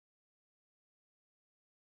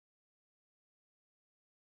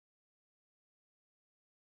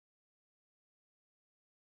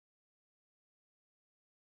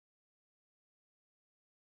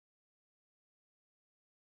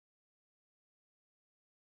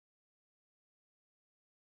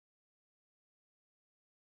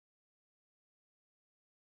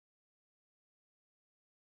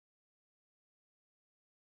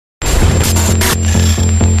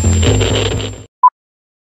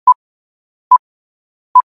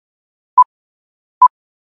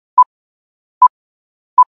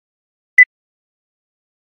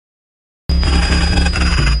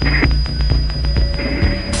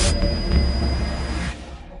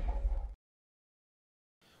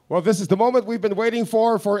Well, this is the moment we've been waiting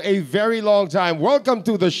for a very long time. Welcome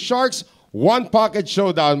to the Sharks One Pocket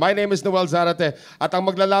Showdown. My name is Noel Zarate at ang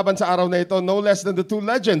maglalaban sa araw na ito, no less than the two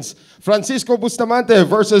legends, Francisco Bustamante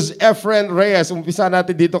versus Efren Reyes. Umpisa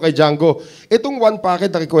natin dito kay Django. Itong One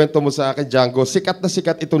Pocket, nakikwento mo sa akin, Django, sikat na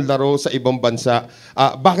sikat itong laro sa ibang bansa.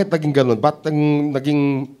 Bakit naging ganun? Bakit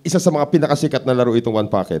naging isa sa mga pinakasikat na laro itong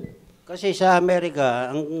One Pocket? Kasi sa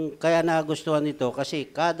Amerika, kaya nagustuhan nito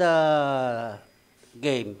kasi kada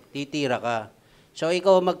game, titira ka. So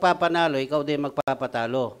ikaw magpapanalo, ikaw din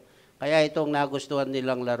magpapatalo. Kaya itong nagustuhan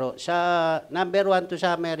nilang laro. Sa number 1 to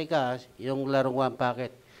sa Amerika, yung larong One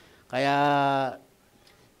Pocket. Kaya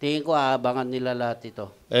tingin ko aabangan nila lahat ito.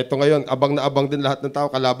 Eto ngayon, abang na abang din lahat ng tao.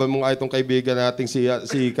 Kalaban mo nga itong kaibigan nating si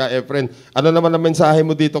Ka Efren. Ano naman ang mensahe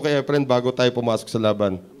mo dito kay Efren bago tayo pumasok sa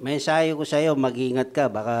laban? Mensahe ko sa iyo, mag-ingat ka.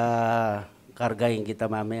 Baka kargahin kita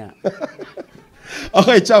mamaya.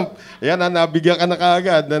 Okay, champ. Yan, nabigyan ka na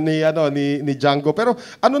kaagad ni Django. Pero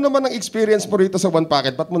ano naman ang experience mo rito sa One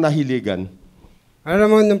Pocket? Ba't mo nahiligan? Alam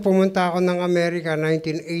mo, nung pumunta ako ng Amerika,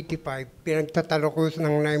 1985, pinagtatalo ko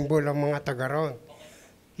ng 9-ball ang mga taga-roon.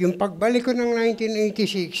 Yung pagbalik ko ng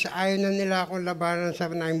 1986, ayaw na nila akong labanan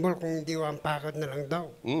sa 9-ball kung hindi One Pocket na lang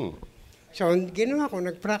daw. So, ginawa ko,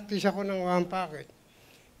 nag-practice ako ng One Pocket.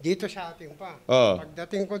 Dito sa ating pa.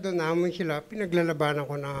 Pagdating ko doon, namin sila, pinaglalabanan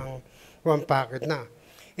ko ng One Pocket na.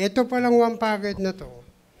 Ito palang One Pocket na to,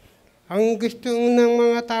 ang gusto ng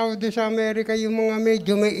mga tao doon sa Amerika, yung mga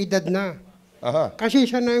medyo may edad na. Kasi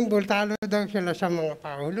sa 9-ball, talo daw sila sa mga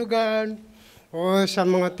pahulugan o sa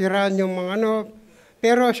mga tiran, yung mga ano.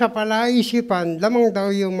 Pero sa palaisipan, lamang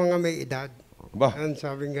daw yung mga may edad. Yan,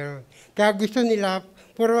 sabing gano'n. Kaya gusto nila,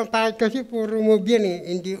 puro One Pocket kasi puro move yan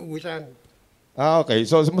hindi usan. Okay.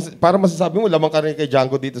 So, para masasabi mo, lamang ka rin kay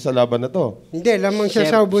Django dito sa laban na to? Hindi, lamang siya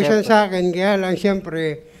sa ubusan sa akin. Kaya lang,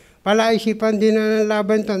 siyempre, palaisipan din na ng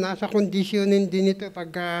laban to. Nasa kondisyonin din ito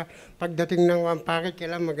pagdating ng One Pocket.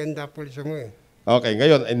 Kailangan maganda pulso mo Okay,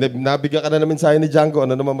 ngayon, nabigyan ka na namin sa ni Django.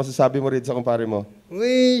 Ano naman masasabi mo rin sa kumpare mo?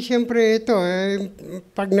 Uy, siyempre ito,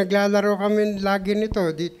 pag naglalaro kami lagi nito,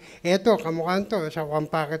 ito, kamukha to, sa One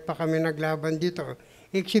Pocket pa kami naglaban dito.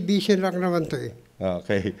 Exhibition lang naman to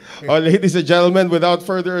Okay. Ladies and gentlemen, without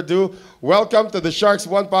further ado, welcome to the Sharks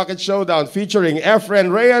One Pocket Showdown featuring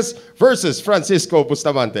Efren Reyes versus Francisco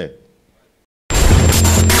Bustamante.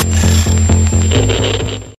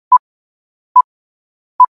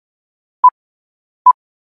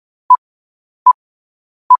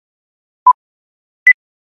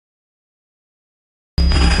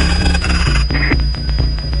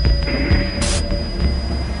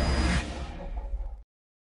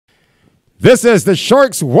 This is the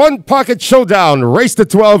Sharks One Pocket Showdown Race to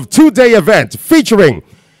 12 two-day event featuring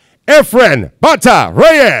Efren Bata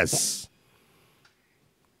Reyes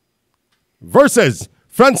versus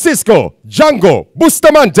Francisco Django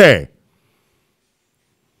Bustamante.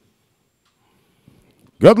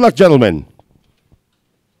 Good luck, gentlemen.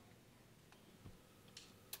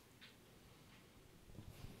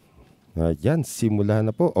 Yan, simula na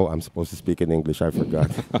po. Oh, I'm supposed to speak in English. I forgot.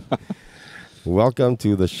 Welcome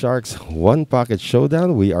to the Sharks One Pocket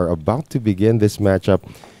Showdown. We are about to begin this matchup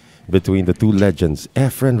between the two legends,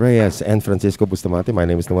 Efren Reyes and Francisco Bustamante. My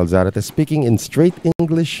name is Noel Zarate, speaking in straight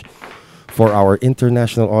English for our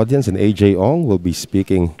international audience, and AJ Ong will be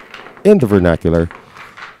speaking in the vernacular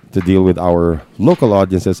to deal with our local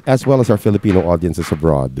audiences as well as our Filipino audiences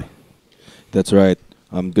abroad. That's right.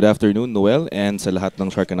 Good afternoon, Noel, and sa lahat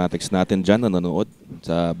ng Sharkanatics natin dyan na nanonood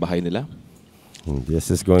sa bahay nila. This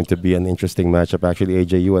is going to be an interesting matchup. Actually,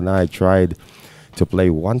 AJ, you and I tried to play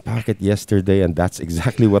One Pocket yesterday, and that's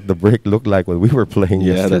exactly what the break looked like when we were playing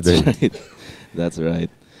yesterday. That's right. That's right.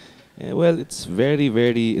 Well, it's very,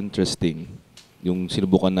 very interesting yung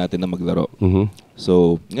sinubukan natin na maglaro.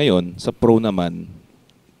 So, ngayon, sa pro naman,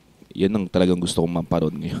 yan ang talagang gusto kong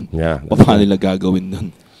maparoon ngayon. Yeah. Paano nila gagawin nun?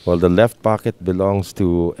 Well, the left pocket belongs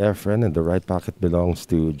to Efren, and the right pocket belongs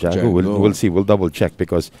to Django. We'll see. We'll double check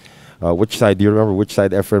because... which side, do you remember which side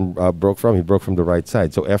Efren broke from? He broke from the right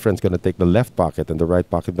side. So Efren's going to take the left pocket and the right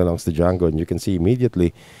pocket belongs to Django. And you can see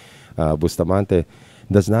immediately Bustamante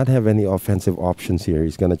does not have any offensive options here.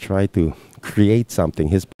 He's going to try to create something.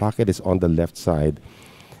 His pocket is on the left side.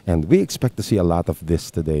 And we expect to see a lot of this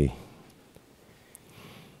today.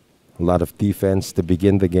 A lot of defense to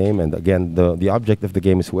begin the game. And again, the object of the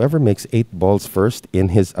game is whoever makes 8 balls first in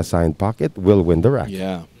his assigned pocket will win the rack.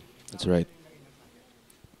 Yeah, that's right.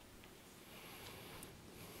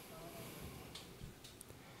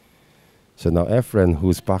 So now Efren,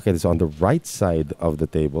 whose pocket is on the right side of the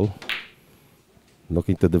table,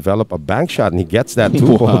 looking to develop a bank shot, and he gets that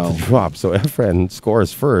 2 ball to drop. So Efren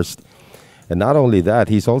scores first, And not only that,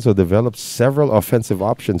 he's also developed several offensive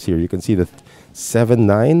options here. You can see the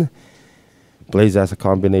 7-9 plays as a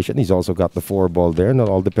combination. He's also got the 4 ball there. And it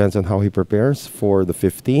all depends on how he prepares for the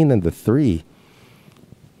 15 and the 3.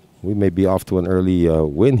 We may be off to an early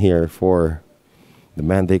win here for the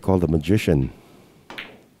man they call the Magician.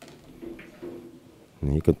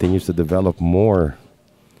 And he continues to develop more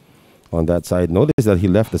on that side. Notice that he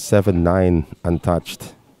left the 7-9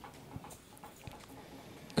 untouched.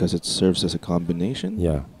 Because it serves as a combination?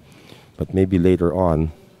 Yeah. But maybe later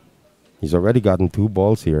on. He's already gotten 2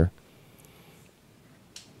 balls here.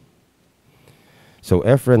 So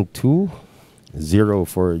Efren 2-0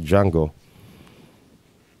 for Django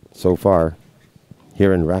so far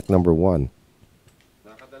here in rack number 1.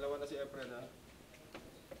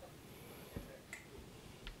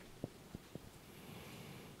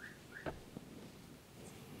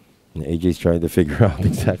 AJ's trying to figure out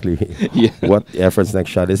exactly what Efren's next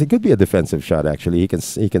shot is. It could be a defensive shot, actually. He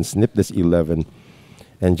can snip this 11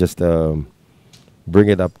 and just bring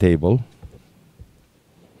it up table.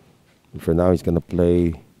 For now, he's going to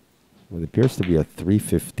play what appears to be a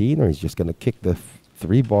 3-15, or he's just going to kick the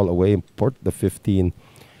 3 ball away and port the 15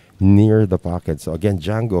 near the pocket. So again,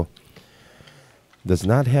 Django does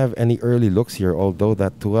not have any early looks here, although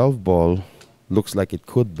that 12 ball looks like it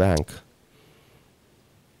could bank.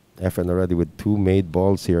 Efren already with 2 made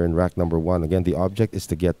balls here in rack number 1. Again, the object is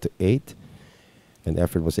to get to 8, and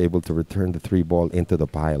Efren was able to return the 3 ball into the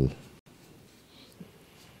pile.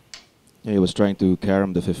 Yeah, he was trying to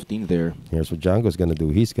carom the 15 there. Here's what Django's going to do.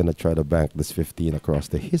 He's going to try to bank this 15 across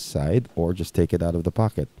to his side or just take it out of the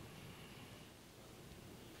pocket.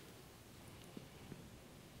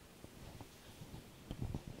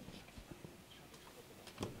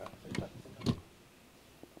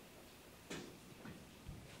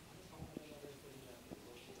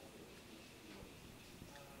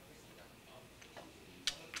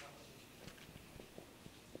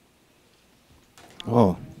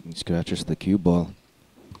 Oh, he scratches the cue ball.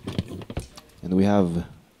 And we have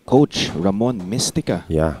Coach Ramon Mystica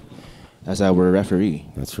as our referee.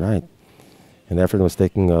 That's right. And Efren was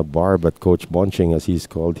taking a bar, but Coach Monching, as he's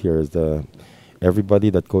called here, is everybody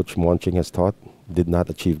that Coach Monching has taught did not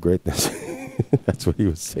achieve greatness. That's what he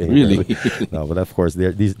was saying. Really? No, but of course,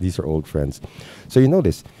 these are old friends. So you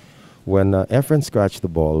notice, when Efren scratched the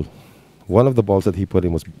ball, one of the balls that he put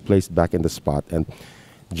in was placed back in the spot, and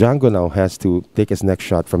Django now has to take his next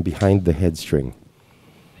shot from behind the head string.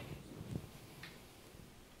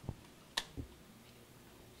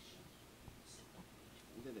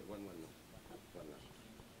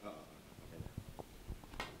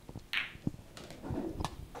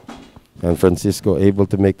 And Francisco able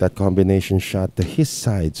to make that combination shot to his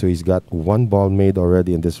side. So he's got 1 ball made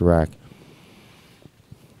already in this rack.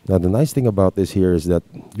 Now the nice thing about this here is that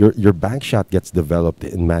your bank shot gets developed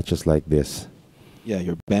in matches like this. Yeah,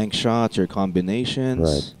 your bank shots, your combinations.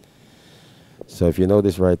 Right. So if you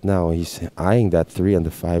notice right now, he's eyeing that 3 and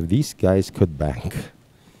the 5. These guys could bank.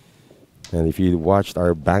 And if you watched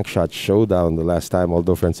our bank shot showdown the last time,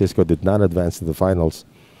 although Francisco did not advance to the finals,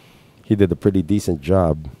 he did a pretty decent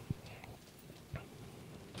job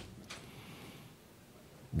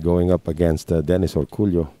going up against Dennis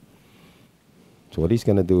Orculio. So what he's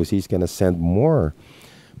going to do is he's going to send more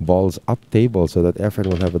balls up table so that Efren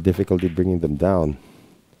will have a difficulty bringing them down.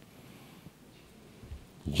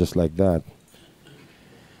 Just like that.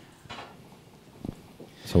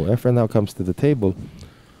 So Efren now comes to the table.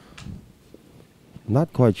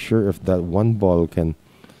 Not quite sure if that 1 ball can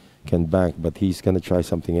bank, but he's going to try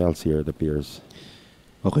something else here, it appears.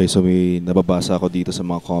 Okay, so may nababasa ako dito sa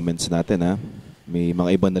mga comments natin, ha? May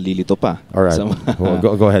mga ibang nalilito pa. All right. Well,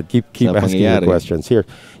 go ahead. Keep asking your questions.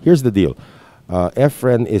 Here's the deal.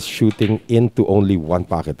 Efren is shooting into only 1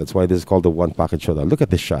 pocket. That's why this is called the 1 pocket showdown. Look at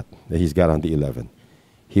this shot that he's got on the 11.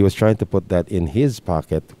 He was trying to put that in his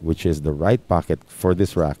pocket, which is the right pocket for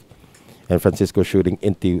this rack. And Francisco shooting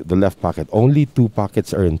into the left pocket. Only 2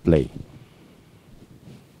 pockets are in play.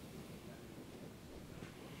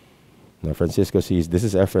 Now Francisco sees this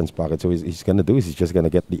is Efren's pocket, so he's going to do is he's just going to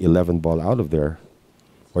get the 11 ball out of there.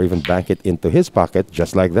 Or even bank it into his pocket,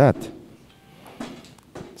 just like that.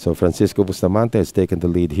 So Francisco Bustamante has taken the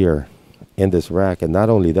lead here in this rack. And not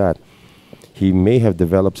only that, he may have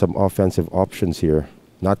developed some offensive options here.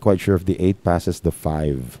 Not quite sure if the 8 passes the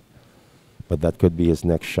 5. But that could be his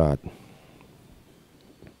next shot.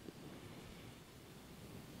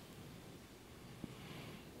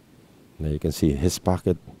 Now you can see his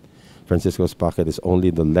pocket, Francisco's pocket, is only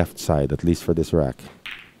the left side, at least for this rack.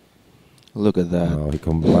 Look at that. Now he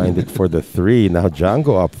combined it for the 3. Now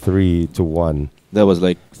Django up 3-1. That was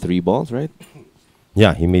like 3 balls, right?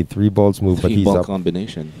 Yeah, he made 3 balls move, but he's Three-ball up.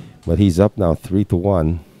 combination. But he's up now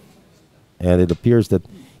 3-1. And it appears that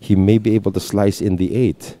he may be able to slice in the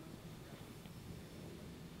 8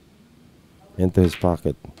 into his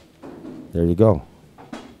pocket. There you go.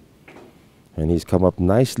 And he's come up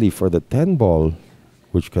nicely for the 10 ball,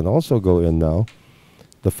 which can also go in now.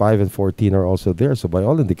 The 5 and 14 are also there. So by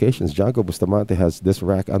all indications, Django Bustamante has this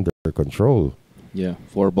rack under control. Yeah,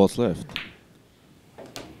 4 balls left.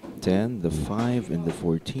 10, the 5, and the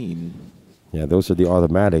 14. Yeah, those are the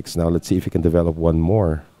automatics. Now let's see if he can develop one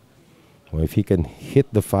more. Well, if he can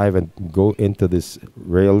hit the 5 and go into this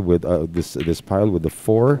rail with this pile with the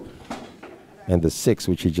 4 and the 6,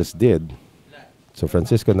 which he just did. So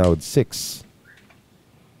Francisco now with 6.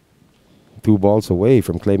 2 balls away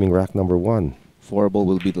from claiming rack number 1. 4 ball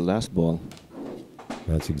will be the last ball.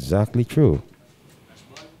 That's exactly true.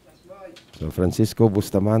 So Francisco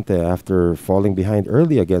Bustamante, after falling behind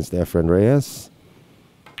early against Efren Reyes,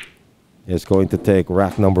 is going to take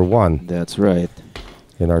rack number 1 That's right.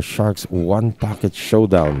 in our Sharks One Pocket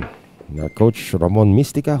Showdown. Now, Coach Ramon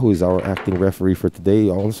Mistica, who is our acting referee for today,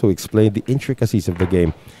 also explained the intricacies of the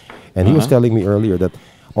game. And he was telling me earlier that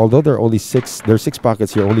although there are only 6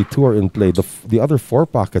 pockets here, only 2 are in play. The other 4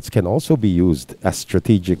 pockets can also be used as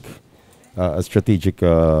strategic, what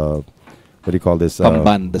do you call this?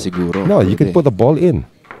 Pambanda siguro. No, you can put the ball in.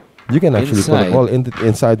 You can actually put the ball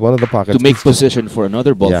inside one of the pockets. To make position for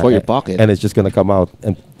another ball for your pocket. And it's just going to come out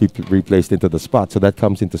and be replaced into the spot. So that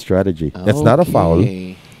comes into strategy. That's not a foul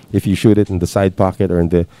if you shoot it in the side pocket or in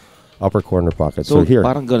the upper corner pocket. So here.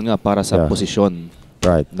 Parang ganun nga para sa posisyon.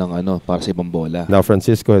 Right. Para sa ibang bola. Now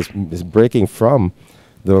Francisco is breaking from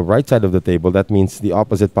the right side of the table. That means the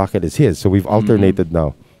opposite pocket is his. So we've alternated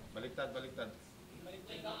now.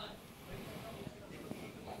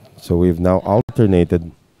 So we've now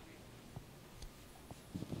alternated.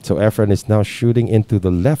 So Efren is now shooting into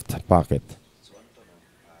the left pocket.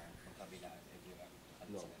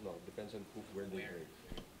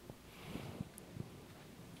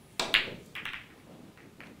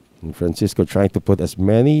 And Francisco trying to put as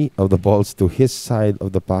many of the balls to his side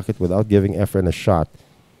of the pocket without giving Efren a shot.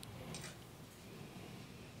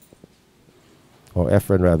 Or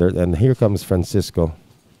Efren rather. And here comes Francisco.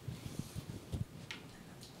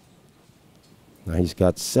 Now he's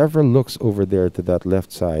got several looks over there to that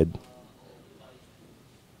left side.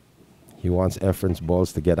 He wants Efren's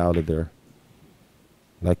balls to get out of there.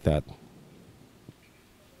 Like that.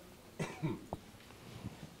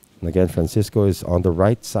 And again, Francisco is on the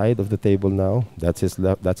right side of the table now. That's his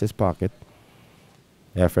left. That's his pocket.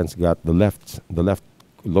 Efren's got the left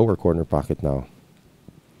lower corner pocket now.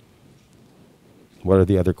 What are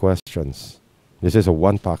the other questions? This is a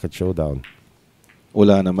one pocket showdown.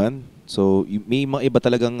 Wala naman. So may mga iba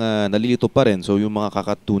talagang nalilito pa rin. So yung mga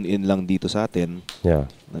kaka-tune in lang dito sa atin,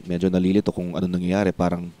 medyo nalilito kung ano nangyayari.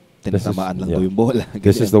 Parang tinatamaan lang daw yung bola.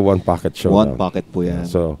 This is the one pocket showdown. One pocket po yan.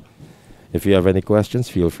 So if you have any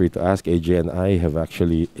questions, feel free to ask. AJ and I have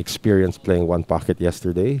actually experienced playing one pocket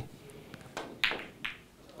yesterday.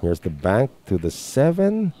 Here's the bank to the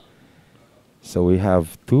 7. So we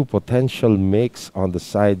have 2 potential makes on the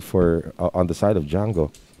side for on the side of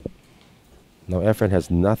Django. Now Efren has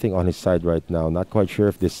nothing on his side right now. Not quite sure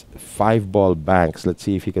if this 5-ball banks. Let's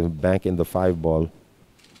see if he can bank in the 5-ball.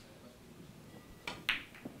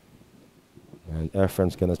 And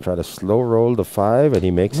Efren's gonna try to slow roll the 5, and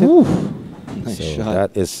he makes it. Nice so shot.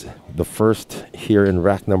 that is the first here in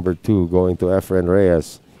rack number 2 going to Efren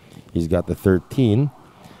Reyes. He's got the 13,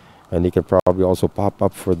 and he can probably also pop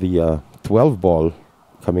up for the 12 ball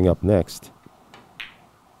coming up next.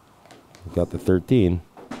 He's got the 13.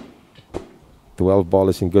 12 ball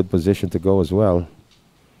is in good position to go as well.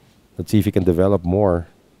 Let's see if he can develop more.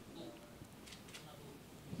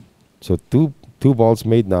 So two balls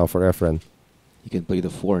made now for Efren. He can play the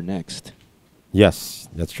 4 next. Yes,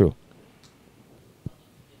 that's true.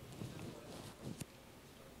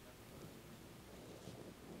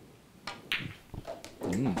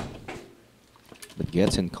 But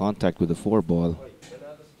gets in contact with the 4 ball.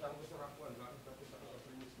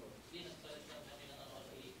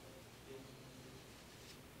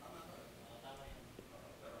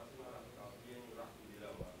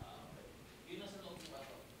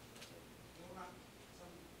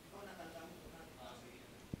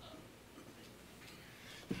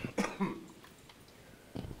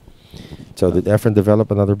 So did Efren develop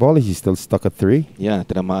another ball? Is he still stuck at 3? Yeah,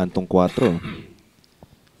 tinamaan tong 4.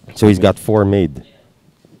 So he's got 4 made.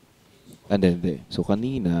 And then, so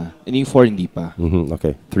kanina, yung 4 hindi pa.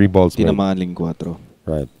 Okay, 3 balls made. Tinamaan lang 4.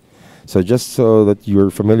 Right. So just so that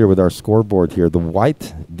you're familiar with our scoreboard here, the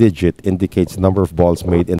white digit indicates number of balls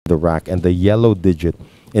made in the rack, and the yellow digit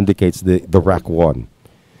indicates the rack won.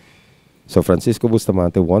 So Francisco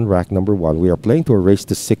Bustamante won rack number 1. We are playing to a race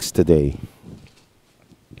to 6 today.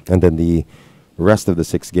 And then the rest of the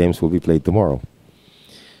 6 games will be played tomorrow.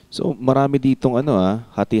 So marami ditong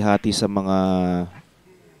hati-hati sa mga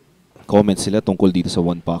comments sila tungkol dito sa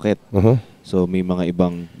One Pocket. So may mga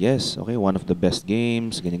ibang, yes, okay, one of the best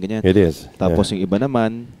games, ganyan-ganyan. It is. Tapos yung iba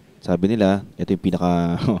naman, sabi nila, ito yung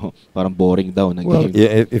pinaka parang boring daw na Well, game.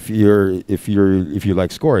 yeah, if you like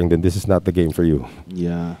scoring, then this is not the game for you.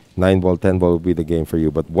 Yeah. 9-ball, 10-ball will be the game for you.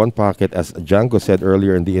 But One Pocket, as Django said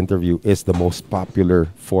earlier in the interview, is the most popular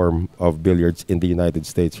form of billiards in the United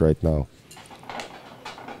States right now.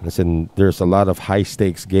 Listen, there's a lot of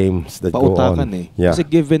high-stakes games that go on. Yeah. Kasi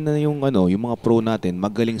given na yung mga pro natin,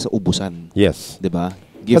 magaling sa ubusan. Yes. 'Di ba?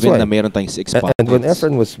 Given na meron tayong 6 pockets. And when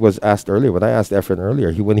Efren was asked earlier, when I asked Efren earlier,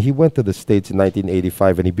 when he went to the States in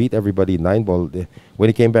 1985 and he beat everybody 9-ball, when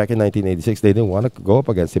he came back in 1986, they didn't want to go up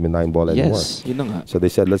against him in 9-ball anymore. Yes, yun na nga. So they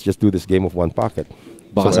said, let's just do this game of One Pocket.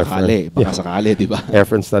 Baka sakali, di ba?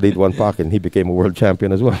 Efren studied One Pocket and he became a world champion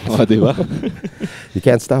as well. Oh, di ba? You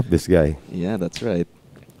can't stop this guy. Yeah, that's right.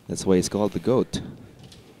 That's why he's called the GOAT.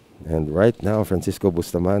 And right now, Francisco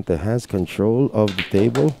Bustamante has control of the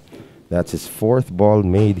table. That's his 4th ball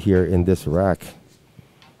made here in this rack.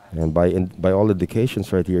 And by all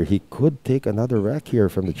indications right here, he could take another rack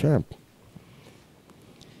here from the champ.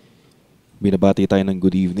 Binabati tayo ng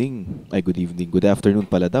good evening. Ay, good evening. Good afternoon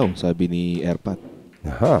pala daw, sabi ni Erpat.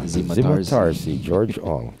 Zimatarsi, George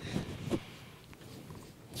Ong.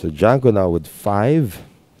 So Django now with 3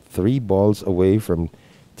 balls away from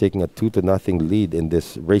taking a 2-0 lead in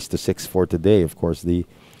this race to 6 for today. Of course, the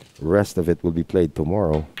rest of it will be played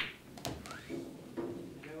tomorrow.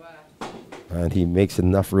 And he makes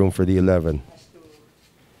enough room for the 11.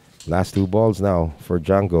 Last 2 balls now for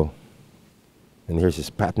Django. And here's his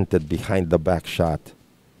patented behind-the-back shot.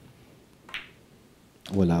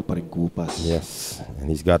 Wala pa rin kupas. Yes, and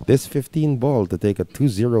he's got this 15 ball to take a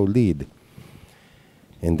 2-0 lead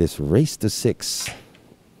in this race to 6.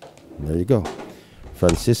 There you go.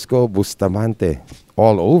 Francisco Bustamante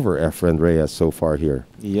all over Efren Reyes so far here.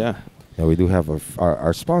 Yeah. Now we do have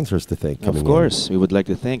our sponsors to thank. Of course, we would like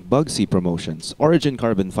to thank Bugsy Promotions, Origin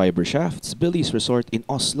Carbon Fiber Shafts, Billy's Resort in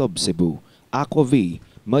Oslob, Cebu, Aqua V,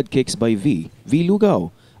 Mud Cakes by V, V Lugaw,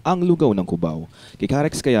 ang lugaw ng Cubao,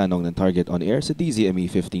 Kikarex Kayanong ng Target on Air sa DZME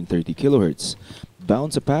 1530 kHz,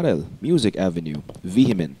 Bounce Apparel, Music Avenue,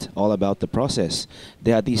 Vehement, All About the Process, De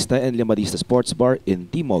Atista and Limadista Sports Bar in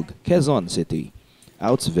Timog, Quezon City,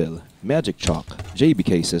 Outsville, Magic Chalk, JB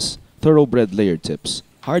Cases, Thoroughbred Layered Tips,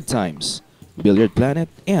 Hard Times, Billiard Planet,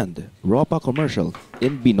 and Ropa Commercial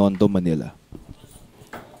in Binondo, Manila.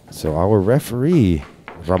 So our referee,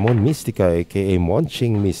 Ramon Mistica, a.k.a.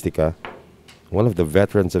 Monching Mistica, one of the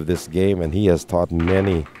veterans of this game, and he has taught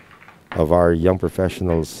many of our young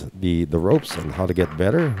professionals the ropes and how to get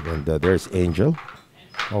better. And there's Angel,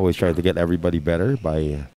 always trying to get everybody better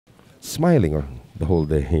by smiling the whole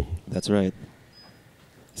day. That's right.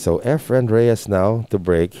 So Efren Reyes now to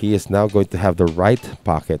break. He is now going to have the right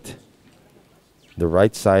pocket. The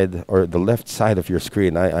right side or the left side of your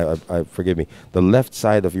screen. I forgive me. The left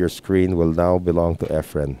side of your screen will now belong to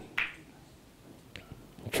Efren.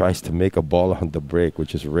 Tries to make a ball on the break,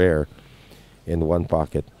 which is rare in One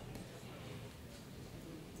Pocket.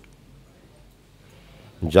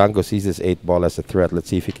 Django sees this 8 ball as a threat. Let's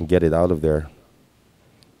see if he can get it out of there.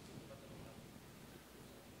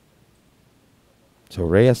 So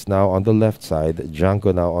Reyes now on the left side,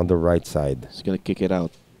 Django now on the right side. He's going to kick it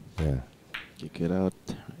out. Yeah. Kick it out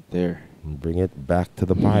right there. And bring it back to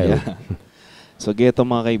the pile. Yeah. So geto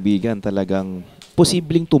mga kaibigan, talagang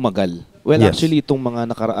posibleng tumagal. Well, yes. Actually, itong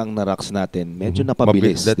mga nakaraang na racks natin, medyo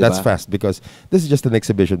napabilis. That's fast because this is just an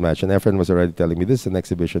exhibition match. And Efren was already telling me this is an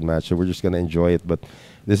exhibition match, so we're just going to enjoy it. But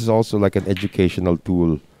this is also like an educational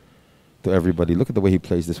tool to everybody. Look at the way he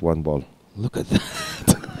plays this 1 ball. Look at that.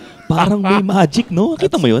 Parang may magic, no?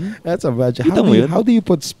 Kita mo yun? That's a magic. How do you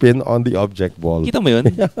put spin on the object ball? Kita mo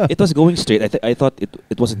yun? It was going straight. I thought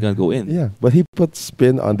it wasn't going to go in. Yeah, but he put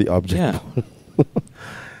spin on the object ball.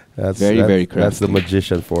 That's very crafty. That's the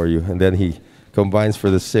magician for you. And then he combines for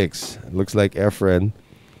the 6. Looks like Efren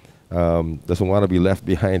doesn't want to be left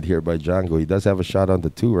behind here by Django. He does have a shot on the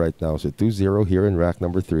 2 right now. So 2-0 here in rack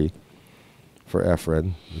number 3 for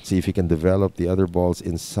Efren. Let's see if he can develop the other balls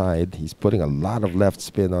inside. He's putting a lot of left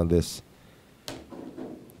spin on this.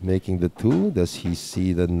 Making the 2. Does he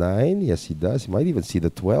see the 9? Yes, he does. He might even see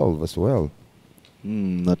the 12 as well.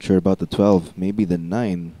 Not sure about the 12. Maybe the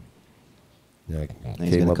 9. Yeah, And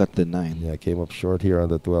he's gonna cut the 9. Yeah, came up short here on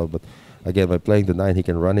the 12. But again, by playing the 9, he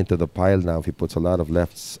can run into the pile now if he puts a lot of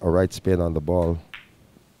lefts or right spin on the ball.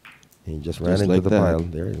 He just ran into like the that. pile.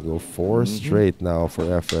 There you go. 4 straight now for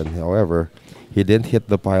Efren. However, he didn't hit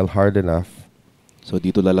the pile hard enough. So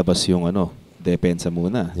dito lalabas yung depensa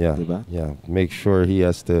muna, Yeah, diba? yeah. Make sure he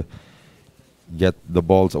has to get the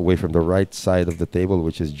balls away from the right side of the table,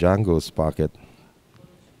 which is Django's pocket.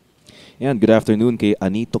 And good afternoon kay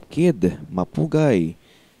Anito Kid, Mapugay,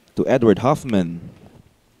 to Edward Hoffman.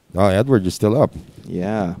 Oh, Edward is still up.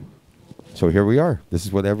 Yeah. So here we are. This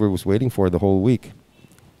is what Edward was waiting for the whole week.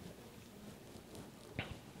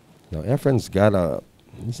 Now Efren's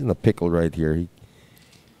he's in a pickle right here.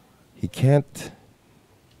 He can't.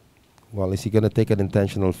 Well, is he going to take an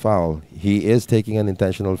intentional foul? He is taking an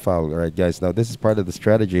intentional foul. All right, guys. Now, this is part of the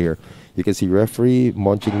strategy here. You can see referee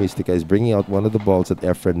Monching Mystica is bringing out one of the balls that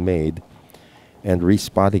Efren made and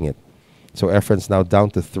respotting it. So, Efren's now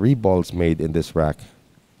down to 3 balls made in this rack.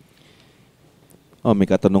 Oh, may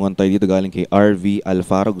katanungan tayo dito galing kay RV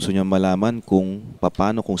Alfaro. Gusto niya malaman kung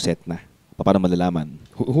set na. Paano malalaman?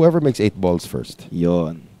 Whoever makes 8 balls first.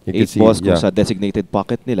 Yon. You can 8 see, balls kung yeah. sa designated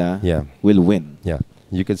pocket nila Yeah. will win. Yeah.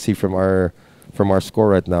 You can see from our score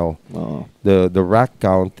right now, Oo. the rack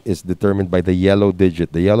count is determined by the yellow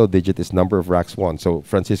digit. The yellow digit is number of racks won. So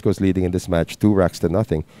Francisco's leading in this match 2 racks to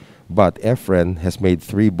nothing. But Efren has made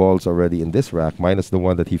 3 balls already in this rack, minus the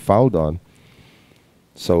one that he fouled on.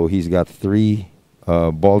 So he's got 3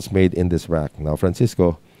 balls made in this rack. Now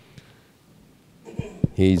Francisco,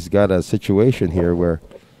 he's got a situation here where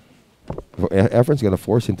Efren's going to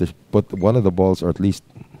force him to put one of the balls, or at least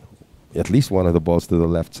one of the balls, to the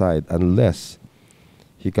left side, unless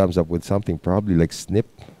he comes up with something, probably like snip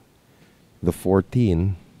the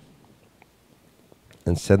 14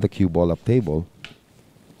 and send the cue ball up table,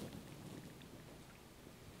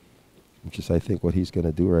 which is, I think, what he's going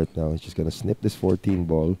to do right now. He's just going to snip this 14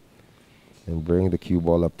 ball and bring the cue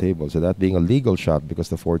ball up table. So that being a legal shot because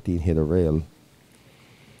the 14 hit a rail.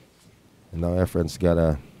 And now Efren's got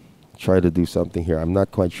to try to do something here. I'm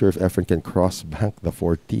not quite sure if Efren can cross bank the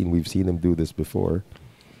 14. We've seen him do this before.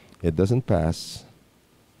 It doesn't pass.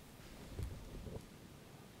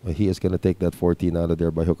 But he is going to take that 14 out of there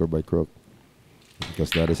by hook or by crook, because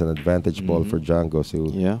that is an advantage ball for Django. So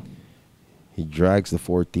Yeah. he drags the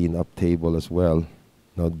 14 up table as well.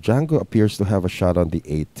 Now Django appears to have a shot on the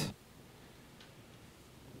 8.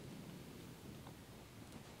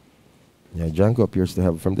 Yeah, Django appears to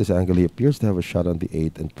have, from this angle, he appears to have a shot on the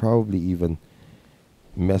 8 and probably even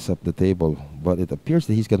mess up the table. But it appears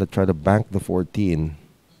that he's going to try to bank the 14.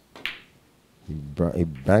 He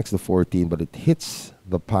banks the 14, but it hits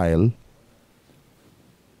the pile.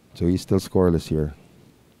 So he's still scoreless here.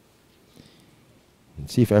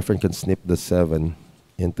 Let's see if Efren can snip the 7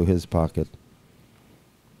 into his pocket.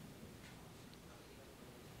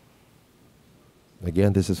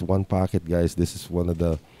 Again, this is one pocket, guys. This is one of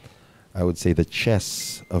the, I would say, the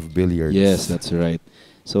chess of billiards. Yes, that's right.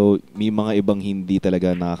 So, may mga ibang hindi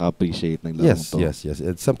talaga nakaka-appreciate ng larong to.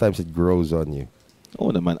 Yes. Sometimes it grows on you.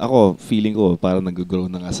 Oo naman. Ako, feeling ko, parang nag-grow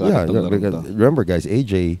na nga sa akin itong larong to. Remember, guys,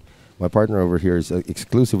 AJ, my partner over here, is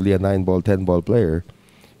exclusively a 9-ball, 10-ball player.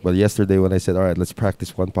 But yesterday when I said, all right, let's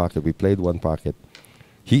practice one pocket, we played one pocket.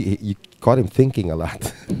 You caught him thinking a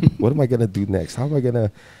lot. What am I going to do next? How am I going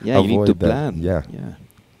to avoid you need to that? plan. Yeah.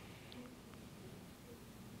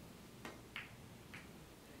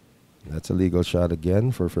 That's a legal shot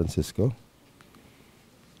again for Francisco.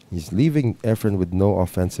 He's leaving Efren with no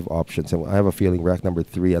offensive options. And I have a feeling rack number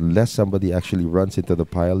 3, unless somebody actually runs into the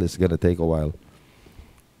pile, is going to take a while.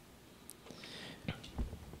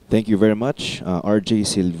 Thank you very much. RJ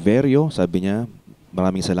Silverio, sabi niya,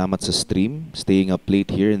 maraming salamat sa stream. Staying up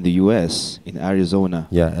late here in the US, in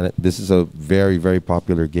Arizona. Yeah, and this is a very, very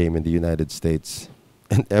popular game in the United States.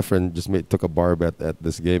 And Efren just took a bar bet at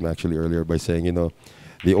this game actually earlier by saying, you know,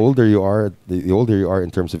 the older you are, the older you are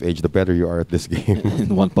in terms of age, the better you are at this game.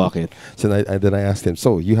 In one pocket. So then I asked him,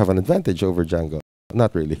 so you have an advantage over Django?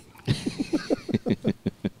 Not really.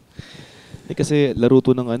 Kasi laro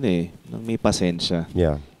to ng ng may pasensya.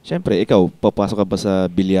 Yeah. Siyempre, ikaw, papasok ka pa sa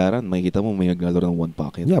bilyaran, makikita mo may naglalaro ng one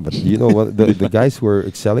pocket. Yeah, but you know what? The guys who are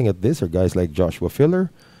excelling at this are guys like Joshua Filler,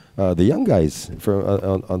 the young guys from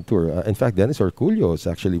on tour. In fact, Dennis Orculio is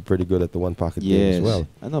actually pretty good at the one pocket game as well.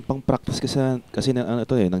 Pang practice kasi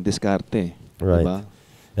ng diskarte. Right. Diba?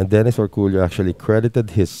 And Dennis Orculio actually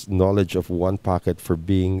credited his knowledge of one pocket for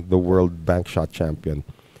being the world bank shot champion.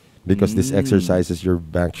 Because this exercises your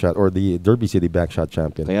bank shot, or the Derby City bank shot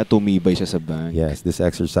champion. Kaya tumibay siya sa bank. Yes, this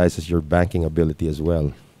exercises your banking ability as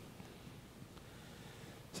well.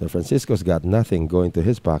 So Francisco's got nothing going to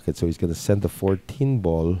his pocket, so he's going to send the 14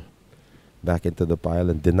 ball back into the pile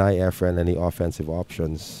and deny Efren any offensive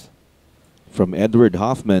options. From Edward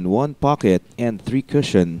Hoffman, 1 pocket and 3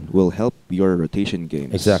 cushion will help your rotation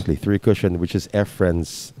games. Exactly, 3 cushion, which is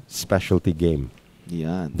Efren's specialty game.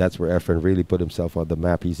 Yan. That's where Efren really put himself on the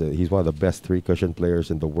map. He's one of the best 3 cushion players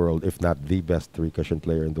in the world, if not the best 3 cushion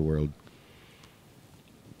player in the world.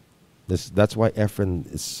 That's why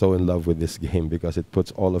Efren is so in love with this game, because it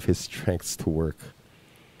puts all of his strengths to work.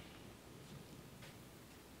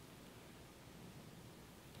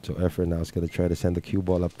 So Efren now is going to try to send the cue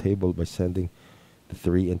ball up table by sending the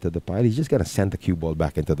 3 into the pile. He's just going to send the cue ball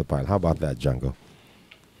back into the pile. How about that, Django?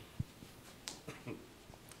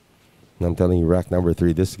 And I'm telling you, rack number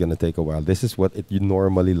 3, this is going to take a while. This is what it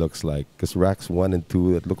normally looks like, because racks 1 and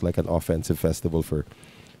 2, it looked like an offensive festival for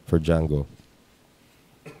Django.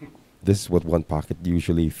 This is what 1 pocket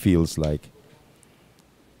usually feels like.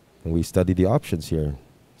 And we study the options here.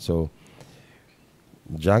 So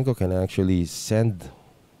Django can actually send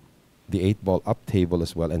the 8 ball up table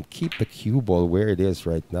as well and keep the cue ball where it is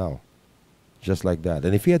right now. Just like that.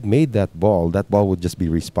 And if he had made that ball would just be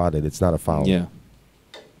respotted. It's not a foul. Yeah.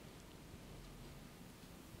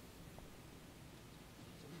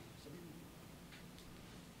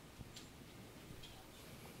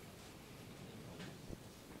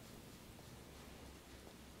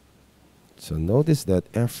 So notice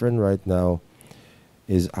that Efren right now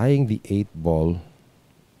is eyeing the 8 ball.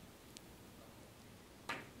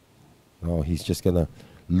 Oh, he's just going to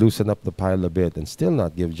loosen up the pile a bit and still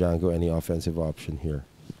not give Django any offensive option here.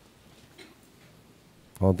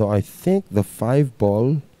 Although I think the 5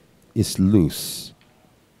 ball is loose.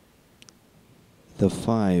 The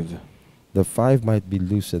 5. The 5 might be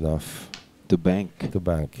loose enough. To bank. To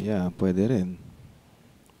bank. Yeah, pwede rin.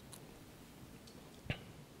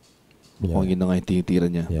 Mukhang Yeah. yun na nga yung tinitira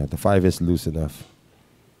niya. Yeah, the 5 is loose enough.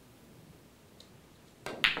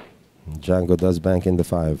 Django does bank in the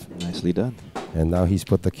 5. Nicely done. And now he's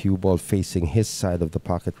put the cue ball facing his side of the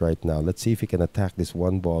pocket right now. Let's see if he can attack this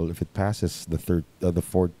 1 ball. If it passes the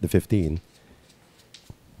 15,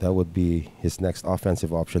 that would be his next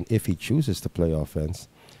offensive option if he chooses to play offense.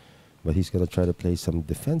 But he's going to try to play some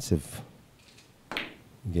defensive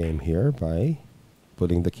game here by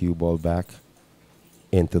putting the cue ball back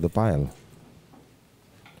into the pile.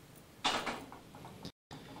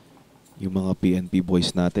 Yung mga PNP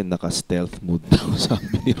boys natin naka-stealth mode daw,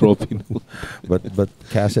 sabi ni Robin Hood. But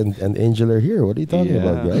Cass and Angel are here. What are you talking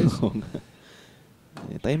about, guys?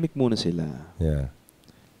 Tahimik muna sila. Yeah.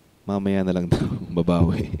 Mamaya na lang daw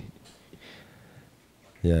babawi.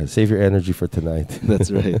 Yeah, save your energy for tonight.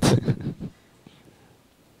 That's right.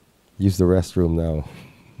 Use the restroom now.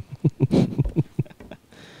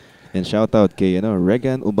 And shout out kay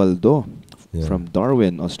Regan Ubaldo from Yeah.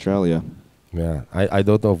 Darwin, Australia. Yeah, I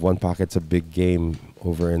don't know if 1 pocket's a big game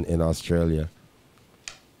over in Australia.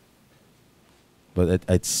 But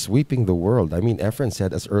it's sweeping the world. I mean, Efren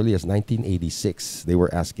said as early as 1986, they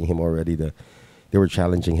were asking him already they were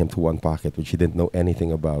challenging him to 1 pocket, which he didn't know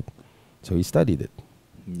anything about. So he studied it.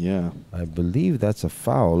 Yeah. I believe that's a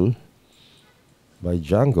foul by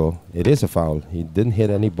Django. It is a foul. He didn't hit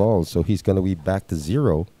any balls, so he's going to be back to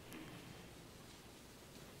 0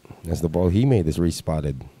 as the ball he made is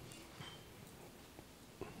respotted.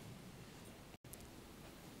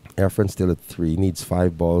 Efren still at 3, needs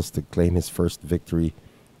 5 balls to claim his first victory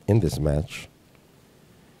in this match.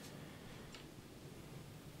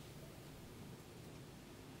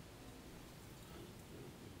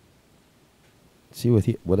 See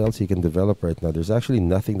what else he can develop right now. There's actually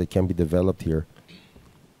nothing that can be developed here.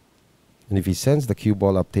 And if he sends the cue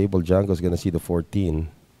ball up table, Django's going to see the 14.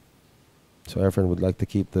 So Efren would like to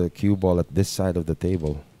keep the cue ball at this side of the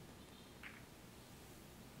table.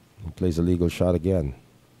 He plays a legal shot again.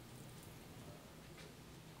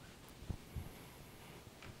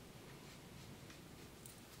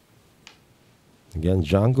 Again,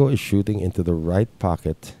 Django is shooting into the right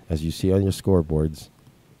pocket, as you see on your scoreboards.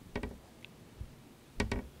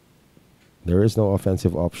 There is no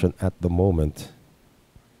offensive option at the moment.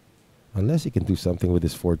 Unless he can do something with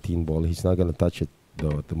his 14 ball. He's not going to touch it,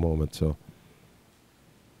 though, at the moment. So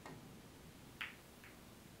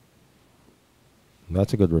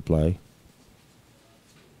that's a good reply.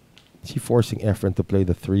 Is he forcing Efren to play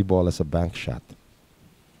the 3 ball as a bank shot?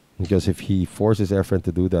 Because if he forces Efren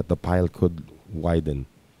to do that, the pile could widen.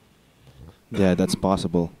 Yeah, that's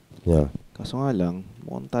possible. Yeah. Kaso nga lang,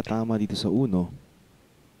 mukhang tatama dito sa uno.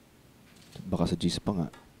 Baka sa G's pa nga.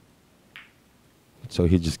 So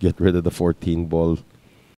he just get rid of the 14 ball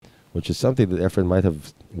which is something that Efren might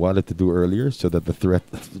have wanted to do earlier so that the threat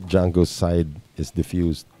of Django's side is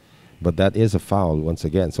diffused. But that is a foul once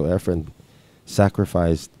again. So Efren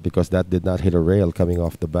sacrificed because that did not hit a rail coming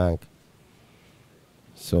off the bank.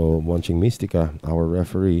 So Monching Mystica, our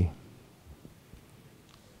referee,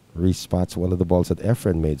 respots one of the balls that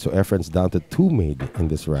Efren made. So Efren's down to 2 made in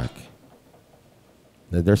this rack.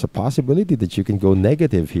 Now there's a possibility that you can go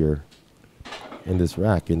negative here in this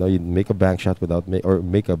rack. You know, you make a bank shot without or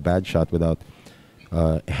make a bad shot without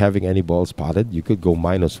having any balls spotted. You could go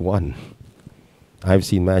 -1. I've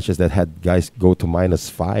seen matches that had guys go to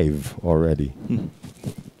 -5 already.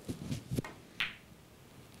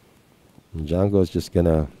 Django is just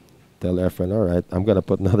gonna tell Efren, all right, I'm gonna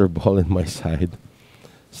put another ball in my side.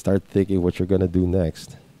 Start thinking what you're gonna do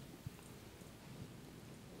next.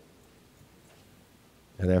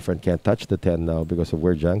 And Efren can't touch the 10 now because of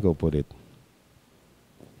where Django put it.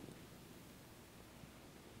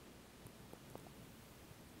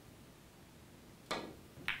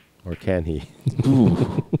 Or can he?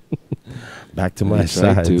 Back to my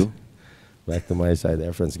side. Back to my side.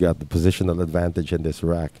 Efren's got the positional advantage in this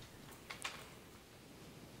rack.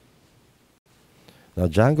 Now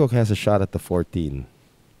Django has a shot at the 14.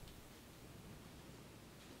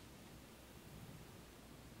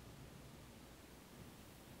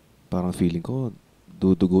 Parang feeling ko,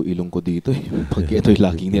 dudugo ilong ko dito eh. Pag ito'y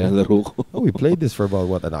laging nilalaro ko. Oh, we played this for about,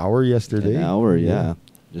 what, an hour yesterday? An hour, yeah.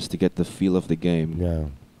 Just to get the feel of the game. Yeah.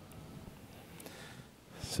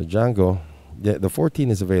 So Django, yeah, the 14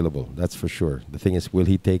 is available, that's for sure. The thing is, will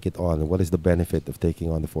he take it on? What is the benefit of taking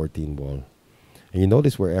on the 14 ball? And you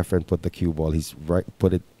notice where Efren put the cue ball. He's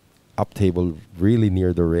put it up table really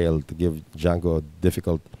near the rail to give Django a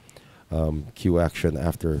difficult cue action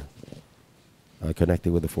after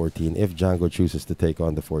connecting with the 14. If Django chooses to take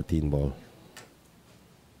on the 14 ball,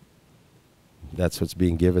 that's what's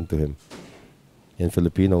being given to him. In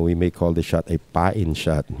Filipino, we may call this shot a pain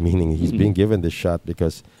shot, meaning he's being given this shot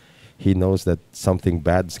because he knows that something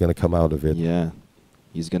bad's going to come out of it. Yeah,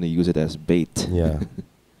 he's going to use it as bait. Yeah.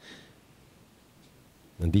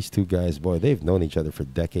 And these two guys, boy, they've known each other for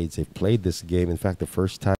decades. They've played this game. In fact, the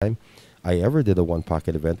first time I ever did a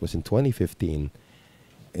one-pocket event was in 2015.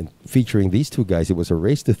 And featuring these two guys, it was a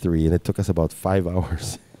race to 3, and it took us about 5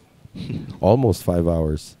 hours. Almost 5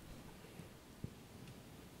 hours.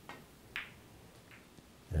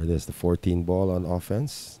 There it is, the 14 ball on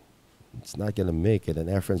offense. It's not going to make it, and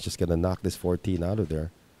Efren's just going to knock this 14 out of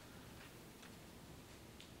there.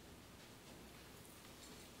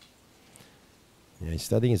 Yeah, he's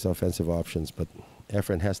studying his offensive options, but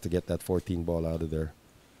Efren has to get that 14 ball out of there.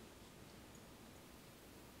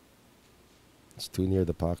 It's too near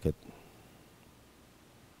the pocket.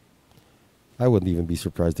 I wouldn't even be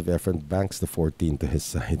surprised if Efren banks the 14 to his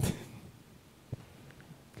side.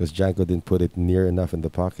 Because Django didn't put it near enough in the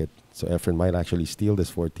pocket. So Efren might actually steal this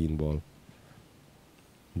 14 ball.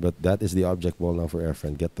 But that is the object ball now for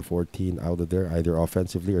Efren. Get the 14 out of there, either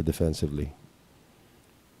offensively or defensively.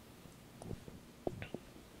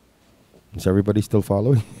 Is everybody still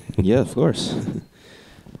following? Yeah, of course.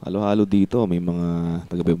 Halo-halo dito. May mga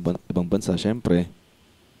taga-ibang bansa, syempre.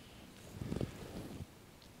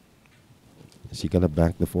 Is he going to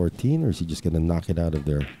bank the 14 or is he just going to knock it out of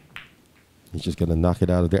there? He's just going to knock it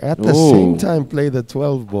out of there. At the same time, play the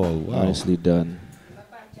 12 ball. Wow. Nicely done.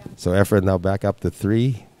 So Efren now back up to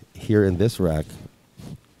 3 here in this rack.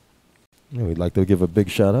 And we'd like to give a big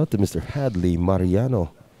shout out to Mr. Hadley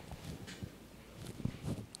Mariano.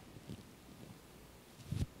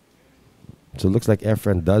 So it looks like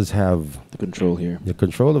Efren does have The control here. the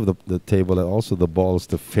control of the table and also the balls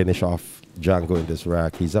to finish off Django in this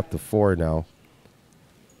rack. He's up to 4 now.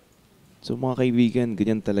 So mga kaibigan,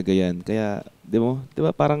 ganyan talaga yan. Kaya, di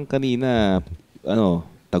ba parang kanina,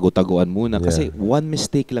 tago-taguan muna. Yeah. Kasi one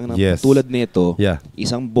mistake lang na Yes. tulad nito, Yeah.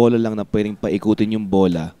 isang bola lang na pwedeng paikutin yung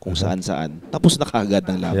bola kung saan-saan. Tapos na kaagad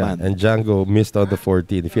ng Yeah, laban. and Django missed on the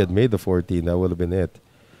 14. If he had made the 14, that would have been it.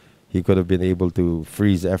 He could have been able to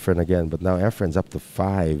freeze Efren again. But now Efren's up to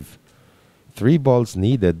 5. 3 balls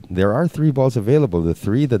needed. There are 3 balls available, the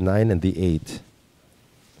 3, the 9, and the 8.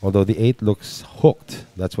 Although the 8 looks hooked.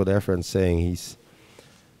 That's what Efren's saying.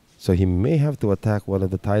 So he may have to attack one of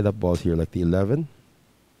the tied-up balls here, like the 11.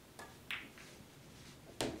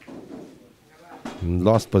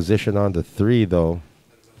 Lost position on the 3, though.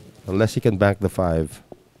 Unless he can bank the 5.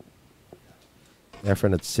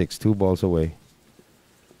 Efren at 6, 2 balls away.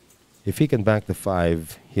 If he can bank the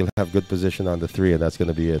 5, he'll have good position on the 3, and that's going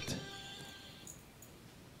to be it.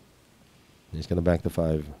 He's going to bank the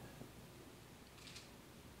 5.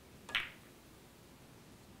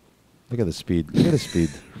 Look at the speed. Look at the speed.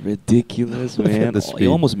 Ridiculous, man. The Oh, speed. he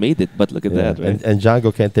almost made it, but look at Yeah. that, right? And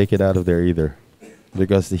Django can't take it out of there either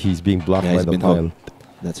because he's being blocked Yeah, by he's the been pile. hooked.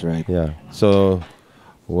 That's right. Yeah. So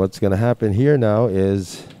what's going to happen here now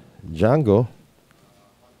is Django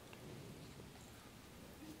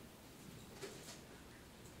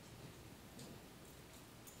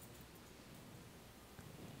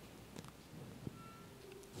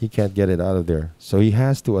he can't get it out of there. So he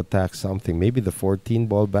has to attack something. Maybe the 14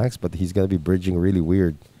 ball banks, but he's going to be bridging really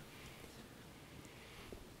weird.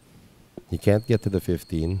 He can't get to the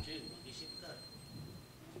 15.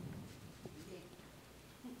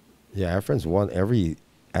 Yeah, Efren's won every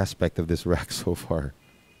aspect of this rack so far.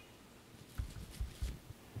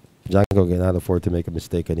 Django cannot afford to make a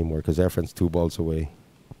mistake anymore because Efren's 2 balls away.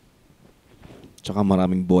 Tsaka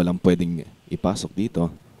maraming bolang pwedeng ipasok dito.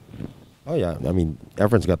 Oh, yeah. I mean,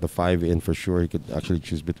 Efren's got the 5 in for sure. He could actually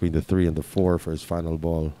choose between the 3 and the 4 for his final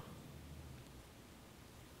ball.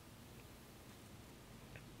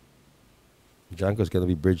 Django's going to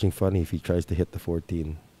be bridging funny if he tries to hit the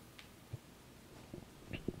 14.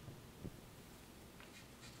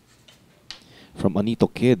 From Anito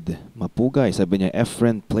Kid, Mapugay, sabi niya,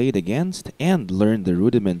 Efren played against and learned the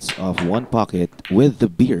rudiments of one pocket with the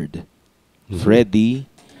beard. Freddy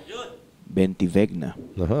Bentivegna.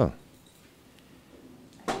 Uh-huh.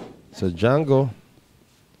 So Django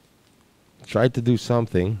tried to do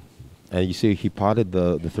something, and you see he potted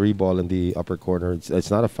the 3 ball in the upper corner. It's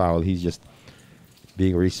not a foul. He's just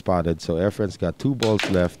being respotted. So Efren's got 2 balls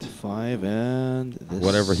left. 5 and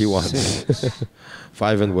Whatever he wants.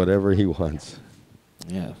 5 and whatever he wants.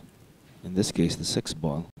 Yeah. In this case, the 6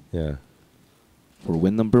 ball. Yeah. For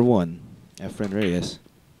win number 1, Efren Reyes.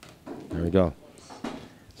 There we go.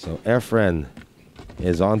 So Efren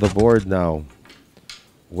is on the board now.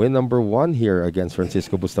 Win number 1 here against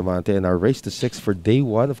Francisco Bustamante. And our race to 6 for day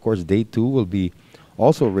 1. Of course, day 2 will be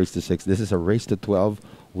also a race to 6. This is a race to 12.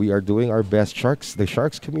 We are doing our best. The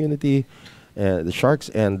Sharks community, the Sharks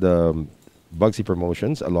and Bugsy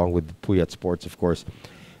Promotions, along with Puyat Sports, of course,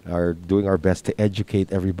 are doing our best to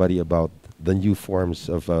educate everybody about the new forms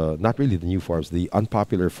of, not really the new forms, the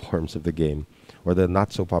unpopular forms of the game, or the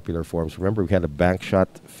not so popular forms. Remember, we had a bank shot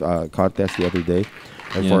contest the other day,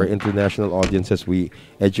 and for our international audiences, we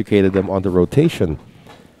educated them on the rotation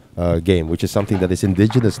game, which is something that is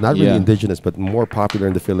indigenous, not really indigenous, but more popular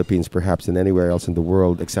in the Philippines perhaps than anywhere else in the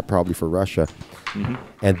world, except probably for Russia.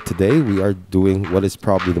 And today we are doing what is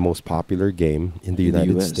probably the most popular game in the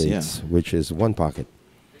United US, States, which is one pocket.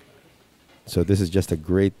 So this is just a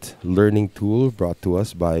great learning tool brought to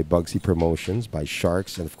us by Bugsy Promotions, by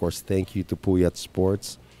Sharks, and of course thank you to Puyat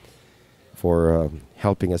Sports for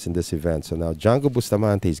helping us in this event. So now Django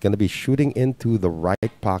Bustamante is going to be shooting into the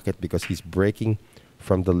right pocket because he's breaking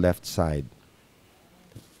from the left side.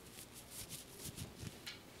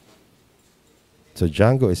 So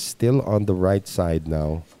Django is still on the right side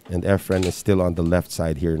now, and Efren is still on the left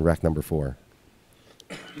side here in rack number 4.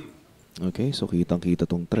 Okay, so kitang-kita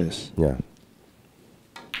tong tres. Yeah.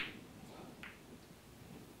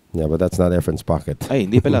 Yeah, but that's not Efren's pocket. Ay,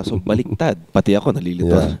 hindi pala. So, baliktad. Pati ako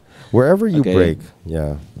nalilito. Yeah. Wherever you Okay. break,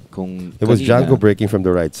 yeah. Kung It was kanina, Django breaking from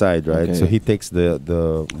the right side, right? Okay. So he takes the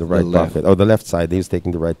right left. pocket. Oh, the left side. He's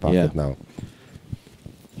taking the right pocket now.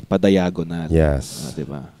 padayagonal. Yes.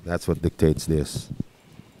 Diba? That's what dictates this.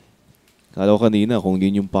 Kala ko kanina, kung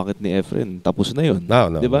yun yung pocket ni Efren, tapos na yun.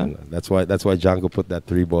 No. Diba? No. That's why Django put that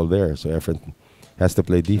 3 ball there. So Efren has to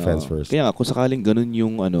play defense first. Kaya nga, kung sakaling ganun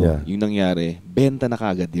yung, yung nangyari, benta na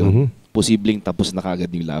kagad yun. Posibleng tapos na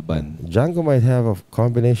kagad yung laban. Django might have a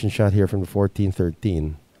combination shot here from the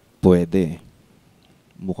 14-13. Pwede.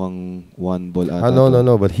 Mukhang 1 ball ata.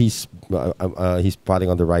 No. But he's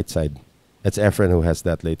potting on the right side. It's Efren who has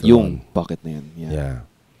that later yung on. pocket na yun. Yeah.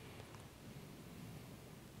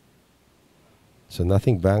 So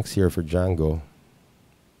nothing banks here for Django.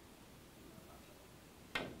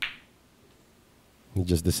 He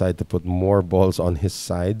just decided to put more balls on his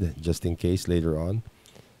side just in case later on.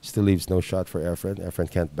 Still leaves no shot for Efren. Efren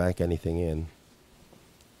can't bank anything in.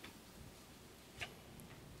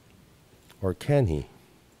 Or can he?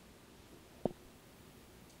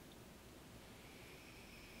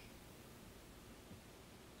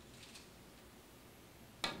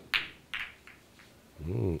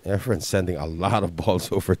 Efren's sending a lot of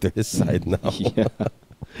balls over to his side now. Yeah.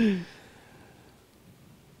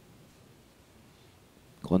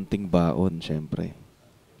 Konting baon, syempre.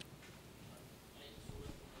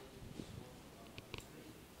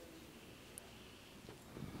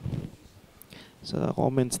 Sa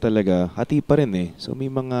comments talaga, hati pa rin eh. So may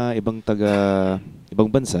mga ibang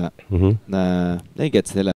bansa na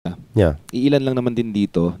gets nila. Yeah. Iilan lang naman din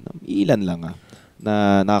dito, iilan lang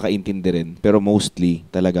na nakakaintindi rin. Pero mostly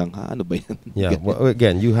talagang, ano ba yan? Yeah. Well,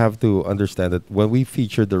 again, you have to understand that when we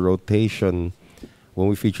featured the rotation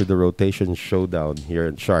showdown here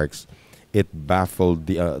in Sharks, it baffled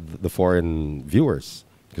the foreign viewers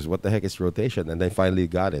because what the heck is rotation? And they finally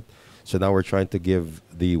got it. So now we're trying to give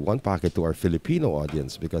the one pocket to our Filipino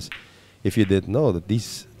audience because if you didn't know that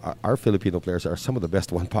these our Filipino players are some of the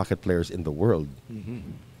best one pocket players in the world.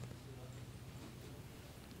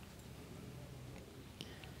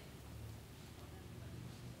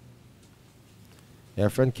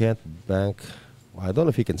 Efren can't bank. Well, I don't know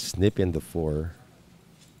if he can snip in the 4.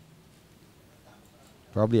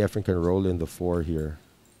 Probably Efren can roll in the 4 here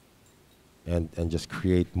and just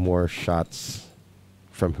create more shots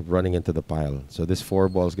from running into the pile. So this 4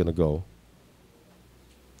 ball is going to go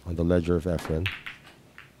on the ledger of Efren.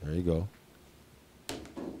 There you go.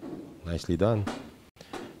 Nicely done.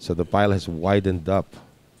 So the pile has widened up,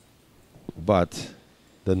 but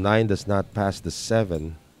the 9 does not pass the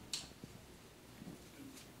 7.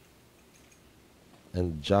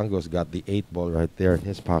 And Django's got the 8 ball right there in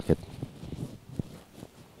his pocket.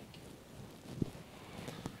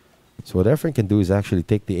 So what Efren can do is actually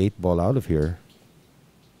take the 8 ball out of here.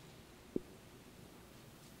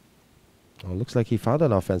 Oh, looks like he found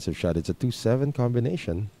an offensive shot. It's a 2-7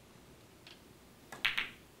 combination.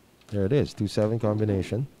 There it is, 2-7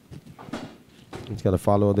 combination. He's going to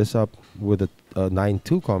follow this up with a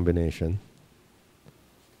 9-2 combination.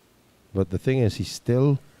 But the thing is, he's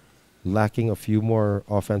still lacking a few more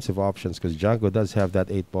offensive options because Django does have that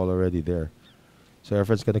 8 ball already there. So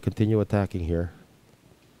Efren's going to continue attacking here.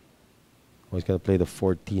 Oh, he's going to play the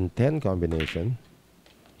 14-10 combination,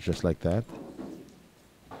 just like that.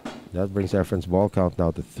 That brings Efren's ball count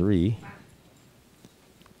now to 3.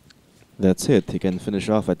 That's it. He can finish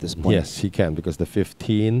off at this point. Yes, he can because the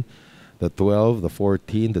 15, the 12, the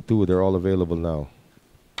 14, the 2, they're all available now.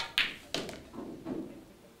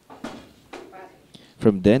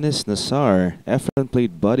 From Dennis Nassar, Efren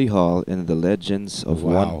played Buddy Hall in the Legends of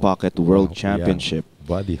One Pocket World Championship. Yeah.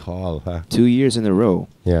 Buddy Hall, huh? 2 years in a row.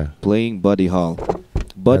 Yeah. Playing Buddy Hall.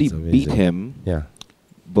 Buddy beat him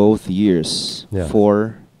both years.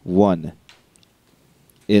 4-1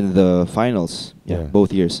 in the finals.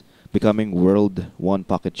 Both years. Becoming World One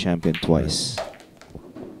Pocket Champion twice.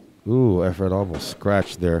 Ooh, Efren almost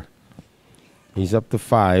scratched there. He's up to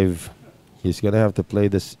 5. He's going to have to play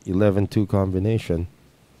this 11-2 combination.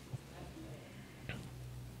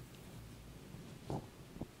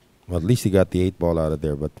 Well, at least he got the 8 ball out of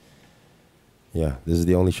there, but yeah, this is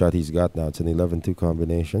the only shot he's got now. It's an 11-2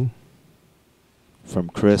 combination. From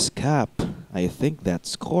Chris Cap, I think that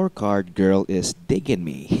scorecard girl is digging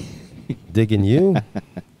me. Digging you?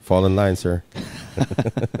 Fall in line, sir.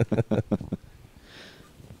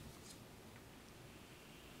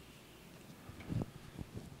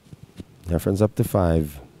 Efren's up to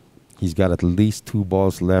 5. He's got at least 2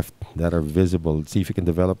 balls left that are visible. Let's see if he can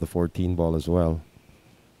develop the 14 ball as well.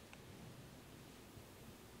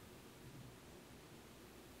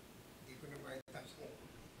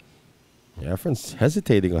 Efren's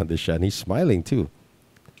hesitating on this shot, and he's smiling too.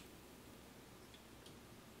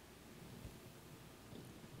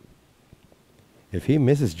 If he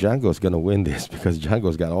misses, Django's going to win this because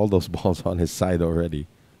Django's got all those balls on his side already.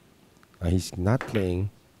 He's not playing.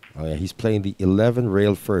 Oh yeah, he's playing the 11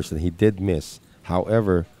 rail first, and he did miss.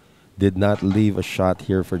 However, did not leave a shot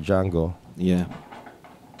here for Django. Yeah.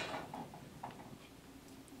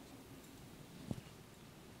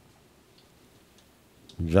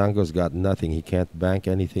 Django's got nothing. He can't bank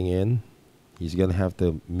anything in. He's going to have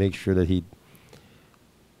to make sure that he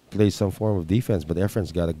plays some form of defense. But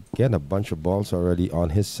Efren's got, again, a bunch of balls already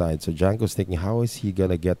on his side. So Django's thinking, how is he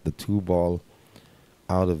going to get the 2 ball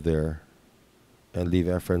out of there and leave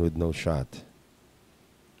Efren with no shot?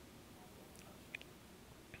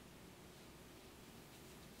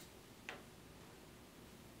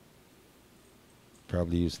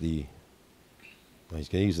 Probably use the... Well, he's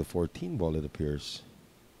going to use the 14 ball, it appears.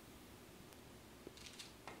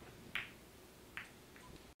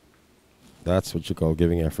 That's what you call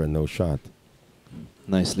giving Efren no shot.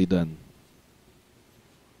 Nicely done.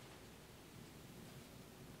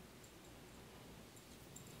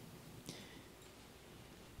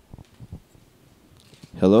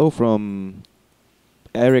 Hello from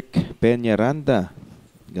Eric Peñaranda.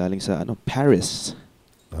 Galing sa Paris.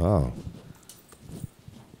 Oh.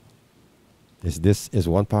 Is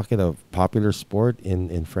one pocket a popular sport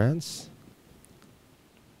in France?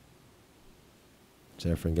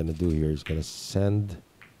 What's Efren going to do here? He's going to send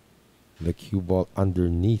the cue ball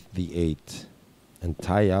underneath the 8 and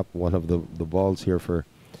tie up one of the balls here for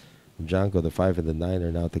Janko. The 5 and the 9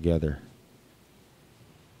 are now together.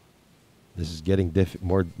 This is getting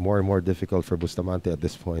more and more difficult for Bustamante at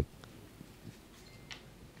this point.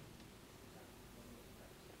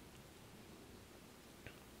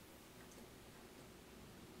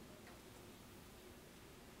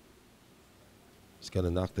 He's going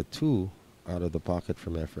to knock the 2 out of the pocket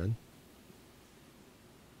from Efren.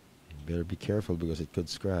 Better be careful because it could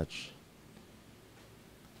scratch.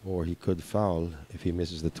 Or he could foul if he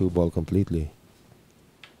misses the 2 ball completely.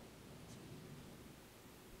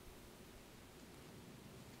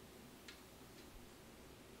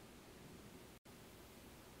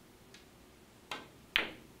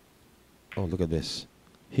 Oh, look at this.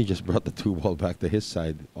 He just brought the 2 ball back to his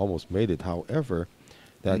side. Almost made it. However,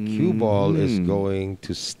 that cue ball is going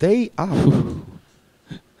to stay up.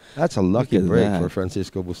 That's a lucky break for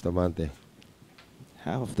Francisco Bustamante.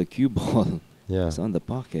 Half of the cue ball is on the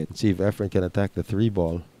pocket. Let's see if Efren can attack the 3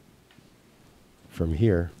 ball from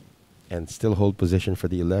here and still hold position for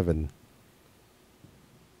the 11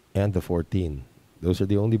 and the 14. Those are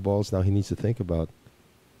the only balls now he needs to think about.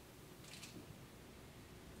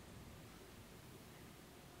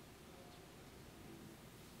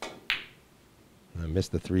 I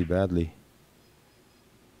missed the 3 badly.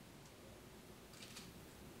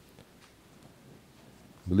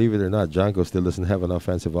 Believe it or not, Janko still doesn't have an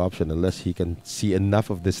offensive option unless he can see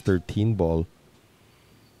enough of this 13 ball.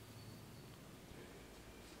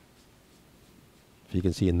 If he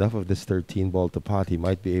can see enough of this 13 ball to pot, he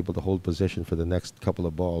might be able to hold position for the next couple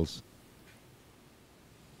of balls.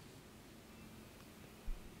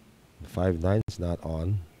 The 5-9 is not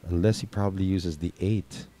on unless he probably uses the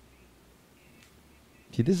 8.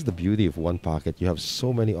 See, this is the beauty of one pocket. You have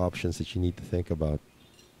so many options that you need to think about.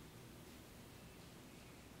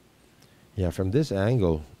 Yeah, from this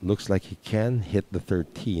angle, looks like he can hit the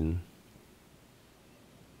 13.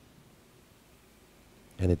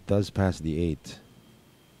 And it does pass the 8.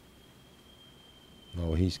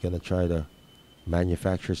 No, he's going to try to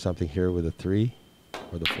manufacture something here with a 3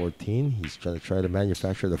 or the 14. He's trying to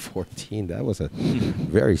manufacture the 14. That was a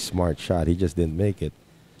very smart shot. He just didn't make it.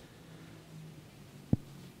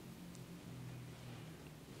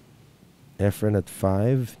 Efren at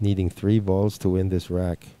 5, needing 3 balls to win this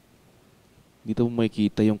rack. Dito mo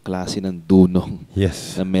makikita yung klase ng dunong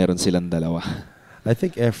na meron silang dalawa. I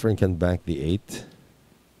think Efren can bank the 8.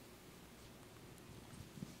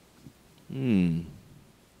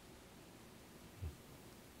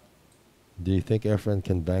 Do you think Efren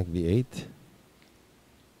can bank the 8?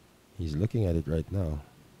 He's looking at it right now.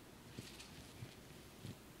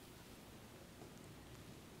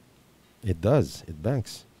 It does. It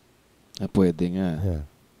banks. Pwede nga. Yeah.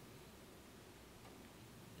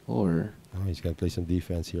 Or oh, he's going to play some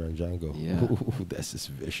defense here on Django. Yeah. Ooh, this is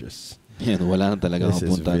vicious. Yan, wala na talaga this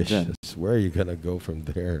is mapuntahan dyan. vicious. Where are you going to go from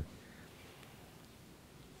there?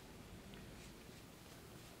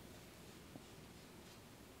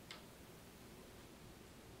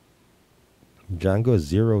 Django is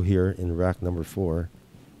 0 here in rack number 4.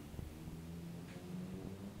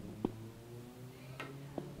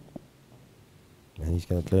 And he's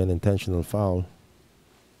going to play an intentional foul.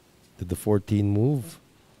 Did the 14 move?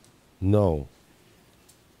 No.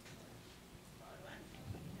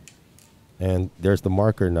 And there's the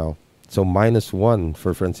marker now. So -1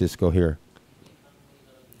 for Francisco here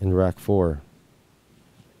in rack 4.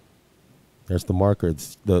 There's the marker.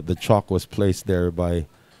 It's the chalk was placed there by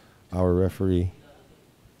our referee.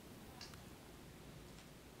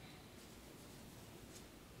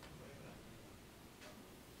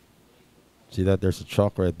 See that? There's a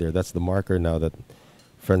chalk right there. That's the marker now that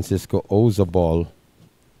Francisco owes a ball.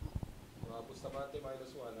 Bustamante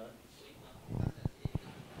 -1, huh?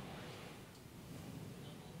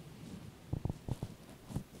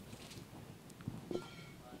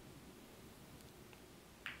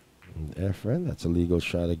 And Efren, that's a legal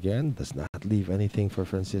shot again. Does not leave anything for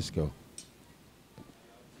Francisco.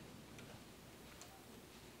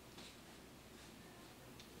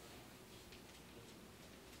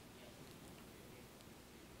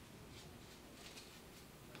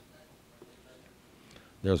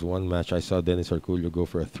 There's one match I saw Dennis Arculio go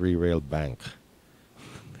for a 3-rail bank.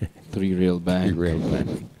 3-rail bank. 3-rail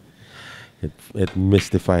bank. It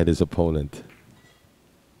mystified his opponent.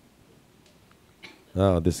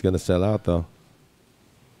 Oh, this is going to sell out though.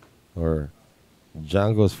 Or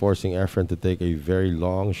Django's forcing Efren to take a very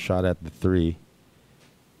long shot at the 3.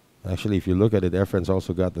 Actually, if you look at it, Efren's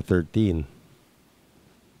also got the 13.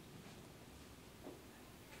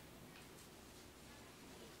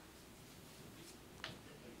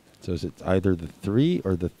 So it's either the 3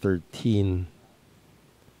 or the 13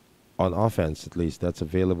 on offense, at least. That's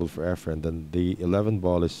available for Efren. Then the 11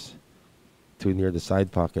 ball is too near the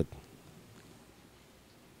side pocket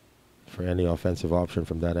for any offensive option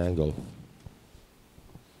from that angle.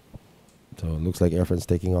 So it looks like Efren's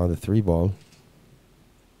taking on the 3 ball.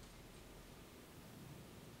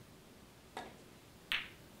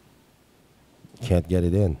 Can't get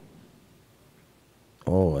it in.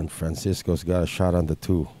 Oh, and Francisco's got a shot on the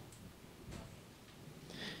 2.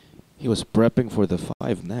 He was prepping for the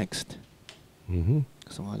 5 next. Mm-hmm.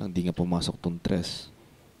 Kaso nga lang, di nga pumasok tong 3.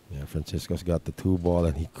 Yeah, Francisco's got the 2 ball,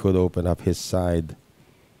 and he could open up his side.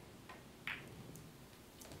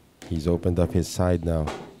 He's opened up his side now.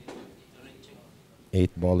 8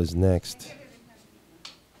 ball is next.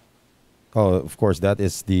 Oh, of course, that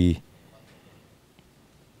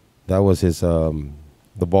was his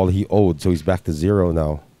the ball he owed, so he's back to 0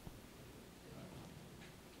 now.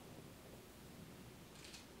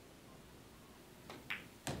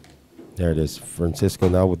 There it is. Francisco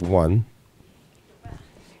now with 1.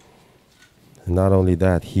 And not only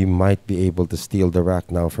that, he might be able to steal the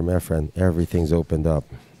rack now from Efren. Everything's opened up.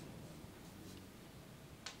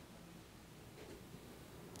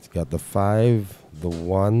 He's got the 5, the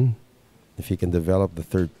 1. If he can develop the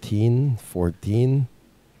 13, 14.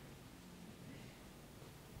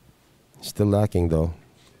 Still lacking though.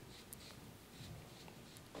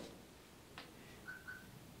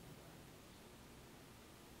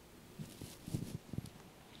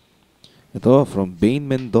 Ito, from Bain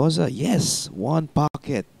Mendoza. Yes, 1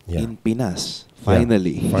 pocket in Pinas.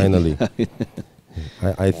 Finally. Yeah, finally.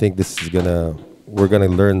 I think this is we're gonna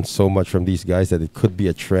learn so much from these guys that it could be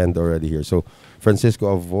a trend already here. So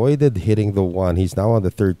Francisco avoided hitting the 1. He's now on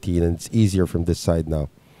the 13, and it's easier from this side now.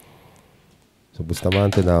 So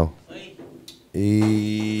Bustamante now.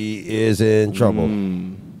 He is in trouble.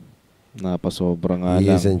 Napasobra nga He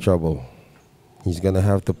lang. is in trouble. He's gonna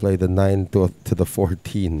have to play the 9 to the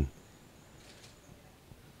 14.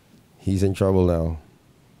 He's in trouble now.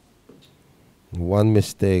 1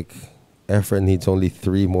 mistake. Efren needs only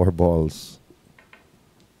 3 more balls.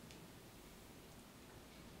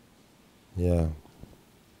 Yeah.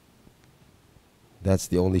 That's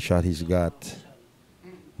the only shot he's got.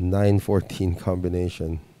 9-14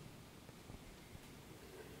 combination.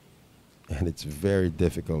 And it's very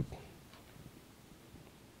difficult.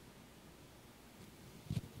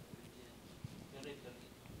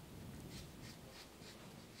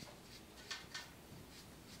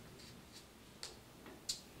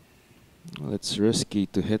 Well, it's risky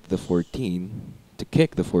to hit the 14, to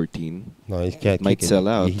kick the 14. No, he can't Might kick it. sell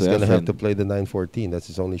out He's to going to have Efren. to play the 9-14. That's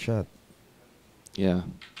his only shot. Yeah.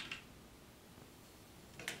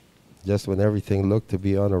 Just when everything looked to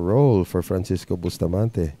be on a roll for Francisco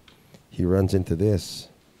Bustamante, he runs into this.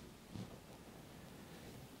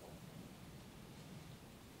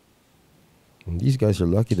 And these guys are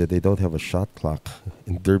lucky that they don't have a shot clock.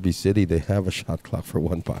 In Derby City, they have a shot clock for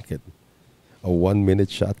 1 pocket. A 1-minute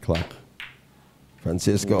shot clock.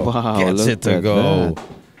 Francisco gets it to go. That.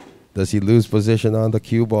 Does he lose position on the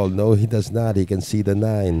cue ball? No, he does not. He can see the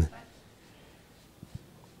 9.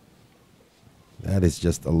 That is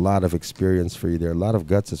just a lot of experience for you there. A lot of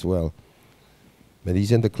guts as well. But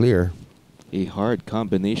he's in the clear. A hard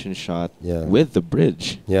combination shot with the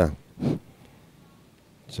bridge. Yeah.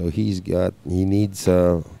 So he needs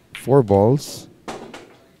 4 balls.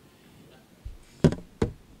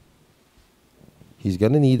 He's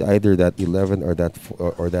going to need either that 11 or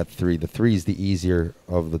that 3. The 3 is the easier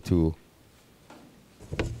of the 2.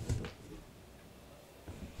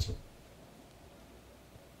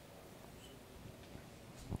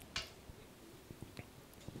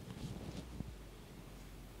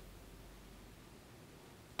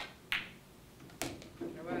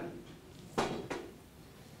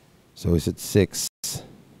 So is it 6? It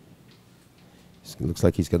looks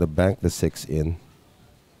like he's going to bank the 6 in.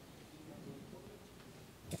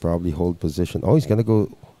 Probably hold position. Oh, he's going to go.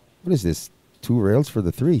 What is this? 2 rails for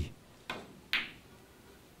the 3.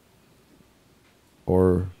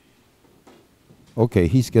 Or. Okay,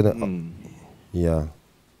 he's going to. Yeah.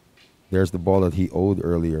 There's the ball that he owed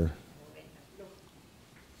earlier.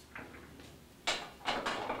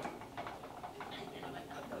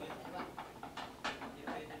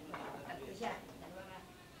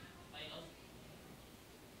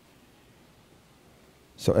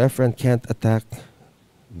 So Efren can't attack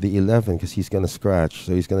the 11 because he's going to scratch.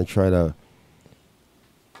 So he's going to try to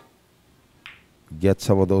get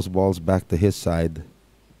some of those balls back to his side.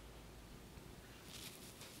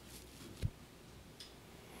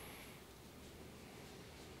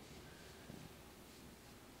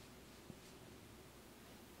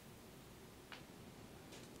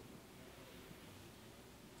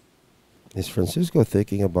 Is Francisco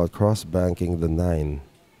thinking about cross-banking the 9?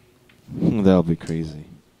 That'll be crazy.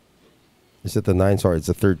 Is it the 9? Sorry, it's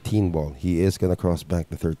the 13 ball. He is going to cross-bank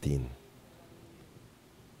the 13.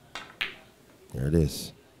 There it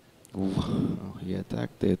is. Ooh, he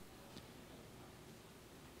attacked it.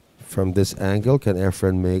 From this angle, can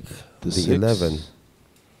Efren make the Six. 11?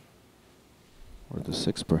 Or the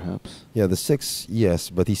 6, perhaps. Yeah, the 6, yes,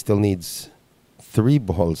 but he still needs 3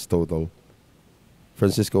 balls total.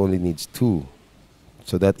 Francisco only needs 2.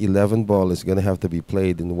 So that 11 ball is going to have to be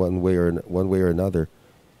played in one way or another.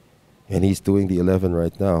 And he's doing the 11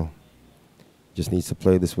 right now. Just needs to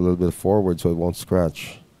play this a little bit forward so it won't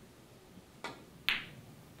scratch.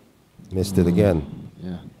 Missed it again.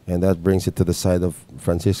 Yeah. And that brings it to the side of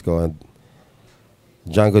Francisco. And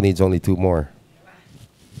Django needs only 2 more.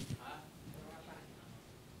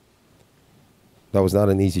 That was not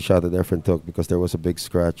an easy shot that Efren took because there was a big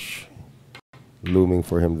scratch looming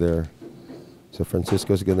for him there. So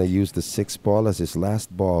Francisco's going to use the 6 ball as his last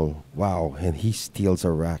ball. Wow, and he steals a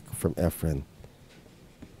rack from Efren.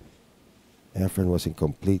 Efren was in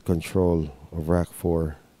complete control of rack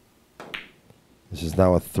 4. This is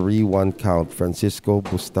now a 3-1 count. Francisco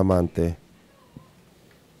Bustamante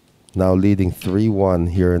now leading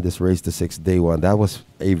 3-1 here in this race to 6 day 1. That was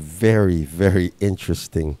a very, very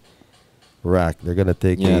interesting rack. They're going to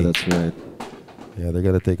take that's right. Yeah, they're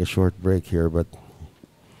going to take a short break here, but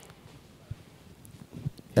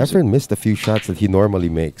Efren missed a few shots that he normally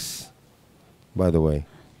makes, by the way.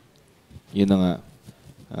 Yun na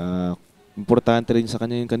nga. Importante rin sa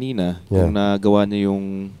kanya yung kanina. Kung nagawa niya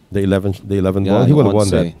yung... The 11 ball, he would have won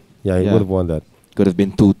that. Yeah, he would have won that. Could have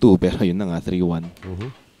been 2-2, pero yun na nga, 3-1.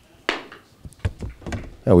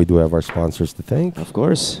 Yeah, we do have our sponsors to thank. Of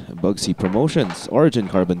course, Bugsy Promotions, Origin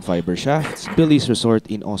Carbon Fiber Shafts, Billy's Resort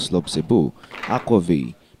in Oslo, Cebu,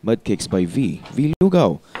 Aqua-V, Mudkicks by V, V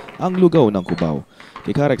Lugaw, ang lugaw ng Cubao,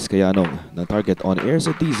 Kikarex Kayanong, ng Target on Air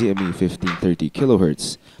sa TZME 1530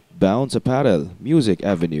 kHz, Bounce Apparel, Music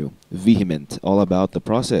Avenue, Vehement, all about the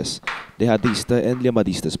process, Dehadista and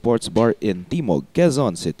Llamadista Sports Bar in Timog,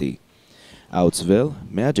 Quezon City, Outsville,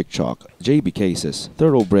 Magic Chalk, JB Cases,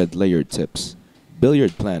 Thoroughbred Layered Tips,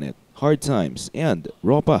 Billiard Planet, Hard Times, and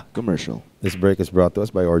Ropa Commercial. This break is brought to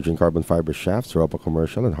us by Origin Carbon Fiber Shafts, Ropa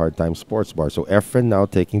Commercial, and Hard Times Sports Bar. So Efren now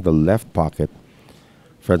taking the left pocket.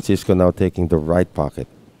 Francisco now taking the right pocket.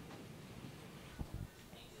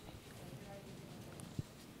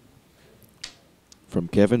 From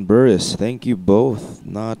Kevin Burris, thank you both,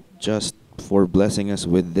 not just for blessing us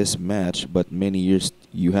with this match, but many years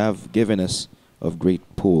you have given us of great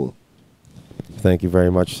pool. Thank you very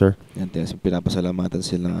much, sir. Yan, pinapasalamatan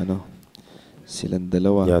silang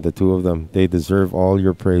dalawa. Yeah, the two of them. They deserve all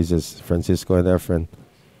your praises, Francisco and Efren.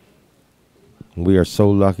 We are so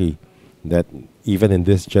lucky that even in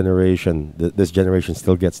this generation, this generation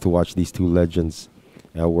still gets to watch these two legends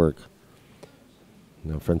at work.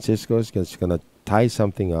 Now, Francisco is just going to tie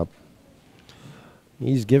something up.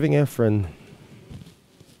 He's giving Efren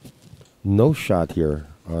no shot here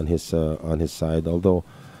on his side, although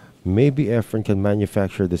maybe Efren can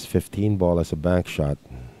manufacture this 15 ball as a bank shot,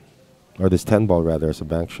 or this 10 ball rather as a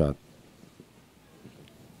bank shot.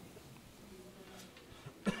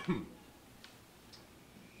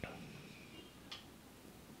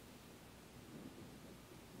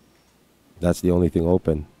 That's the only thing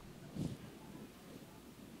open.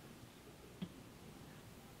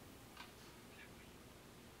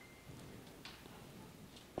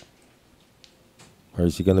 Or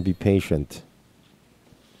is he going to be patient?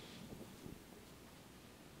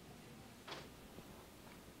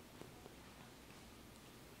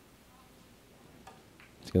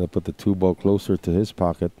 He's going to put the 2 ball closer to his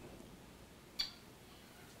pocket.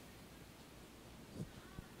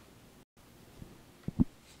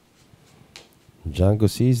 Django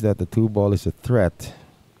sees that the 2 ball is a threat.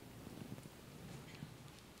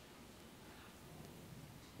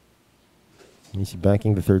 He's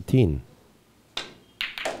banking the 13.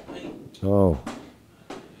 Oh.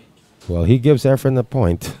 Well, he gives Efren a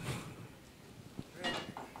point.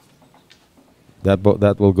 That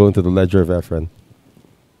will go into the ledger of Efren.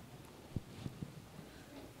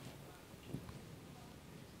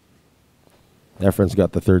 Efren's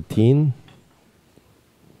got the 13.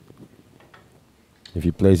 If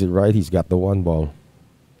he plays it right, he's got the 1 ball.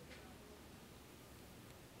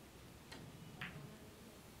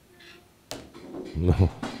 No,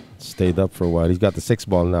 stayed up for a while. He's got the 6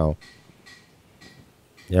 ball now.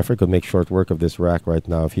 Efren could make short work of this rack right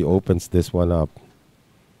now if he opens this one up.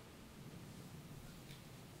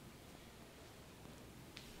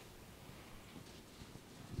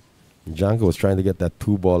 Django was trying to get that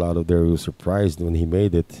 2 ball out of there. He was surprised when he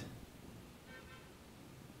made it.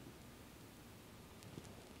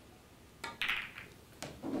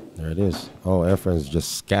 There it is. Oh, Efren's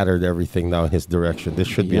just scattered everything now in his direction. This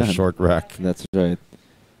should be a short rack. That's right.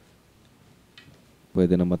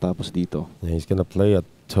 Pwede na matapos dito. Yeah, he's going to play a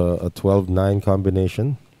 12-9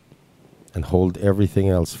 combination and hold everything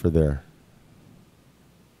else for there.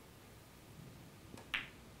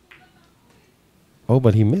 Oh,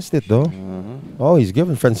 but he missed it though. Oh, he's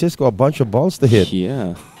given Francisco a bunch of balls to hit.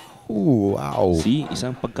 Yeah. Ooh, wow. See,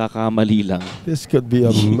 isang pagkakamali lang. This could be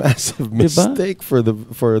a massive mistake for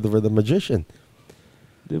the magician.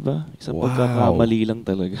 Diba? Isang Wow. pagkakamali lang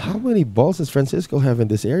talaga. How many balls does Francisco have in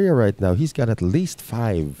this area right now? He's got at least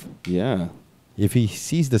 5. Yeah. If he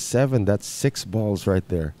sees the 7, that's 6 balls right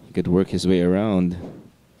there. He could work his way around.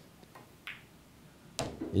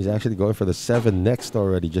 He's actually going for the 7 next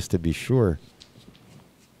already, just to be sure.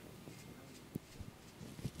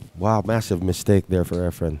 Wow, massive mistake there for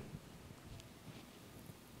Efren.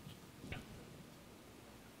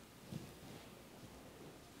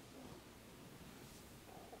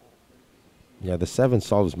 Yeah, the 7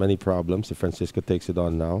 solves many problems if Francisco takes it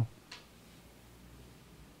on now.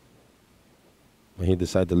 And he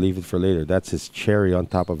decided to leave it for later. That's his cherry on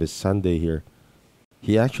top of his sundae here.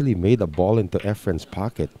 He actually made a ball into Efren's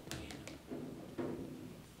pocket.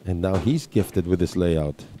 And now he's gifted with this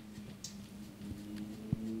layout.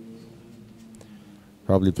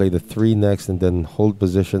 Probably play the 3 next and then hold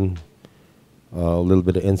position. A little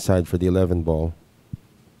bit of inside for the 11 ball.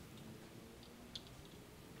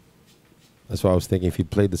 That's why I was thinking if he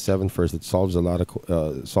played the 7 first, it solves a lot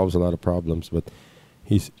of problems. But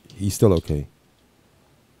he's still okay.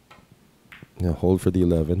 Now hold for the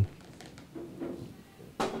 11.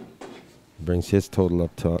 Brings his total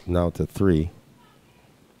up to now to 3.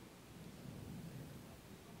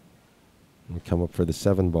 And come up for the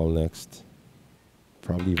 7 ball next.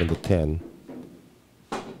 Probably even the 10.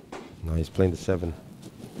 Now he's playing the 7.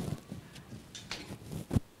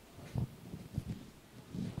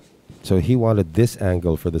 So he wanted this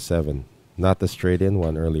angle for the 7, not the straight in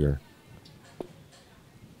one earlier.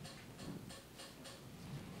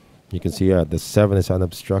 You can see the 7 is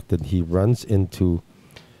unobstructed. He runs into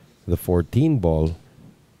the 14 ball.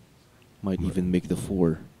 Might even make the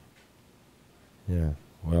 4. Yeah,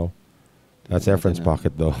 well, that's Efren's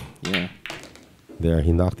pocket though. Yeah. There,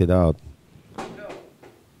 he knocked it out.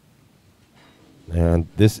 And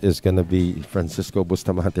this is going to be Francisco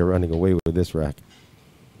Bustamante running away with this rack.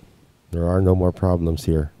 There are no more problems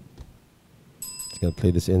here. He's going to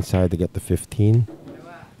play this inside to get the 15.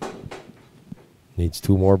 Needs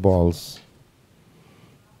 2 more balls.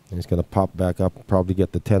 And he's going to pop back up, probably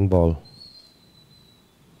get the 10 ball.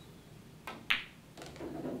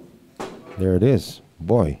 There it is.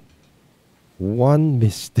 Boy, one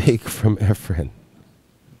mistake from Efren.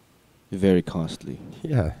 Very costly.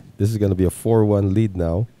 Yeah, this is going to be a 4-1 lead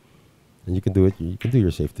now. And you can do it. You can do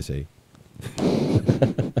your safe to say.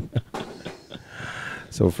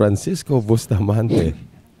 So Francisco Bustamante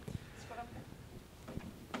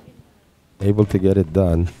able to get it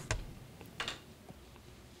done.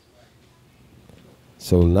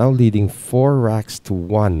 So now leading 4 racks to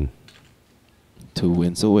 1. 2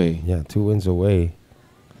 wins away. Yeah, 2 wins away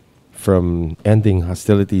from ending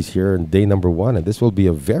hostilities here in day number 1. And this will be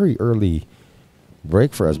a very early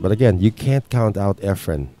break for us. But again, you can't count out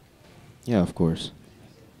Efren. Yeah, of course.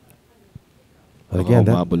 But again,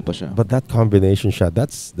 umabol pa siya. but that combination shot,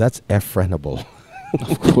 that's Efrenable.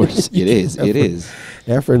 Of course, it is. It is.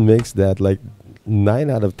 Efren makes that like 9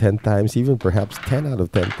 out of 10 times, even perhaps 10 out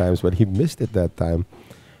of 10 times, but he missed it that time.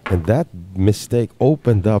 And that mistake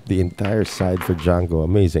opened up the entire side for Django.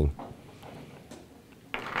 Amazing.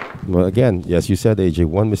 Well, again, yes, you said, AJ,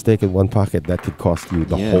 one mistake in one pocket, that could cost you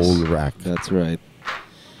the whole rack. That's right.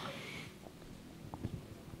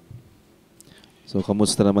 So,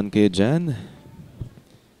 kamusta naman kayo dyan?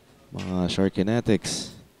 Mga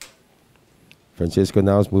Sharkinetics. Francisco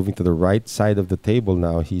now is moving to the right side of the table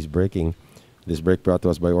now. He's breaking. This break brought to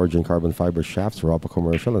us by Origin Carbon Fiber Shafts, Europa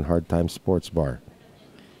Commercial, and Hard Time Sports Bar.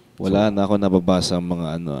 Wala na ako nababasa ang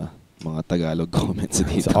mga Tagalog comments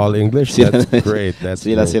dito. It's all English? That's great. That's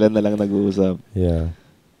Sila na lang nag-uusap. Yeah.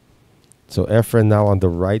 So Efren now on the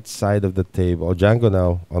right side of the table. Django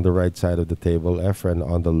now on the right side of the table. Efren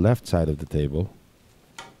on the left side of the table.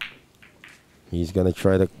 He's going to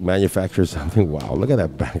try to manufacture something. Wow, look at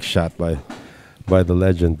that back shot by the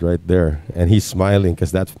legend right there. And he's smiling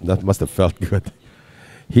because that must have felt good.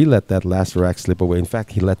 He let that last rack slip away. In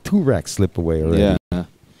fact, he let 2 racks slip away already. Yeah.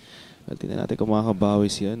 Well, tingnan natin kung makakabawi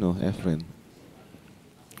si Efren.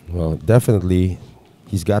 Well, definitely,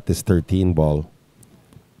 he's got this 13 ball.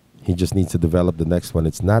 He just needs to develop the next one.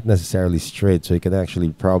 It's not necessarily straight, so he can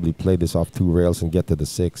actually probably play this off 2 rails and get to the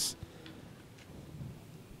 6.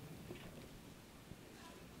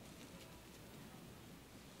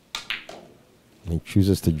 He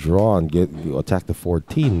chooses to draw and attack the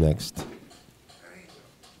 14 next.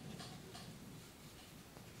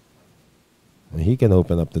 And he can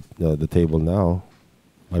open up the table now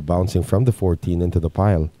by bouncing from the 14 into the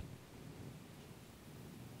pile.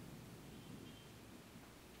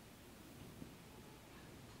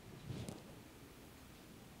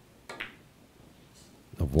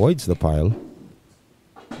 Avoids the pile.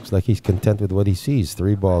 Looks like he's content with what he sees.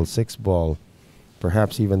 3 ball, 6 ball,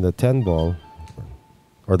 perhaps even the 10 ball,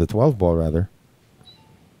 or the 12 ball rather.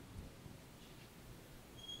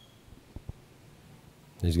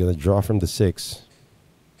 He's going to draw from the 6.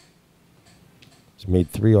 He's made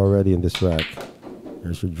 3 already in this rack.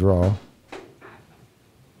 There's your draw.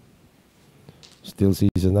 Still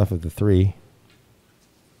sees enough of the 3.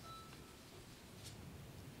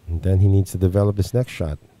 And then he needs to develop his next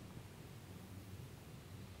shot.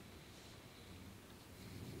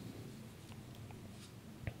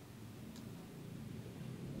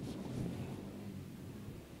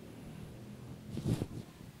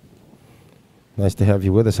 Nice to have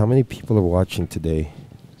you with us. How many people are watching today?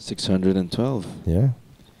 612. Yeah.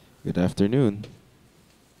 Good afternoon.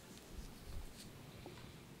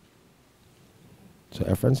 So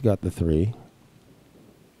Efren's got the 3.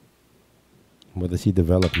 What does he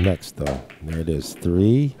develop next, though? There it is.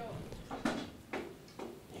 3.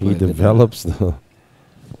 He develops the...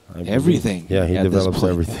 Everything. Yeah, he develops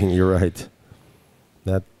everything. You're right.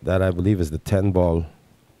 That I believe is the 10 ball.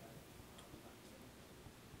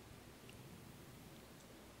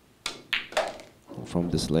 From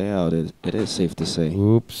this layout, it is safe to say.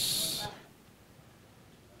 Oops.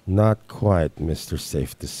 Not quite, Mr.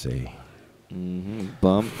 Safe to say.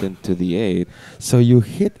 Bumped into the 8. So you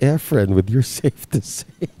hit Efren with your safe to say.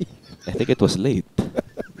 I think it was late.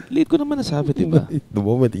 Late ko naman nasabi, diba? The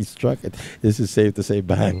moment he struck it, this is safe to say,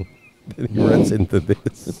 bang. Then he runs into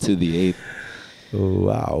this. To the 8.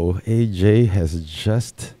 Wow. AJ has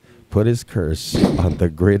just put his curse on the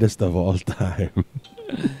greatest of all time.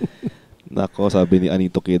 Nako, sabi ni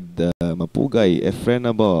Anito Kid, mapugay,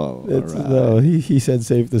 Efrenable. No, he said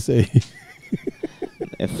safe to say.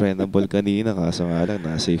 Efrenable kanina, kaso nga lang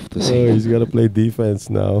na safe to Oh, say. he's got to play defense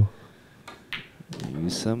now.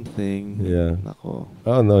 Use something. Yeah. Nako.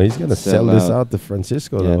 Oh, no, he's going to sell this out to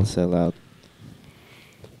Francisco, Yeah, though. sell out.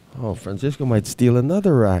 Oh, Francisco might steal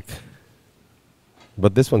another rack.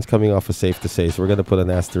 But this one's coming off a safe to say, so we're going to put an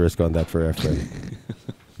asterisk on that for Efren.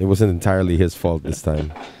 It wasn't entirely his fault this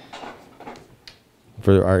time.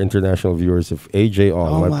 For our international viewers, if AJ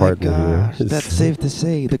Ong, my partner here, that's safe to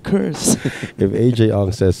say, the curse. if AJ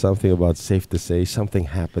Ong says something about safe to say, something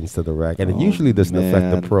happens to the rack. And it usually doesn't affect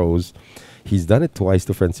the pros. He's done it twice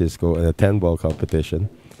to Francisco in a 10-ball competition.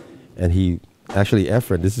 And actually,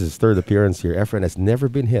 Efren, this is his 3rd appearance here. Efren has never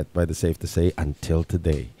been hit by the safe to say until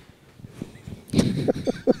today.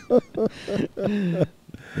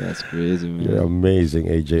 That's crazy, man. You're amazing,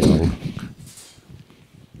 AJ Ong.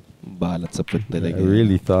 Balat sa put talaga. I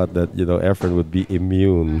really thought that, Efren would be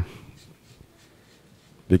immune.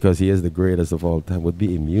 Because he is the greatest of all time. Would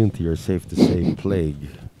be immune to your safe to say plague.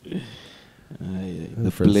 The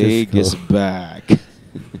plague is back.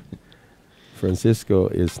 Francisco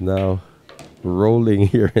is now rolling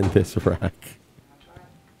here in this rack.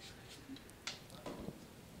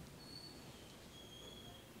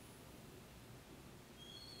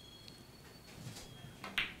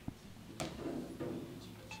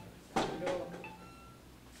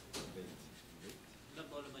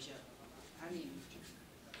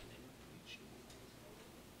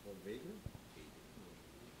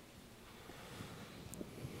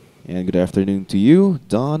 And good afternoon to you,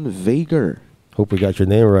 Don Vager. Hope we got your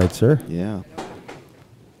name right, sir. Yeah.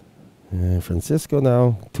 Francisco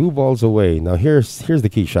now 2 balls away. Now here's the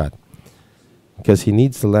key shot. Because he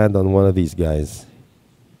needs to land on one of these guys.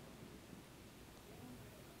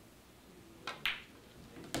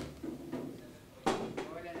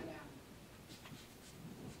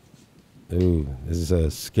 Ooh, this is a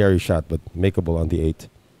scary shot, but makeable on the 8.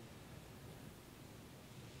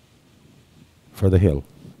 For the hill.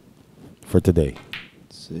 For today.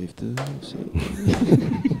 Safe to say.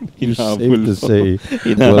 Safe to say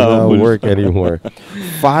will not work anymore.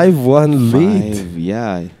 5-1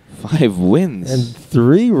 lead. 5 wins. And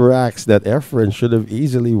 3 racks that Efren should have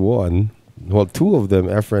easily won. Well, 2 of them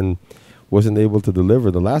Efren wasn't able to deliver.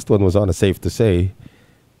 The last one was on a safe to say.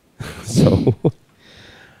 So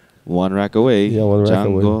 1 rack away. Yeah, 1 rack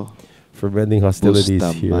Django away. For bending hostilities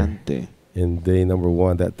Bustamante. here. in day number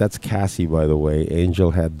 1. That's Cassie, by the way.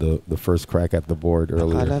 Angel had the first crack at the board Akala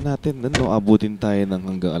earlier. natin, abutin tayo ng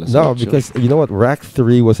hanggang alas No, 8. because you know what? Rack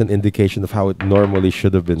 3 was an indication of how it normally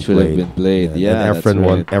should have been Should played. have been played. Yeah, and that's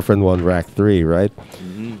Efren won Rack 3, right?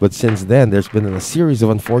 Mhm. But since then, there's been a series of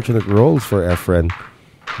unfortunate rolls for Efren.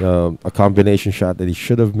 A combination shot that he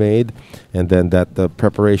should have made, and then that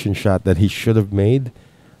preparation shot that he should have made.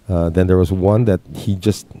 Then there was one that he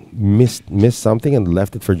just missed something and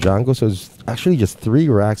left it for Django. So it's actually just 3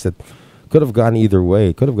 racks that could have gone either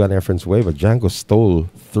way. Could have gone Efren's way, but Django stole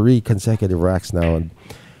 3 consecutive racks now. And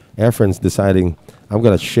Efren's deciding, I'm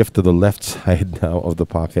going to shift to the left side now of the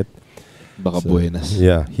pocket. Baka buenas.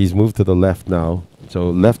 Yeah, he's moved to the left now. So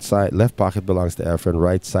left pocket belongs to Efren.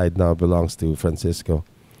 Right side now belongs to Francisco.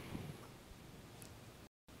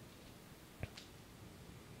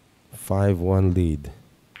 5-1 lead.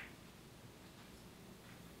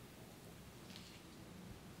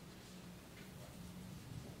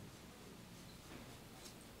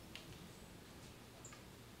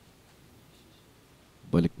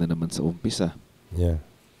 Balik na naman sa umpisa. Yeah.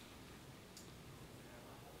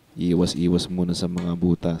 Iwas-iwas muna sa mga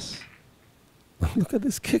butas. Look at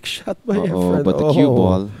this kick shot by Oh, Efren. but the cue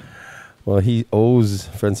ball. Well, he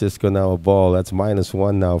owes Francisco now a ball. That's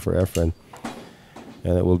 -1 now for Efren.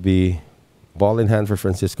 And it will be ball in hand for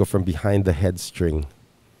Francisco from behind the head string.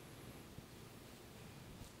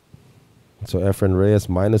 So Efren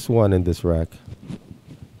Reyes -1 in this rack.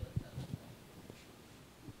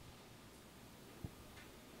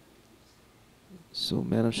 So,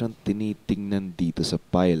 meron siyang tinitingnan dito sa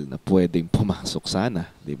pile na pwedeng pumasok sana,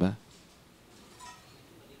 di ba?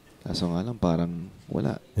 Kaso nga lang, parang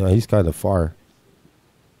wala. Yeah, he's kind of far.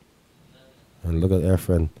 And look at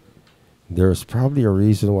Efren. There's probably a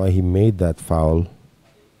reason why he made that foul.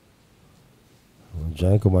 Well,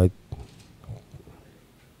 Janko might...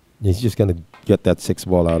 He's just going to get that 6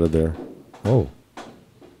 ball out of there. Oh.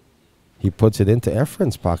 He puts it into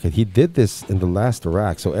Efren's pocket. He did this in the last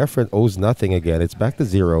rack. So Efren owes nothing again. It's back to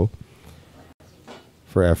 0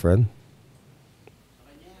 for Efren.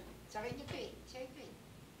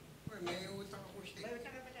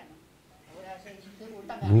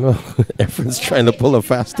 No, Efren's trying to pull a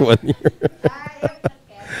fast one here.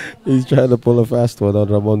 He's trying to pull a fast one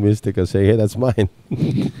on Ramon Mystica. Say, hey, that's mine.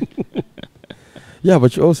 Yeah,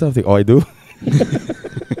 but you owe something. Oh, I do?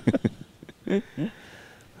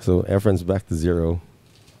 So Efren's back to 0.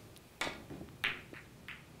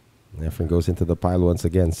 Efren goes into the pile once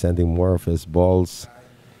again, sending more of his balls,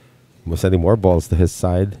 sending more balls to his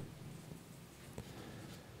side.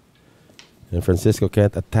 And Francisco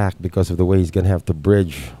can't attack because of the way he's going to have to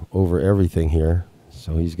bridge over everything here.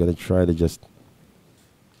 So he's going to try to just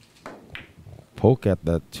poke at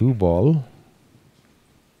that 2 ball.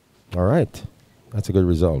 All right. That's a good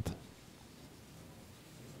result.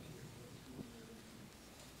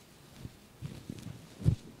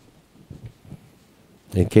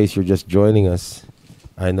 In case you're just joining us,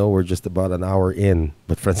 I know we're just about an hour in,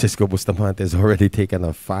 but Francisco Bustamante has already taken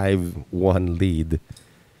a 5-1 lead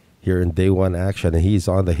here in day 1 action, and he's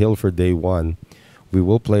on the hill for day 1. We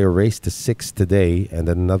will play a race to 6 today and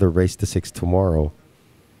then another race to 6 tomorrow,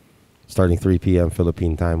 starting 3 p.m.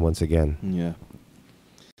 Philippine time once again. Yeah.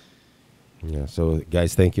 Yeah. So,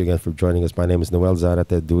 guys, thank you again for joining us. My name is Noel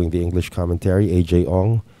Zarate, doing the English commentary. AJ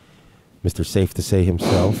Ong, Mr. Safe to Say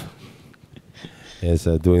himself, is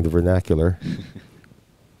doing the vernacular.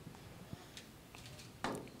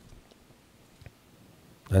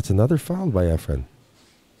 That's another foul by Efren.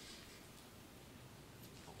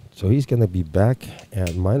 So he's going to be back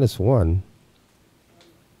at -1.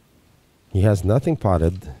 He has nothing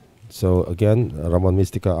potted. So again, Ramon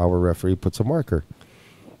Mystica, our referee, puts a marker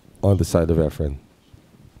on the side of Efren.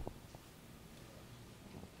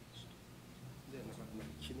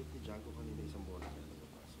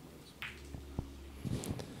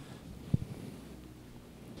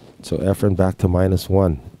 So Efren back to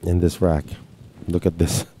 -1 in this rack. Look at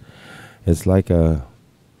this. It's like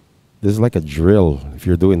this is like a drill if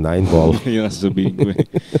you're doing 9 ball. Yung sabihin ko eh.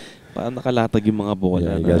 Parang nakalatag yung mga bola.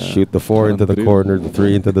 Yeah, you gotta shoot the 4 into the corner, the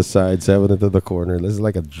 3 into the side, 7 into the corner. This is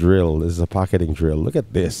like a drill. This is a pocketing drill. Look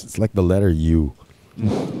at this. It's like the letter U.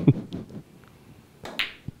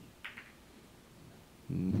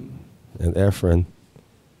 And Efren.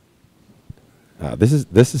 This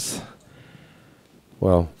is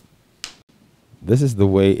well, this is the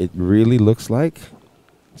way it really looks like.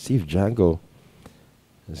 Let's see if Django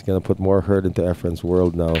is going to put more hurt into Efren's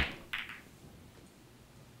world now.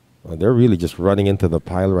 Well, they're really just running into the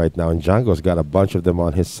pile right now, and Django's got a bunch of them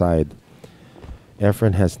on his side.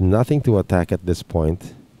 Efren has nothing to attack at this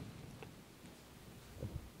point.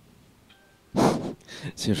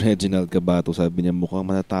 Si Reginald Cabato, sabi niya, mukhang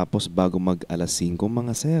matatapos bago mag alas 5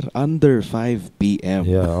 mga sir. Under 5 p.m.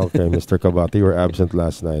 Yeah, okay, Mr. Kabati, you were absent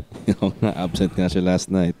last night. Oo nga, absent nga siya last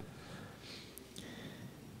night.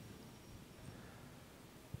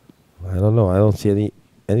 I don't know. I don't see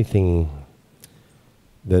anything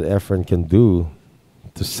that Efren can do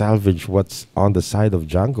to salvage what's on the side of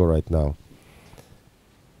Django right now.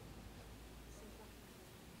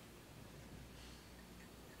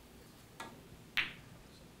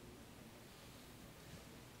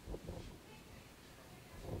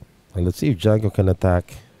 And let's see if Django can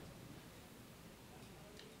attack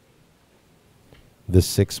this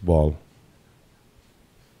 6 ball.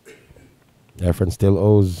 Efren still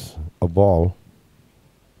owes a ball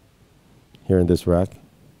here in this rack.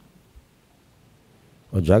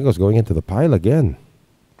 Oh, Django's going into the pile again.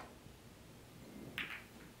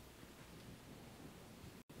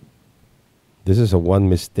 This is a 1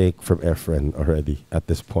 mistake from Efren already at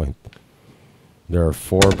this point. There are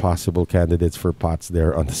 4 possible candidates for pots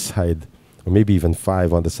there on the side, or maybe even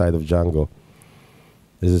 5 on the side of Django.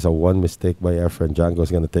 This is a 1 mistake by Efren.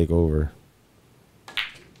 Django's going to take over.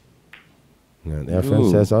 And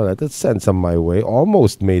Efren says, all right, let's send some my way.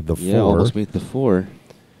 Almost made the 4. Yeah, almost made the 4.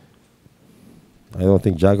 I don't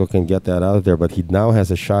think Django can get that out of there, but he now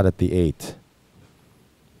has a shot at the 8.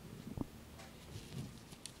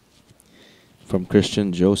 From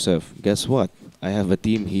Christian Joseph, guess what? I have a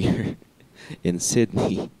team here in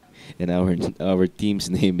Sydney, and our team's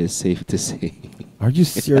name is Safe to Say. Are you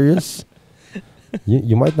serious?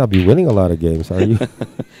 you might not be winning a lot of games, are you?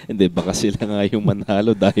 Hindi, baka sila nga yung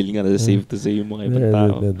manalo dahil nga nasa Safe to Say yung mga ibang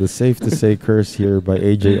tao. The Safe to Say curse here by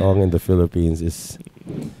AJ Ong in the Philippines is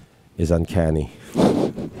uncanny.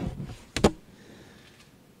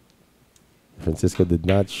 Francisco did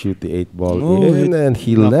not shoot the 8 ball in, and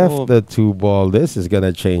he left the 2 ball. This is going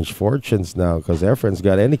to change fortunes now because Efren's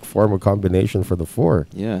got any form of combination for the 4.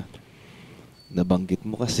 Yeah. Nabanggit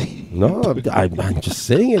mo kasi. No, I'm just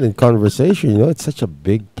saying it in conversation. You know, it's such a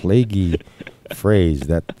big, plaguey phrase,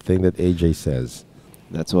 that thing that AJ says.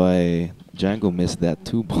 That's why Django missed that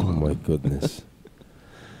 2 ball. Oh, my goodness.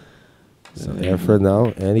 So Efren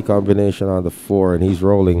now, any combination on the 4, and he's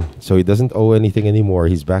rolling. So he doesn't owe anything anymore.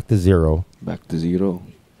 He's back to 0. Back to 0.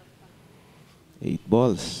 8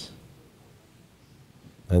 balls.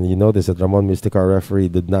 And you notice that Ramon Mystic, our referee,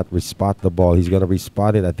 did not respot the ball. He's going to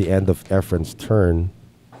respot it at the end of Efren's turn.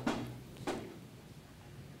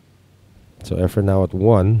 So Efren now at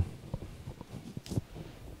 1.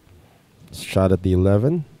 Shot at the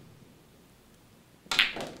 11.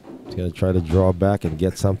 He's going to try to draw back and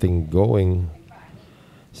get something going.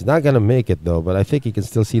 He's not going to make it, though, but I think he can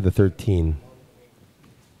still see the 13.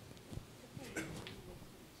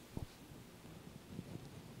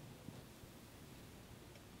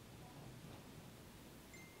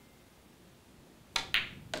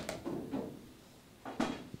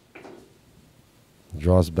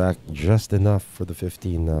 Draws back just enough for the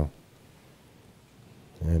 15 now.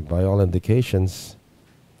 And by all indications,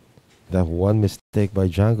 that 1 mistake by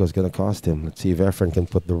Django is going to cost him. Let's see if Efren can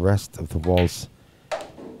put the rest of the balls,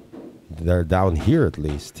 they're down here at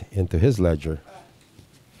least, into his ledger.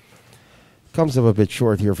 Comes up a bit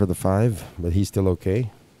short here for the 5, but he's still okay.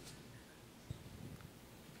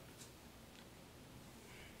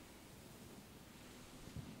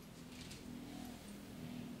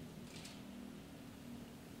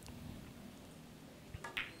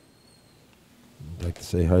 I'd like to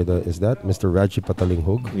say hi to, is that Mr. Raji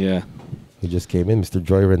Patalinghog? Yeah. He just came in. Mr.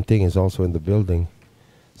 Joy Renting is also in the building.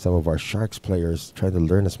 Some of our Sharks players trying to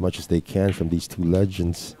learn as much as they can from these 2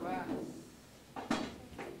 legends.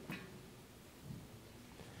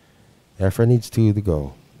 Efren needs 2 to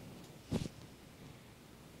go.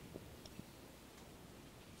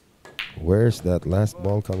 Where's that last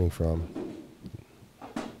ball coming from?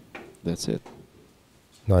 That's it.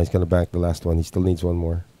 No, he's going to back the last one. He still needs 1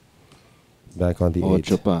 more. Back on the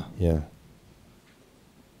 8. Pa. Yeah.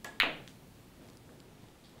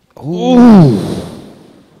 Ooh!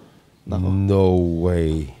 Nako. No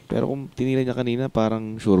way. Pero kung tinila niya kanina,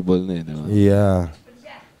 parang sure ball na diba? Yeah.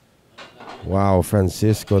 Wow,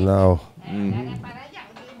 Francisco now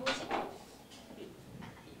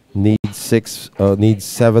needs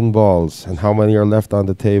 7 balls. And how many are left on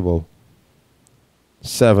the table?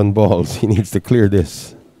 7 balls. He needs to clear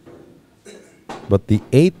this. But the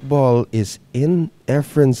 8 ball is in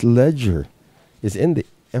Efren's ledger. Is in the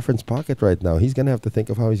Efren's pocket right now. He's going to have to think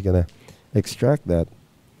of how he's going to extract that.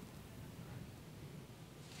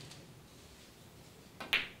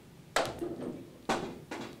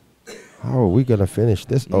 How are we going to finish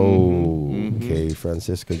this? Okay,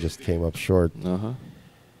 Francisco just came up short.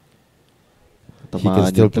 He can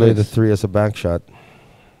still play the 3 as a bank shot.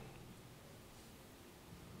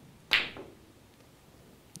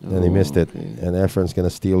 And he missed it. And Efren's going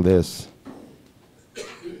to steal this.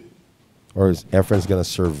 Or is Efren's going to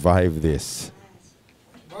survive this?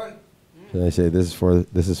 And I say this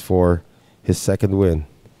is for his second win.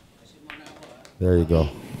 There you go.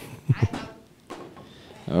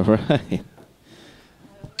 All right.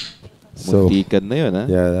 So, Muntikan na yun, ha?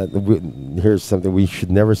 yeah, here's something we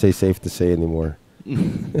should never say safe to say anymore.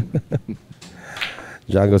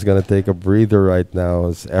 Django's going to take a breather right now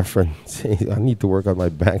as Efren says, I need to work on my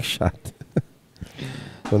bank shot.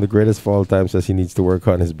 One of the greatest of all time says he needs to work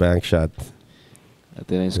on his bank shot. At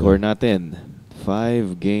yun ang score natin.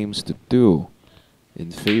 5-2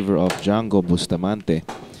 in favor of Django Bustamante.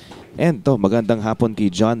 And to, magandang hapon kay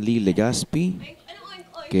John Lee Legaspi,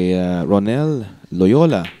 kay Ronel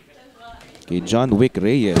Loyola, kay John Wick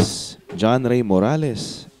Reyes, John Ray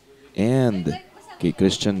Morales, and kay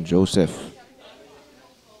Christian Joseph.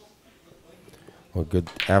 Well, good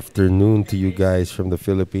afternoon to you guys from the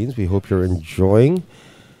Philippines. We hope you're enjoying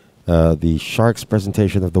the Sharks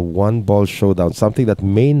presentation of the One Ball Showdown. Something that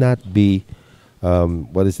may not be,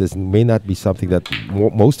 may not be something that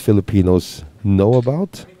most Filipinos know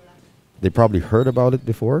about. They probably heard about it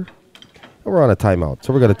before. And we're on a timeout,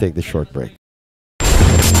 so we're going to take this short break.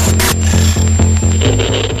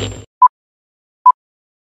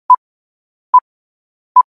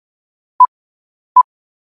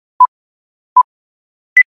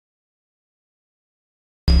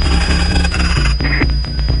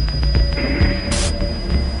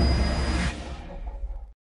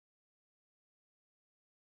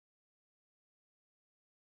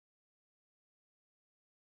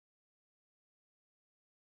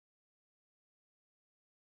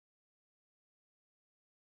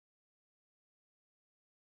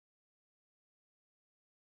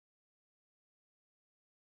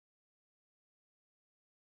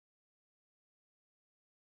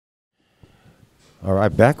 All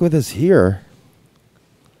right, back with us here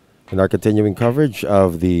in our continuing coverage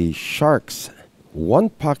of the Sharks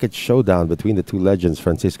one-pocket showdown between the two legends,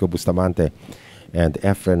 Francisco Bustamante and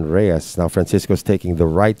Efren Reyes. Now, Francisco's taking the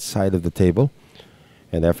right side of the table,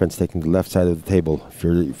 and Efren's taking the left side of the table.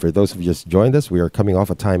 For those who just joined us, we are coming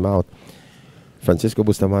off a timeout. Francisco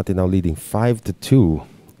Bustamante now leading 5-2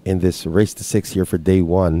 in this race to 6 here for day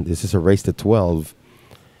one. This is a race to 12.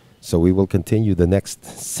 So we will continue the next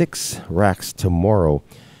 6 racks tomorrow.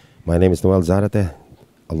 My name is Noel Zarate,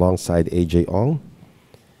 alongside AJ Ong.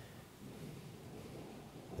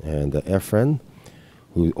 And Efren,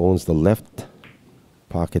 who owns the left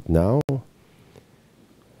pocket now.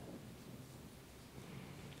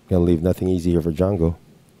 Gonna leave nothing easy here for Django.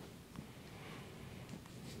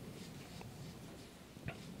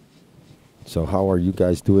 So how are you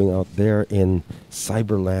guys doing out there in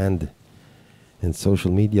Cyberland? In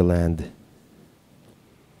social media land?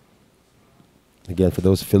 Again, for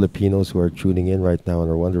those Filipinos who are tuning in right now and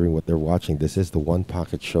are wondering what they're watching, this is the One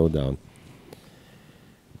Pocket Showdown.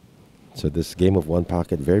 So this game of One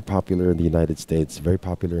Pocket, very popular in the United States, very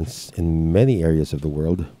popular in many areas of the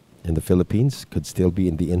world. In the Philippines, could still be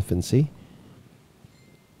in the infancy,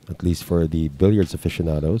 at least for the billiards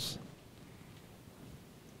aficionados.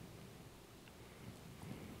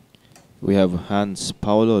 We have Hans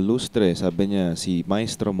Paulo Lustre. Sabi niya, si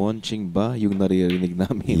Maestro Monching ba yung naririnig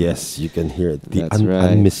namin? Yes, you can hear it. The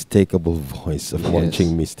right. Unmistakable voice of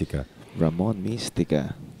Monching Mystica. Ramon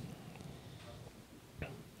Mystica.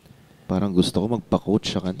 Parang gusto ko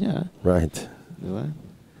magpa-coach sa kanya. Right. Diba?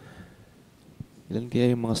 Ilan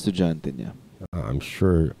kaya yung mga estudyante niya? I'm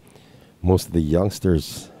sure most of the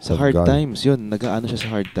youngsters sa have hard gone. Times, yun. Nag-aano siya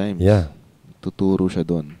sa hard times. Yeah. Tuturo siya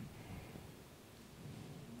doon.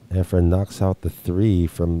 Efren knocks out the 3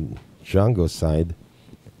 from Django's side.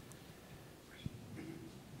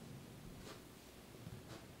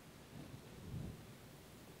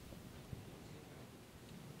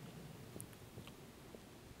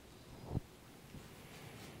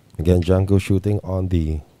 Again, Django shooting on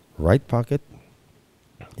the right pocket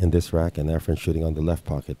in this rack, and Efren shooting on the left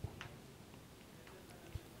pocket.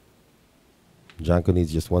 Django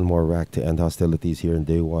needs just one more rack to end hostilities here in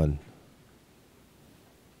day one.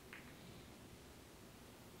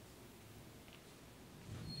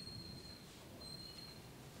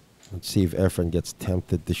 Let's see if Efren gets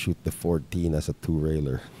tempted to shoot the 14 as a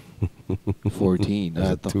 2-railer. 14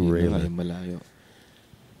 as a 2-railer. Malayo.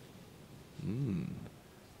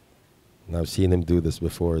 Now, I've seen him do this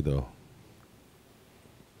before, though.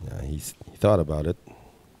 Yeah, he thought about it.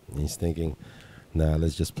 He's thinking, nah,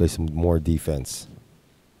 let's just play some more defense.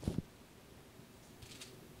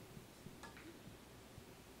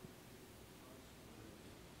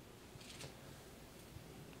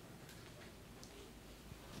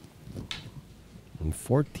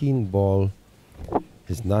 14 ball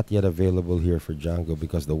is not yet available here for Django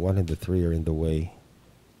because the 1 and the 3 are in the way.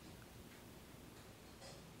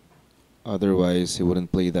 Otherwise, he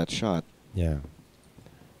wouldn't play that shot. Yeah.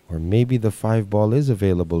 Or maybe the 5 ball is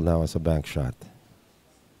available now as a bank shot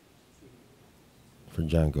for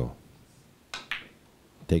Django.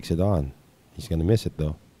 Takes it on. He's going to miss it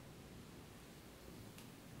though.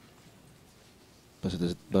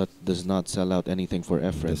 But does not sell out anything for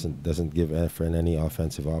Efren. Doesn't give Efren any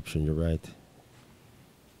offensive option, you're right.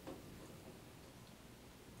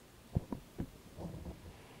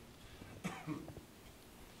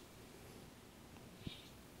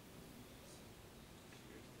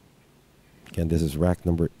 Again, this is rack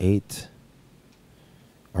number 8.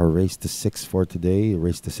 Our race to 6 for today.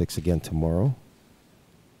 Race to 6 again tomorrow.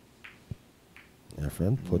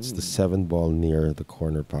 Efren puts the 7 ball near the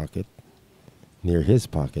corner pocket. Near his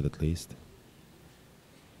pocket, at least.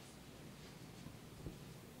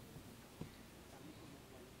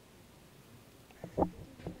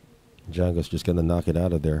 Django's just going to knock it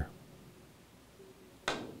out of there.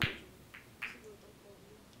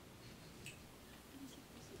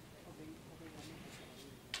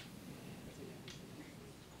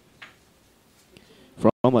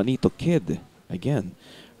 From Anito Kid, again,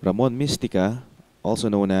 Ramon Mystica, also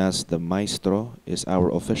known as the Maestro, is our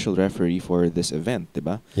official referee for this event,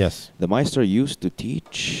 diba? Yes. The Maestro used to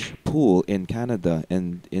teach pool in Canada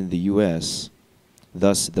and in the US,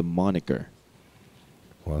 thus the moniker.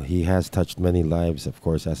 Well, he has touched many lives, of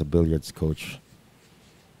course, as a billiards coach.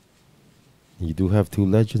 You do have 2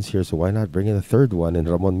 legends here, so why not bring in a 3rd one in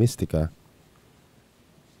Ramon Mystica?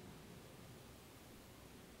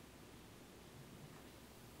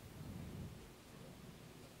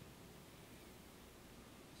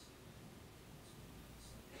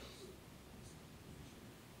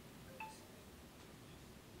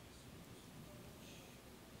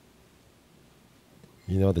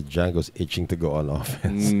 You know that Django's itching to go on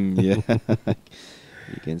offense. Yeah.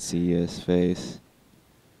 You can see his face.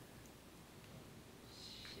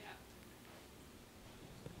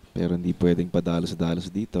 Pero hindi pwedeng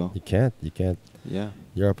padalos-dalos dito. You can't. Yeah.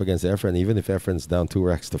 You're up against Efren. Even if Efren's down 2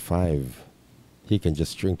 racks to 5, he can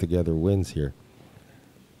just string together wins here.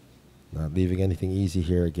 Not leaving anything easy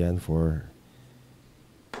here again for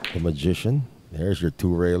the Magician. There's your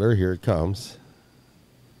 2-railer. Here it comes.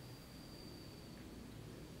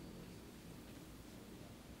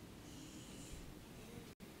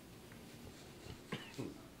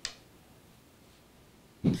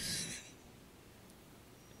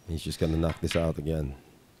 He's just going to knock this out again.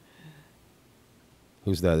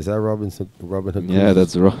 Who's that? Is that Robin Hood Cruz? Yeah,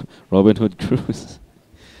 that's Robin Hood Cruz.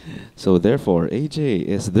 So therefore, AJ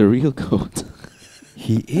is the real GOAT.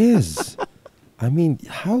 He is. I mean,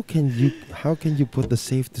 how can you put the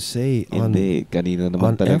safe to say on kanina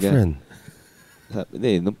naman talaga. Efren?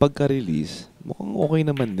 Hindi, nung pagka-release, mukhang okay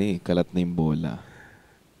naman kalat na yung bola.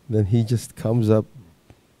 Then he just comes up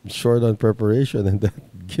short on preparation and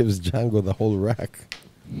that gives Django the whole rack.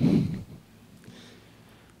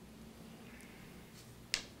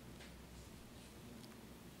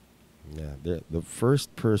 Yeah, the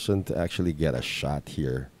first person to actually get a shot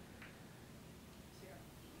here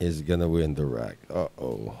is gonna win the rack.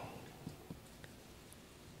 Uh-oh.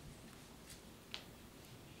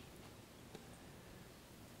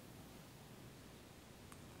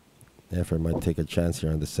 Efren might take a chance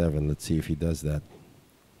here on the 7. Let's see if he does that.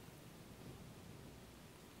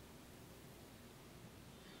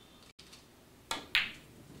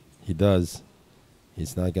 He does.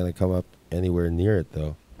 He's not going to come up anywhere near it,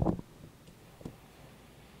 though.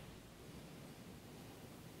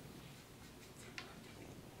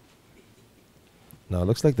 Now, it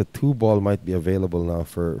looks like the 2 ball might be available now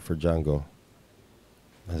for Django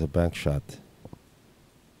as a bank shot.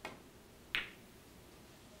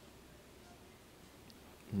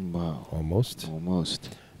 Wow. Almost.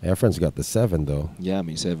 Almost. Efren's got the 7, though. Yeah,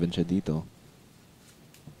 may 7 siya dito.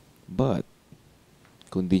 But,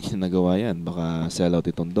 kung di niya nagawa yan, baka sell out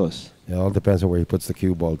itong 2. It all depends on where he puts the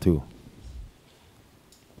cue ball, too.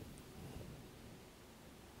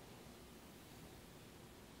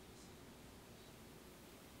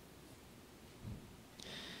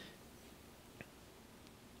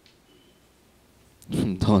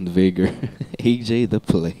 Don Vigor, AJ the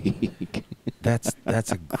Plague. That's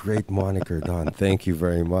a great moniker, Don. Thank you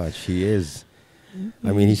very much. He is.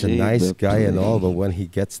 I mean, he's a nice guy and all, but when he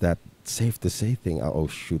gets that safe to say thing, oh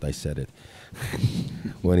shoot, I said it.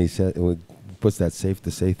 when he puts that safe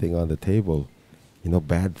to say thing on the table, you know,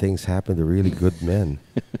 bad things happen to really good men.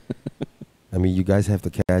 I mean, you guys have to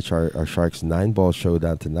catch our Sharks 9-ball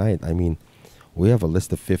showdown tonight. I mean, We have a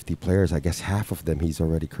list of 50 players. I guess half of them he's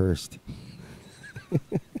already cursed.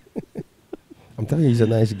 I'm telling you, he's a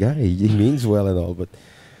nice guy. He means well and all, but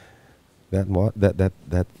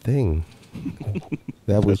that thing,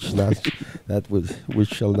 which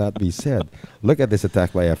shall not be said. Look at this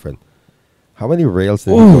attack by Efren. How many rails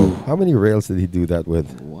did he go? How many rails did he do that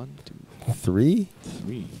with? 1, 3?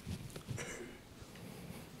 3.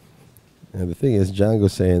 And the thing is,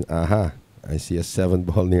 Django's saying, aha, I see a 7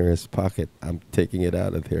 ball near his pocket. I'm taking it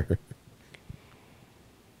out of there.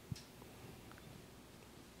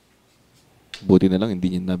 Buti na lang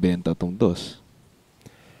hindi niya nabenta tong dos.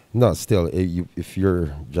 No, still, if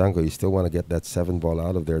you're Django, you still want to get that 7 ball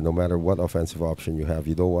out of there, no matter what offensive option you have.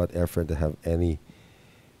 You don't want Efren to have any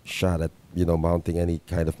shot at, mounting any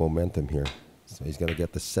kind of momentum here. So he's going to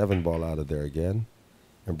get the 7 ball out of there again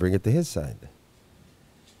and bring it to his side.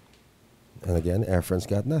 And again, Efren's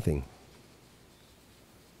got nothing.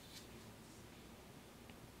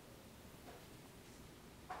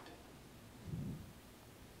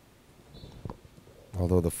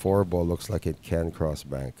 Although the 4 ball looks like it can cross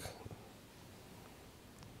bank.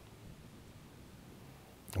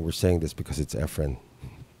 And we're saying this because it's Efren.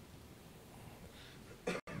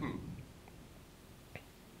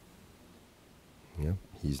 Yeah,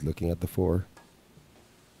 he's looking at the 4.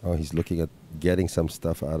 Oh, he's looking at getting some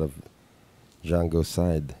stuff out of Django's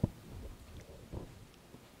side.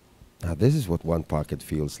 Now this is what one pocket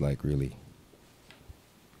feels like, really.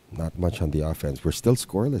 Not much on the offense. We're still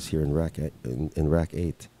scoreless here in rack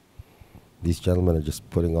 8. These gentlemen are just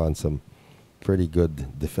putting on some pretty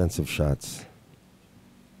good defensive shots.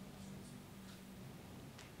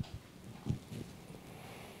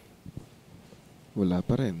 Wala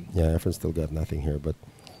pa rin. Yeah, Efren still got nothing here, but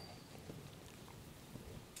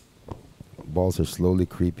balls are slowly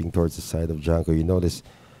creeping towards the side of Django. You notice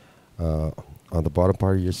on the bottom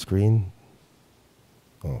part of your screen.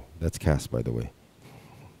 Oh, that's cast, by the way.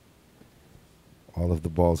 All of the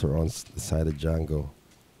balls are on the side of Django.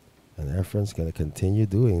 And Efren's going to continue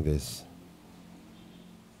doing this.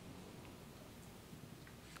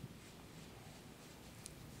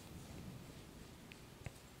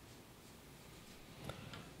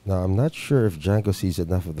 Now, I'm not sure if Django sees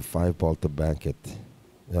enough of the 5 ball to bank it.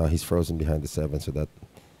 No, he's frozen behind the 7, so that...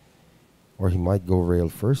 Or he might go rail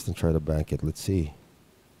first and try to bank it. Let's see.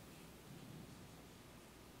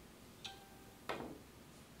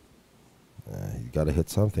 You got to hit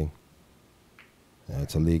something.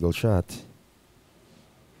 It's a legal shot.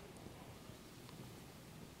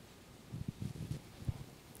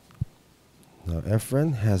 Now,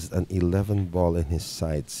 Efren has an 11 ball in his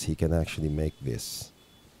sights. He can actually make this.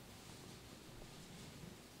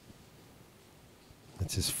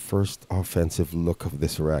 It's his first offensive look of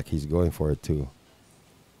this rack. He's going for it too.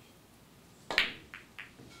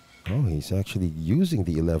 Oh, he's actually using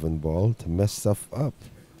the 11 ball to mess stuff up.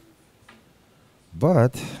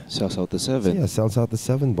 But sells out the 7. Yeah, sells out the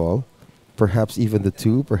 7 ball. Perhaps even the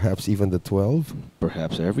 2, perhaps even the 12.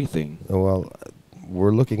 Perhaps everything. Well,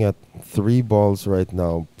 we're looking at 3 balls right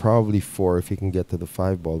now. Probably 4 if he can get to the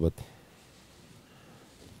 5 ball. But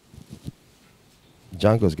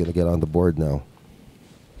Django's going to get on the board now.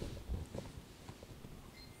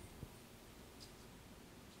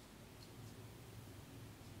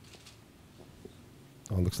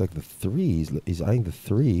 Oh, it looks like the 3. He's eyeing the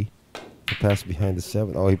 3. The pass behind the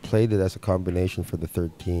 7. Oh, he played it as a combination for the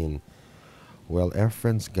 13. Well,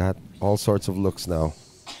 Efren's got all sorts of looks now.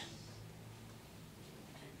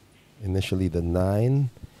 Initially the 9,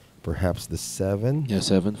 perhaps the 7. Yeah,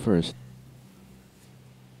 7 first.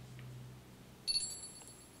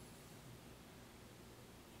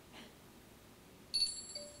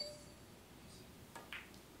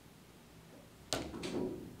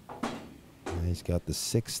 He's got the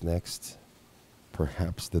 6 next.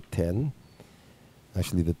 Perhaps the 10.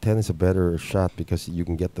 Actually, the 10 is a better shot because you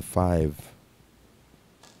can get the 5.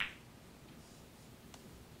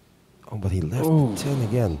 Oh, but he left the 10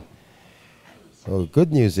 again. Well,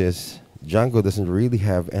 good news is Django doesn't really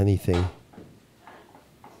have anything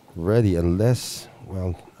ready unless,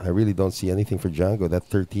 well, I really don't see anything for Django. That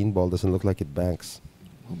 13 ball doesn't look like it banks.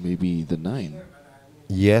 Or maybe the 9.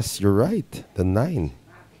 Yes, you're right. The 9.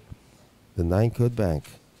 The 9 could bank.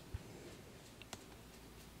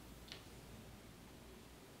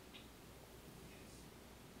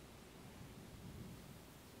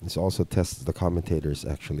 This also tests the commentators,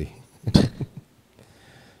 actually.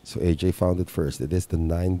 So AJ found it first. It is the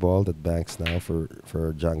 9 ball that banks now for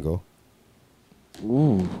Django.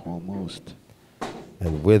 Ooh, almost.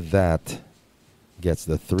 And with that, gets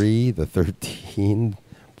the 3, the 13,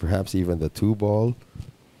 perhaps even the 2 ball.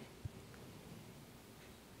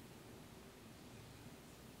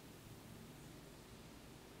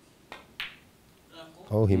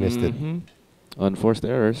 Oh, he missed it. Unforced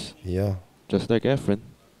errors, Yeah. just like Efren.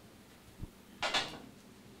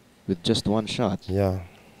 With just one shot, Yeah.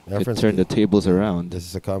 it Efren's turned the tables around. This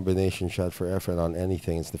is a combination shot for Efren on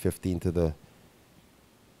anything. It's the 15 to the...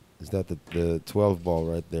 Is that the 12 ball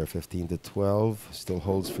right there? 15 to 12. Still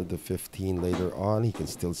holds for the 15 later on. He can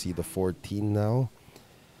still see the 14 now.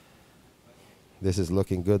 This is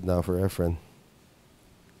looking good now for Efren.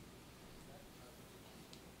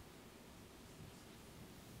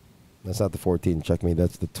 That's not the 14. Check me.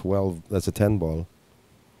 That's the 12. That's a 10 ball.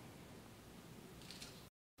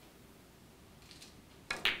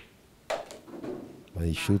 But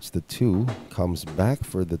he shoots the 2, comes back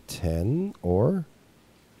for the 10, or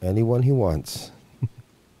anyone he wants.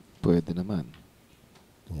 Pwede naman.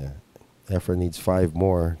 Yeah. Efren needs 5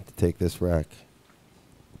 more to take this rack.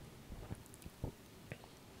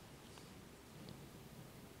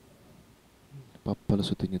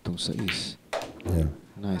 Papalusutin niya itong 6. Yeah.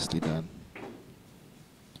 Nicely done.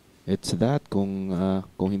 It's that kung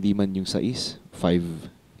hindi man yung 6, 5,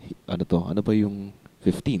 ano to? Ano ba yung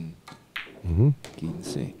 15?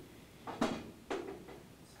 15.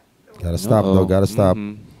 Gotta stop though, gotta stop.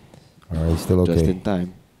 Alright, still okay. Just in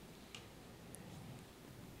time.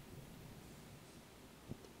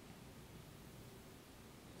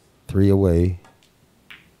 Three away.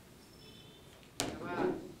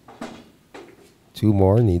 2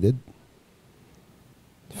 more needed.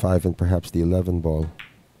 5 and perhaps the 11 ball.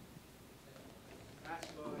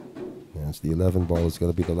 Yes, the 11 ball is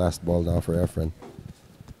going to be the last ball now for Efren.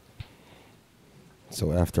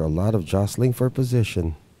 So after a lot of jostling for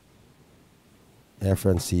position,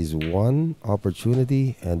 Efren sees one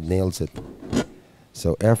opportunity and nails it.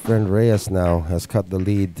 So Efren Reyes now has cut the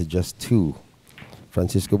lead to just 2.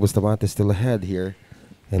 Francisco Bustamante still ahead here.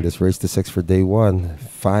 And this race to 6 for day 1.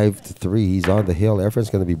 5 to 3. He's on the hill. Efren's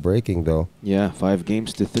going to be breaking though. Yeah, 5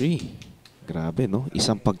 games to 3. Grabe, no?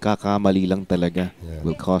 Isang pagkakamali lang talaga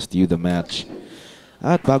will cost you the match.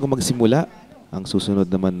 At bago magsimula, ang susunod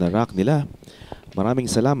naman na rack nila, maraming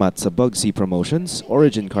salamat sa Bugsy Promotions,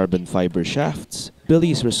 Origin Carbon Fiber Shafts,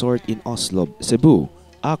 Billy's Resort in Oslo, Cebu,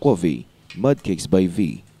 Aqua-V, Mudcakes by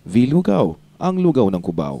V, V-Lugaw, ang lugaw ng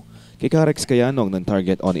Cubao, Kikarex Kayanong ng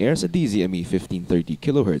Target On Air sa DZME 1530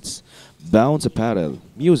 kHz, Bounce Apparel,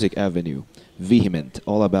 Music Avenue, Vehement,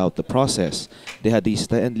 All About the Process,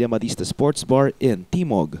 Dehadista and Liamadista Sports Bar in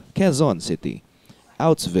Timog, Quezon City,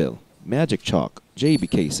 Outsville, Magic Chalk, JB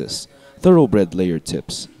Cases, Thoroughbred Layer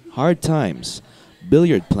Tips, Hard Times,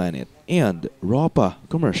 Billiard Planet, and Ropa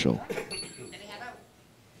Commercial.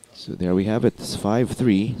 So there we have it. It's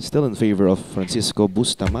 5-3, still in favor of Francisco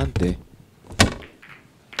Bustamante.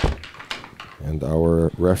 And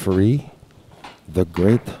our referee, the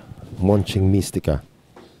great Monching Mystica.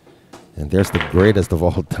 And there's the greatest of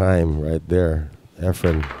all time right there,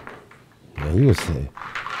 Efren. Yeah, he was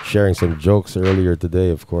sharing some jokes earlier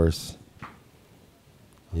today, of course.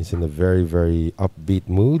 He's in a very, very upbeat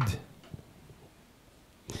mood.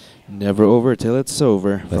 Never over till it's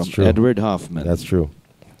over. That's from true. Edward Hoffman. That's true.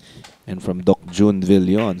 And from Doc June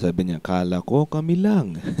Villion, sabi niya, kala ko kami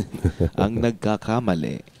lang ang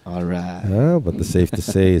nagkakamali. Alright. But the safe to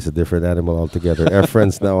say is a different animal altogether.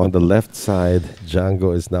 Efren's now on the left side.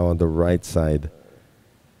 Django is now on the right side.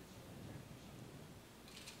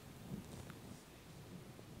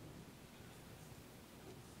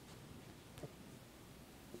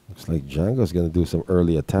 Looks like Django's going to do some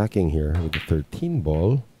early attacking here with the 13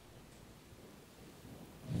 ball.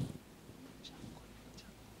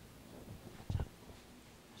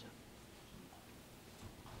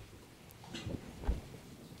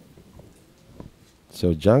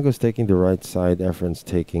 So Django's taking the right side, Efren's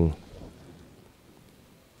taking...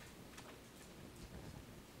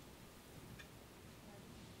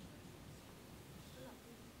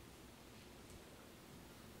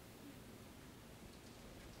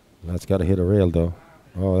 That's got to hit a rail though.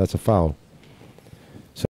 Oh, that's a foul.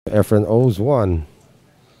 So Efren owes 1.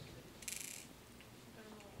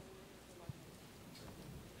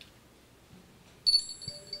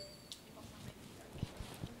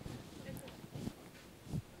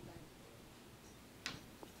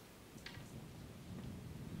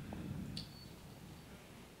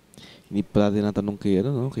 Hindi pala tinatanong kay,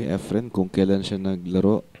 kay Efren kung kailan siya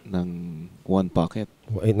naglaro ng one pocket.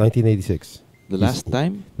 1986. The last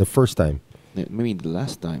time? The first time. I mean, the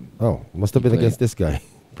last time. Oh, must have been against this guy.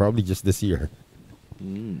 Probably just this year.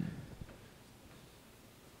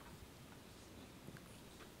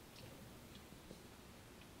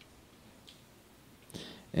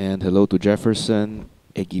 And hello to Jefferson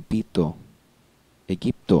Egipto.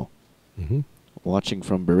 Watching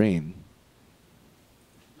from Bahrain.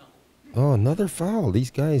 Oh, another foul.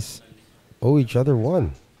 These guys owe each other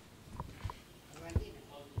one.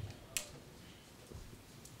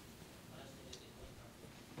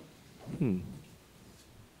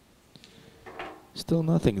 Still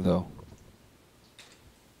nothing though.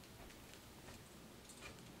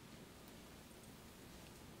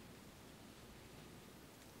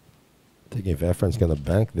 Thinking if Efren's gonna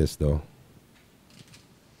bank this though.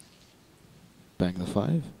 Bank the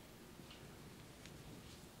 5.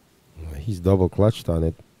 He's double clutched on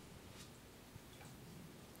it.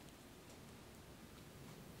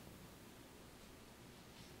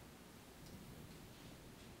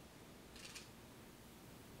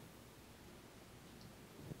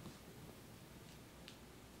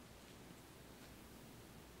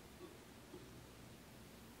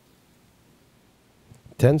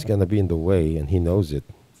 Ten's gonna be in the way, and he knows it.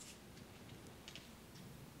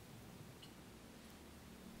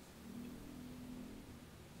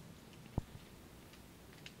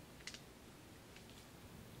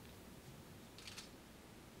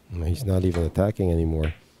 No, he's not even attacking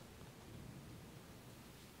anymore.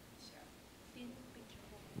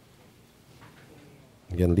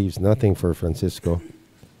 Again, leaves nothing for Francisco.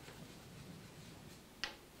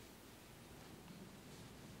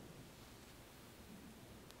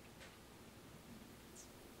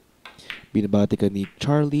 Binabati ka ni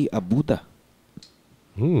Charlie Abuda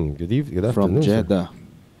Good from afternoon, sir. Jeddah.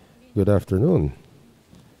 Good afternoon.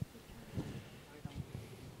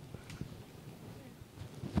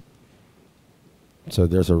 So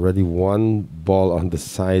there's already one ball on the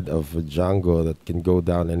side of Django that can go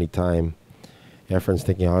down anytime. Efren's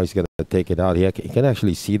thinking how he's going to take it out. He can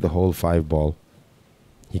actually see the whole 5 ball.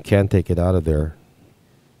 He can't take it out of there.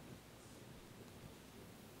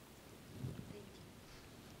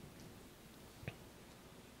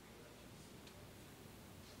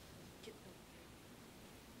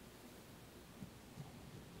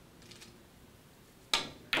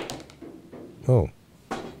 Oh.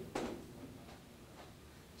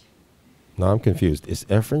 Now I'm confused. Is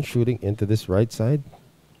Efren shooting into this right side?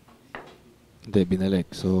 Hindi, binalik.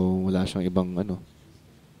 So, wala siyang ibang ano.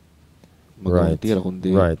 Right. Magtira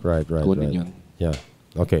kundi Right. kunin yun. Yeah.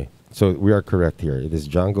 Okay. So we are correct here. It is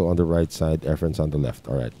Django on the right side, Efren's on the left.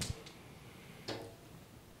 All right.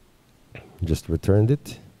 Just returned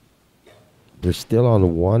it. They're still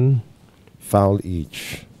on 1 foul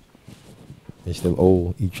each. They still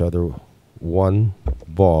owe each other 1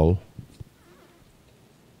 ball.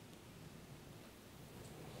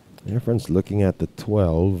 Efren's looking at the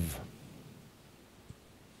 12.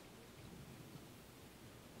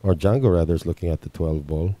 Or Django rather is looking at the 12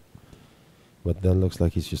 ball. But then looks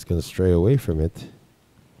like he's just going to stray away from it.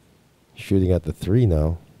 Shooting at the 3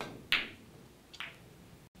 now.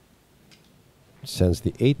 Sends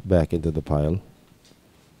the 8 back into the pile.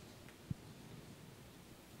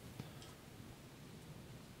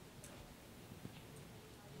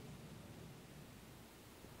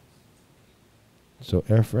 So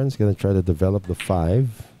Efren's going to try to develop the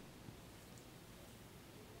 5.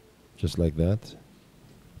 Just like that.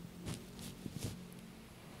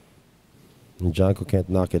 And Django can't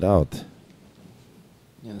knock it out.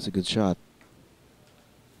 Yeah, that's a good shot.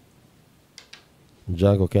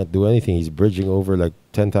 Django can't do anything. He's bridging over like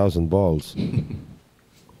 10,000 balls.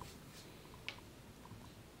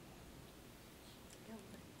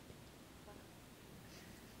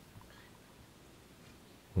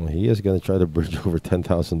 Well, he is going to try to bridge over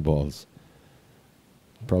 10,000 balls.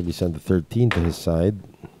 Probably send the 13 to his side.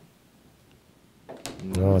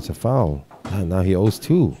 No, it's a foul. Ah, now he owes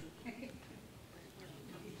 2.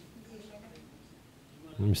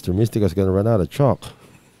 Mr. Mystica's going to run out of chalk.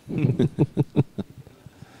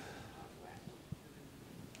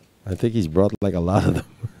 I think he's brought like a lot of them.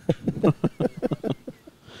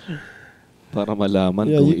 Para malaman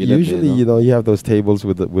Yeah, kung ilan usually no? you know you have those tables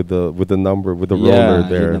with the number with the Yeah, roller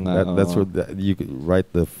there. yun na nga, That's oo. what you could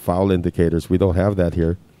write the foul indicators. We don't have that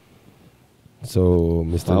here. So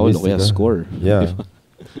Mr. Foul o Mystica, kaya score. yeah,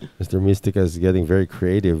 Mr. Mystica is getting very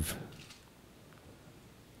creative.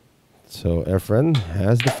 So Efren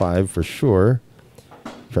has the 5 for sure.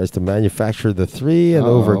 Tries to manufacture the 3 and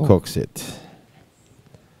Oo. overcooks it.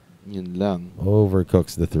 Yun lang.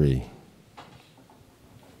 Overcooks the 3.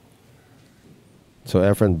 So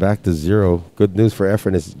Efren back to 0. Good news for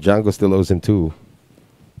Efren is Django still owes him 2.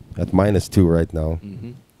 At -2 right now.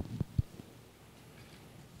 Mhm.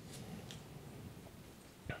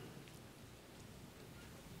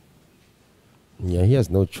 Yeah, he has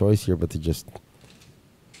no choice here but to just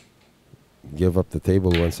give up the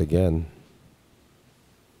table once again.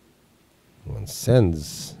 One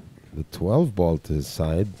sends the 12 ball to his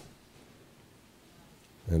side.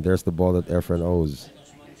 And there's the ball that Efren owes.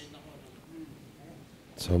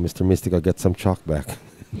 So Mr. Mystical gets some chalk back.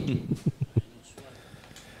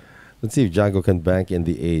 Let's see if Django can bank in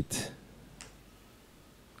the 8.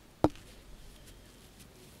 You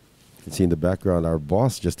can see in the background our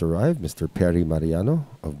boss just arrived, Mr. Perry Mariano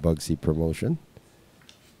of Bugsy Promotion.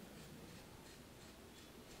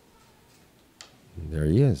 And there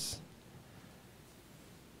he is.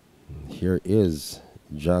 And here is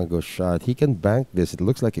Django's shot. He can bank this. It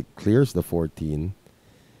looks like it clears the 14.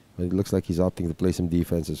 But it looks like he's opting to play some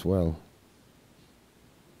defense as well.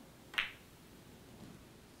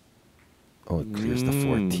 Oh, it clears the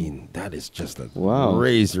 14. That is just a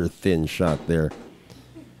razor-thin shot there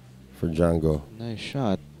for Django. Nice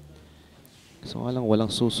shot. So nga lang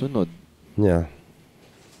walang susunod. Yeah.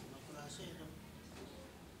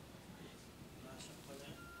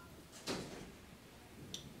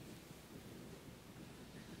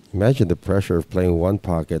 Imagine the pressure of playing one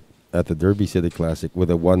pocket at the Derby City Classic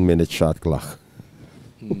with a 1-minute shot clock.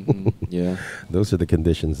 Yeah. Those are the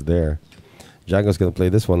conditions there. Django's going to play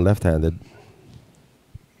this one left-handed.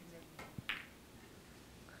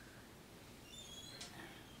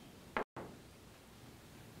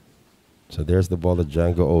 So there's the ball that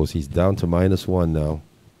Django owes. He's down to -1 now.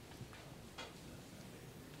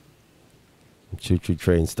 Choo-choo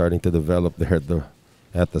train starting to develop there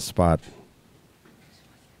at the spot.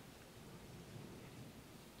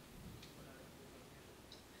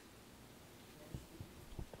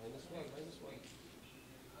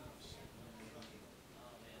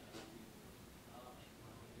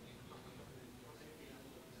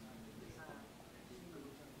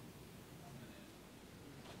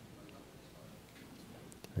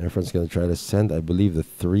 Efren's going to try to send, I believe, the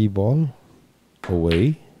 3 ball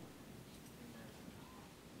away.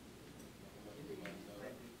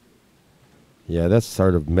 Yeah, that's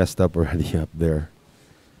sort of messed up already up there.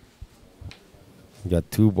 You got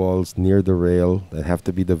 2 balls near the rail that have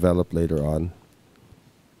to be developed later on.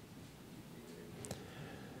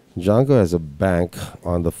 Django has a bank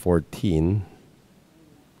on the 14,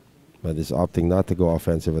 but is opting not to go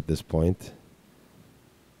offensive at this point.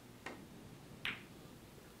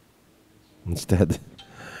 Instead,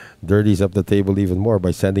 dirties up the table even more by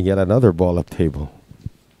sending yet another ball up table.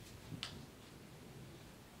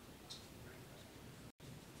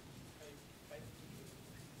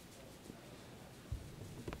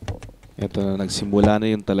 Ito na, nagsimula na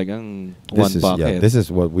yung talagang one pocket. Yeah, this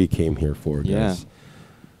is what we came here for, guys. Yeah.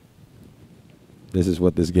 This is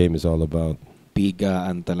what this game is all about.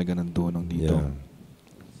 Pigaan talaga ng dunong dito. Yeah.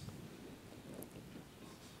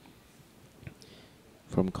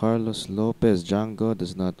 From Carlos Lopez, Django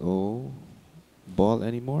does not owe ball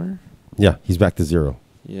anymore? Yeah, he's back to 0.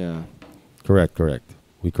 Yeah. Correct.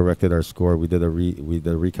 We corrected our score. We did a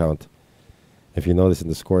recount. If you notice in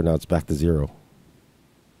the score now, it's back to 0.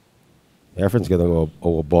 Efren's going to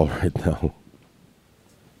owe a ball right now.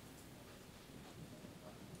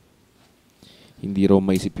 Hindi raw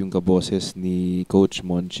maisip yung kaboses ni Coach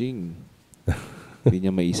Monching. Hindi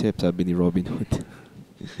niya maisip, sabi ni Robin Hood.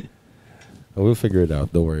 We'll figure it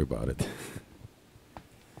out. Don't worry about it.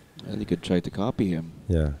 And you could try to copy him.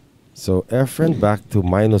 Yeah. So Efren back to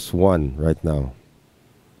 -1 right now.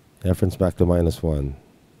 Efren's back to -1.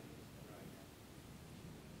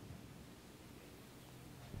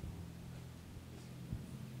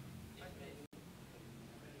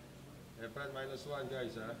 Efren -1,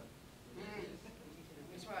 guys, huh?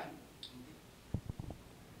 This one.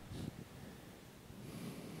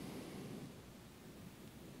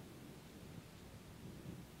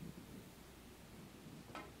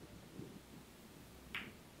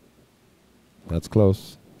 That's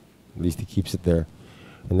close. At least he keeps it there.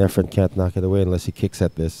 And Efren can't knock it away unless he kicks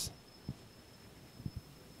at this.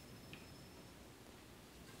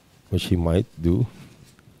 Which he might do.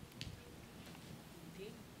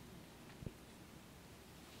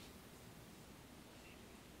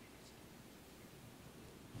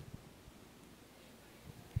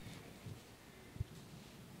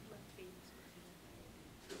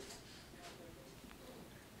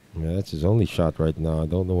 Yeah, that's his only shot right now. I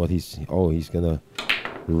don't know what he's... Oh, he's going to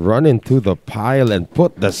run into the pile and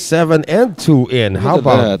put the 7 and 2 in. How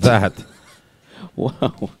about that?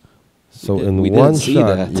 Wow. So in one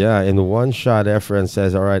shot, in one shot, Efren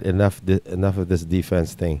says, all right, enough of this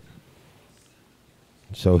defense thing.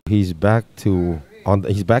 So he's back to...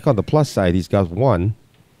 he's back on the plus side. He's got 1.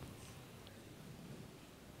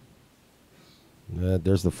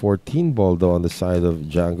 There's the 14 ball, though, on the side of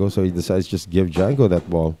Django. So he decides to just give Django that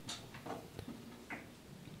ball.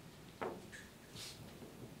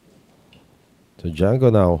 So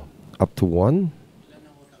Django now up to 1.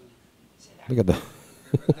 Look at that.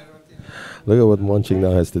 Look at what Monching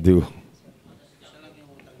now has to do.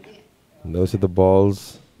 Those are the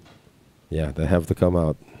balls. Yeah, they have to come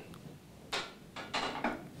out.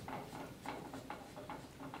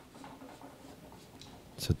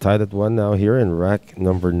 So tied at 1 now here in rack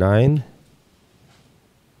number 9.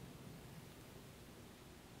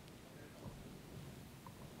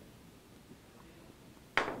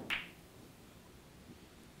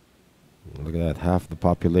 Look at that. Half the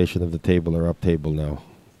population of the table are up table now.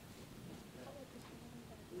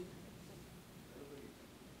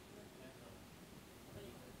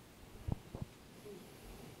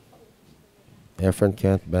 Efren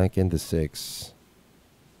can't bank into 6.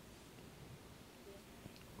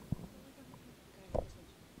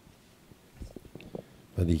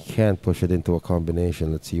 But he can't push it into a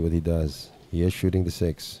combination. Let's see what he does. He is shooting the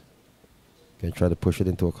 6. Can try to push it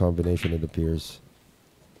into a combination, it appears.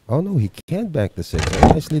 Oh no, he can't bank the 6.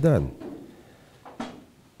 Nicely done.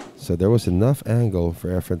 So there was enough angle for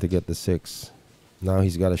Efren to get the 6. Now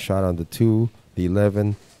he's got a shot on the 2, the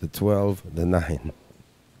 11, the 12, the 9.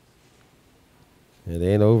 It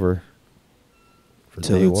ain't over.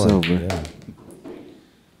 Till it's over. Yeah.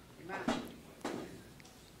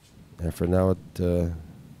 Efren now at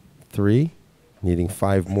 3, needing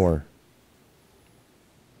 5 more.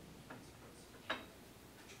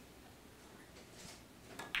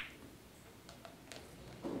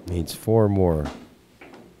 Needs 4 more.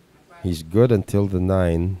 He's good until the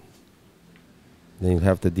 9. Then he'll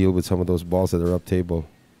have to deal with some of those balls that are up table.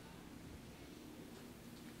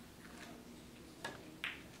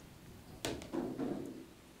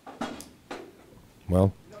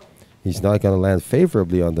 Well, he's not going to land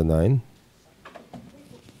favorably on the 9.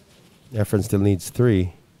 Efren still needs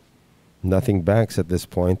 3. Nothing banks at this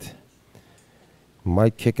point.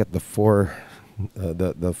 Might kick at the 4,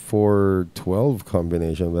 the 4-12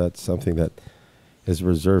 combination. That's something that is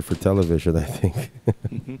reserved for television, I think.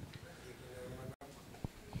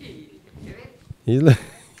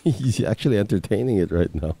 He's actually entertaining it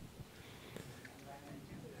right now.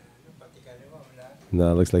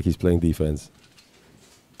 No, it looks like he's playing defense.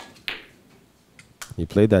 He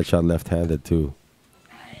played that shot left-handed too.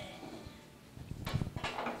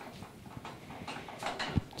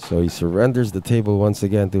 So he surrenders the table once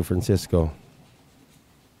again to Francisco.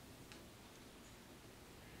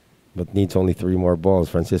 But needs only 3 more balls.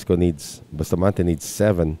 Bustamante needs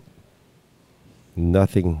 7.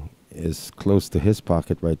 Nothing is close to his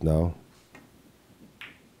pocket right now.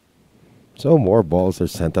 So more balls are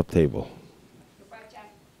sent up table.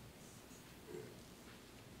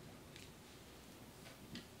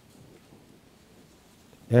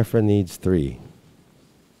 Efren needs 3.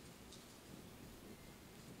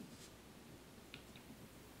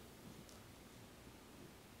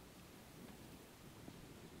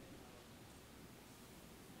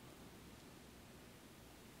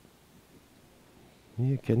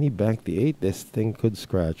 Yeah, can he bank the 8? This thing could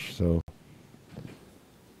scratch, so.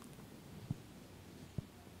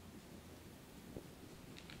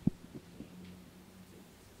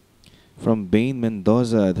 From Bain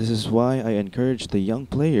Mendoza, this is why I encourage the young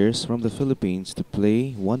players from the Philippines to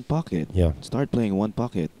play one pocket. Yeah. Start playing one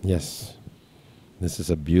pocket. Yes. This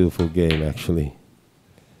is a beautiful game, actually.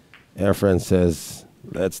 Efren says,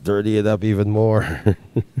 let's dirty it up even more.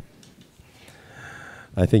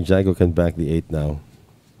 I think Django can back the 8 now.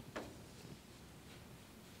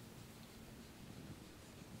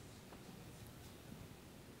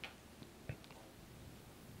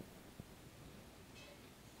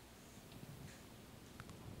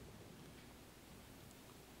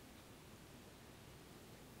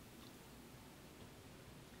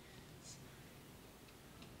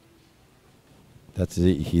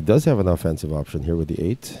 He does have an offensive option here with the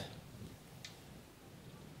 8.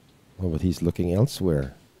 Oh, but he's looking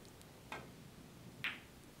elsewhere.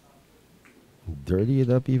 Dirty it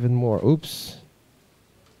up even more. Oops.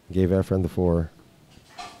 Gave Efren the 4.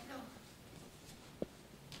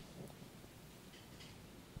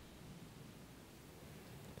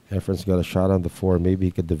 Efren's got a shot on the 4. Maybe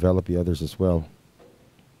he could develop the others as well.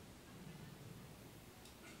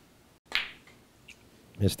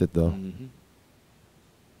 Missed it though. Mm-hmm.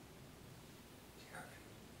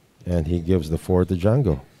 And he gives the 4 to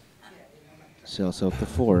Django. Sells out the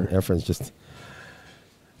 4. Efren's just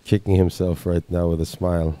kicking himself right now with a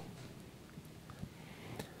smile.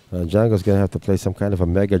 Django's going to have to play some kind of a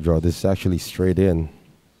mega draw. This is actually straight in.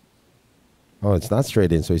 Oh, it's not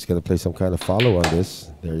straight in, so he's going to play some kind of follow on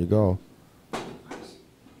this. There you go.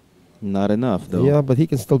 Not enough, though. Yeah, but he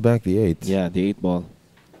can still back the 8. Yeah, the 8 ball.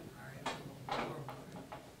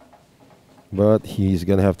 But he's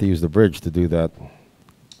going to have to use the bridge to do that.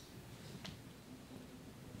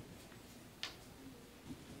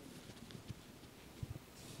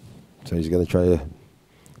 So he's going to try to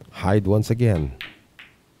hide once again.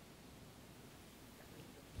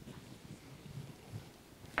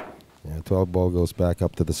 Yeah, 12 ball goes back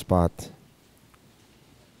up to the spot.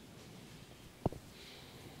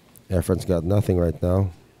 Efren's got nothing right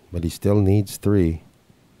now, but he still needs 3.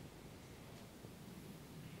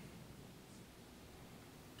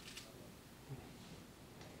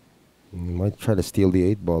 He might try to steal the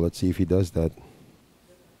 8 ball. Let's see if he does that.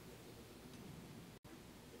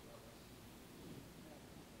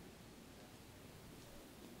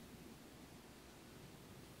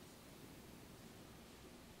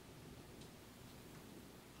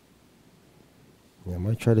 Yeah,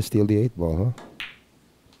 might try to steal the 8 ball, huh?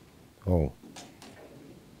 Oh.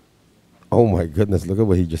 Oh my goodness, look at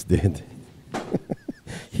what he just did.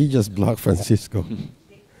 He just blocked Francisco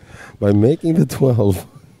by making the 12.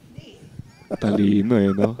 Talino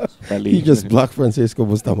eh, no? Talino. He just blocked Francisco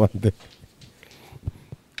Bustamante.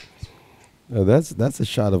 That's a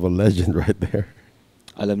shot of a legend right there.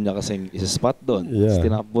 Alam niya kasing isa-spot doon. Yeah. Tapos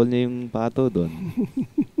tinakbol niya yung pato doon.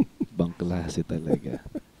 Bang klase talaga.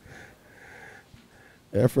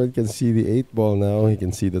 Efren can see the 8 ball now. He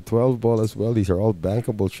can see the 12 ball as well. These are all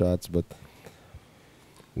bankable shots, but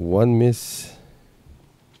one miss.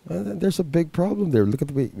 There's a big problem there. Look at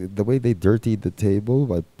the way they dirtied the table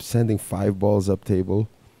by sending 5 balls up table.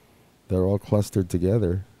 They're all clustered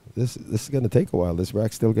together. This is going to take a while. This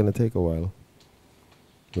rack's still going to take a while.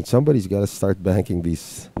 But somebody's got to start banking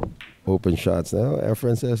these open shots now.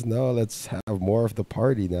 Efren says, no, let's have more of the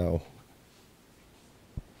party now.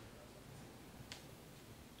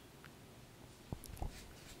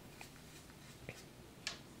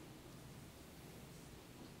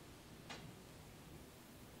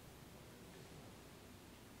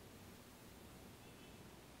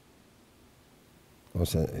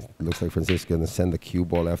 So it looks like Francisco's going to send the cue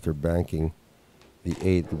ball after banking the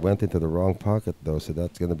 8. It went into the wrong pocket, though, so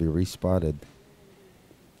that's going to be respotted.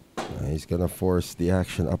 He's going to force the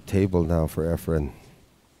action up table now for Efren.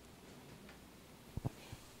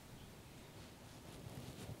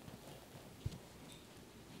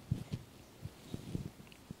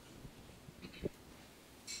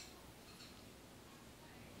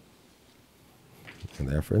 And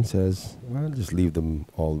Efren says, well, just leave them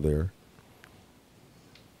all there.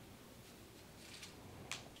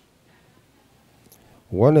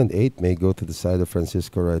 One and 8 may go to the side of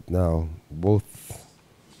Francisco right now. Both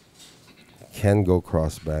can go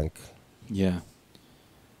cross bank. Yeah.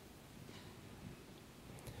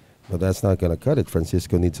 But that's not going to cut it.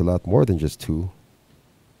 Francisco needs a lot more than just 2.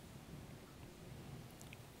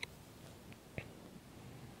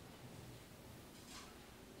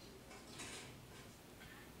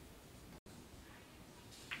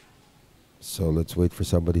 So let's wait for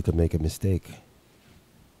somebody to make a mistake.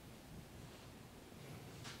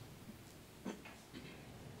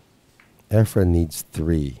 Efren needs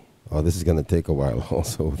 3. Oh, this is going to take a while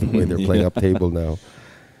also, the way they're playing up table now.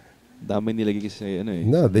 Dami nilagay kasi ano eh.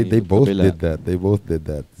 No, they both did that. They both did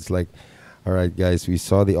that. It's like, all right, guys, we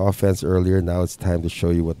saw the offense earlier. Now it's time to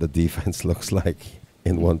show you what the defense looks like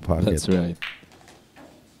in one pocket. That's right.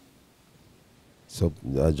 So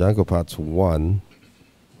Janko Potts 1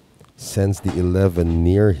 sends the 11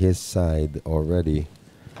 near his side already.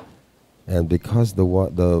 And because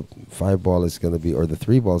the 5 ball is going to be, or the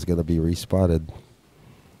 3 ball is going to be respotted,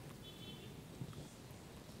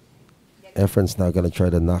 Efren's now going to try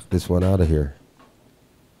to knock this one out of here.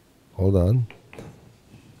 Hold on.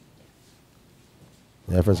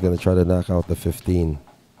 Efren's going to try to knock out the 15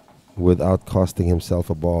 without costing himself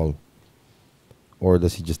a ball. Or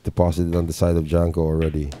does he just deposit it on the side of Janko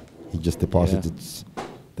already? He just deposits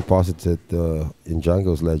it in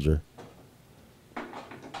Janko's ledger.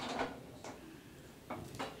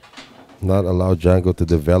 Not allow Janko to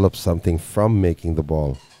develop something from making the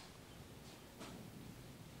ball.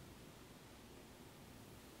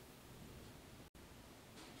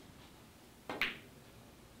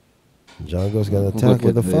 Janko's going to attack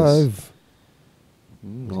with a 5.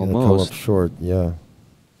 He's going to come up short, yeah.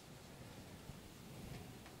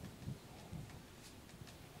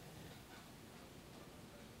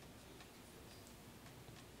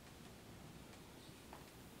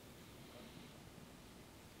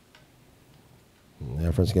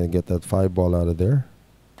 Efren's going to get that 5 ball out of there.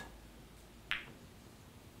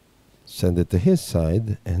 Send it to his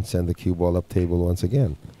side and send the cue ball up table once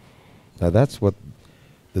again. Now that's what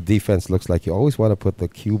the defense looks like. You always want to put the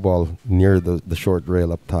cue ball near the short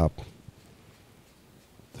rail up top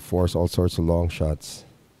to force all sorts of long shots.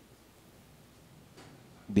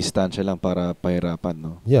 Distansya lang para pahirapan,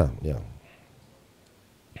 no? Yeah, yeah.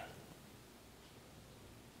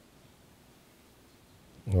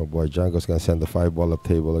 Oh boy, Django's gonna send the 5 ball up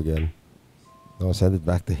table again. No, send it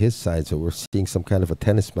back to his side, so we're seeing some kind of a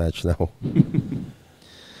tennis match now.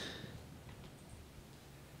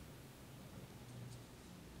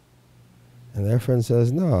 And Efren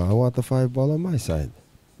says, no, I want the 5 ball on my side.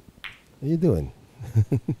 What are you doing?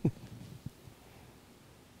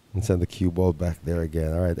 And send the cue ball back there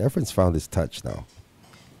again. All right, Efren's found his touch now.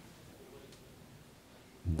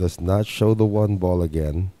 Does not show the 1 ball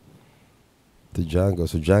again to Django.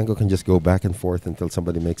 So Django can just go back and forth until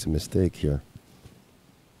somebody makes a mistake here.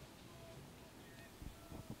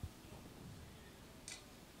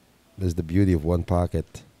 There's the beauty of 1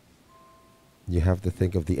 pocket. You have to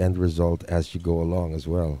think of the end result as you go along as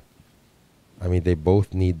well. I mean, they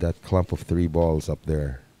both need that clump of 3 balls up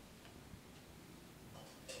there.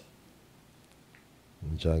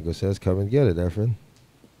 And Django says, come and get it, Efren.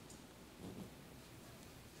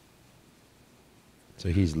 So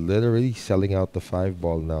he's literally selling out the 5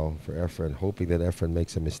 ball now for Efren, hoping that Efren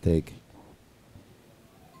makes a mistake.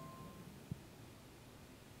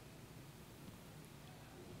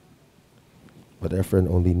 But Efren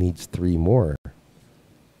only needs 3 more.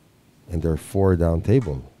 And they're 4 down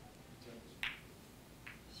table.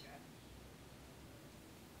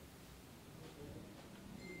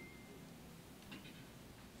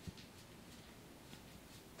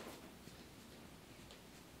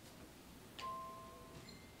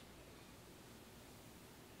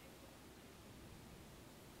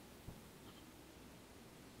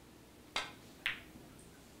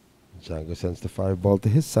 Django sends the 5 ball to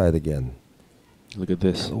his side again. Look at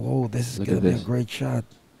this. Oh, this is Look going at to be a this. great shot.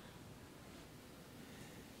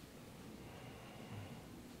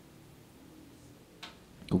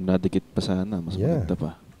 Kung nadikit pa sana, mas maganda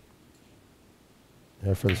pa.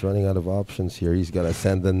 Efren's running out of options here. He's got to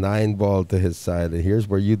send the 9 ball to his side. And here's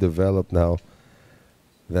where you develop now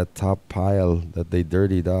that top pile that they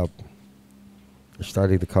dirtied up. They're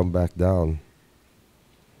starting to come back down.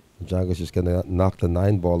 Django's just going to knock the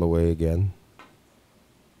 9 ball away again.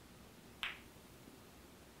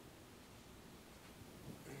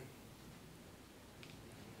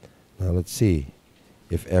 Now let's see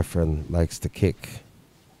if Efren likes to kick.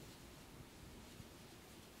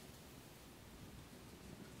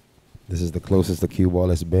 This is the closest the cue ball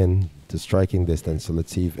has been to striking distance. So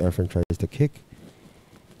let's see if Efren tries to kick.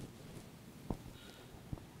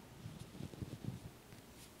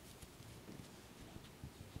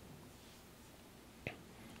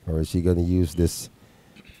 Or is he going to use this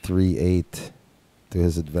 3-8 to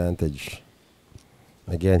his advantage?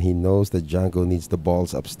 Again, he knows that Django needs the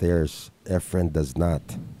balls upstairs. Efren does not.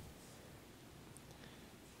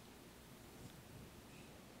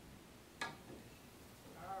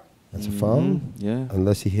 That's a foul? Yeah.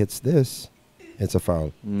 Unless he hits this, it's a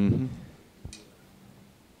foul.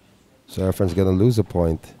 So Efren's going to lose a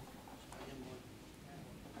point.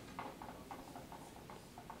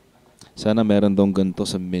 Sana meron dong ganito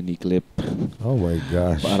sa mini clip. Oh my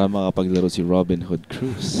gosh. Para makapaglaro si Robin Hood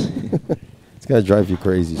Cruz. It's going to drive you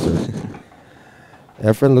crazy, sir.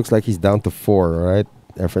 Efren looks like he's down to 4, right?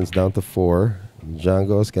 Efren's down to 4.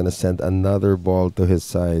 Django's going to send another ball to his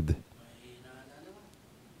side.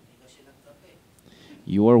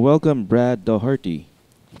 You are welcome, Brad Doherty.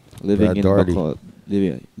 Living Brad in Doherty.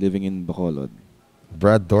 living in Bacolod.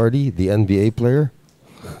 Brad Doherty, the NBA player?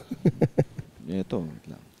 Ito. wait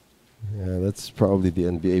lang. Yeah, that's probably the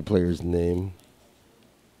NBA player's name.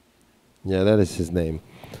 Yeah, that is his name.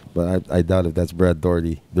 But I doubt if that's Brad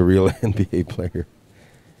Doherty, the real NBA player.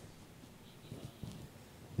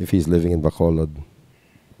 If he's living in Bacolod.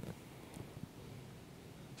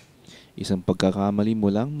 Isang pagkakamali mo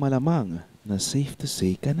lang malamang na safe to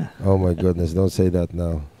say ka na. Oh my goodness, don't say that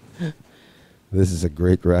now. This is a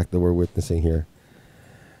great rack that we're witnessing here.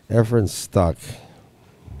 Efren's stuck.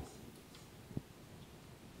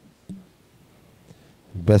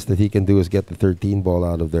 Best that he can do is get the 13 ball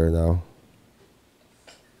out of there now.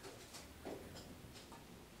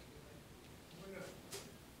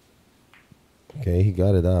 Okay, he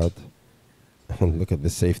got it out. Look at the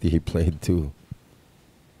safety he played too.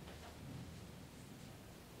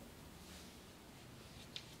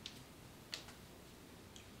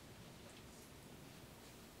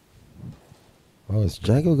 Oh, is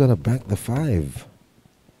Django gonna back the 5?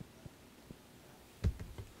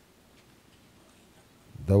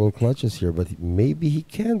 Double clutches here, but maybe he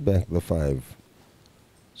can back the 5.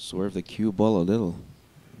 Swerve the cue ball a little,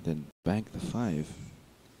 then bank the 5.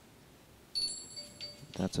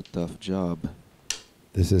 That's a tough job.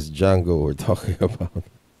 This is Django we're talking about.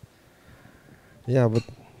 Yeah, but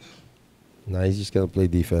nah, he's just gonna play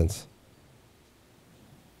defense.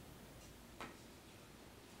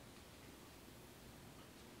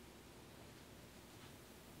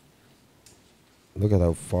 Look at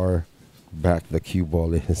how far back the cue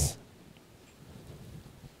ball is.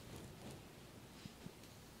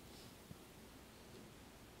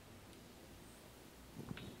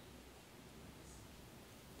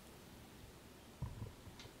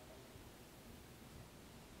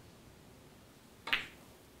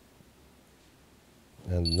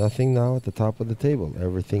 And nothing now at the top of the table.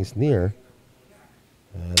 Everything's near.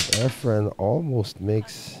 And Efren almost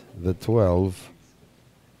makes the 12.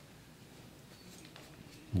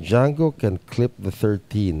 Django can clip the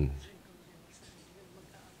 13.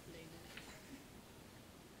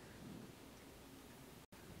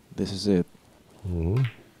 This is it. Mhm.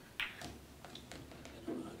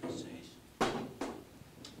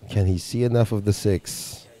 Can he see enough of the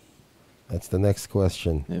 6? That's the next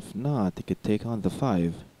question. If not, he could take on the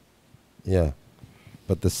 5. Yeah.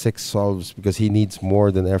 But the 6 solves because he needs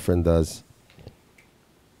more than Efren does.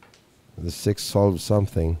 The 6 solves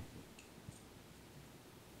something.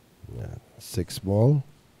 Yeah. 6 ball.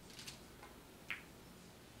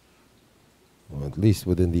 Well, at least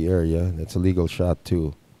within the area. That's a legal shot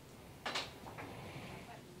too.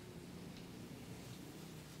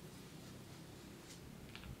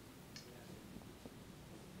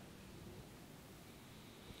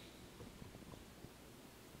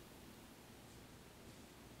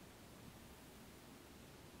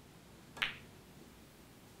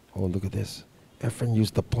 Oh, look at this. Efren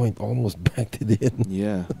used the point, almost backed it in.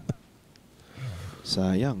 Yeah.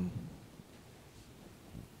 Sayang.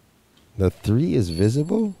 The 3 is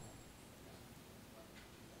visible?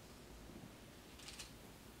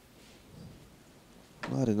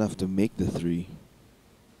 Not enough to make the 3.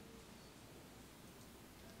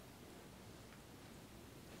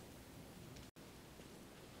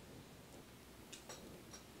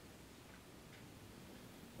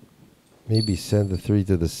 Maybe send the 3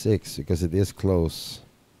 to the 6 because it is close.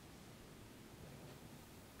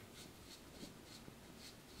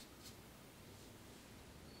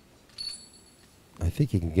 I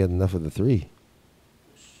think he can get enough of the 3.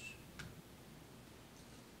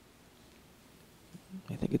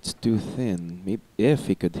 I think it's too thin. Maybe if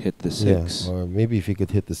he could hit the 6. Yeah, or maybe if he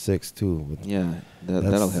could hit the 6 too. But Yeah,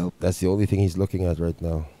 that'll help. That's the only thing he's looking at right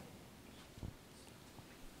now.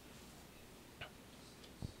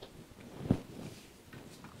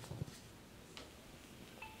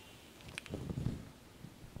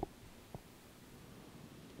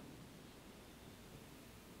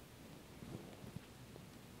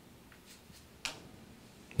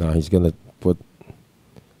 Now he's going to put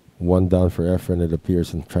 1 down for Efren, it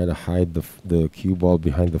appears, and try to hide the cue ball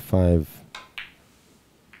behind the 5.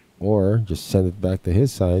 Or just send it back to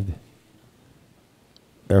his side.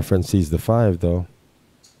 Efren sees the 5 though.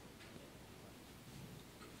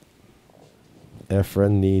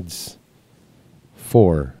 Efren needs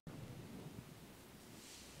 4.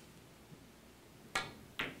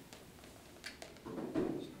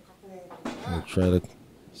 I'll try to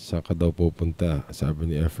saan ka daw pupunta, sabi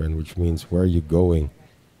ni Efren, which means where are you going?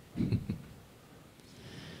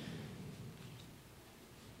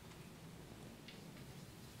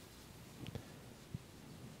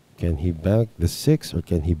 Can he bank the 6 or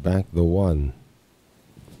can he bank the 1?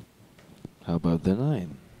 How about the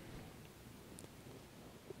 9?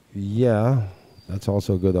 Yeah, that's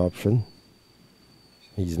also a good option.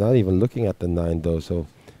 He's not even looking at the 9 though, so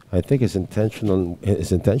I think his intention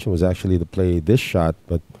was actually to play this shot,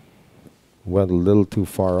 but went a little too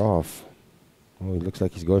far off. Oh, he looks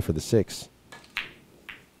like he's going for the 6.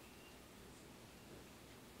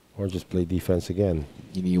 Or just play defense again.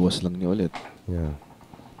 Iniiwas lang niya ulit. Yeah.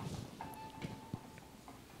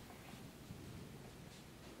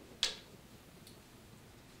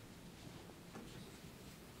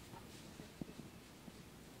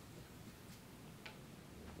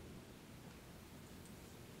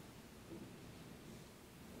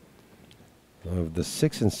 If the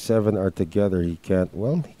 6 and 7 are together, he can't.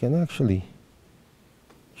 Well, he can actually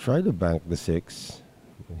try to bank the 6.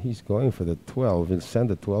 He's going for the 12. He'll send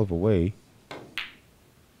the 12 away.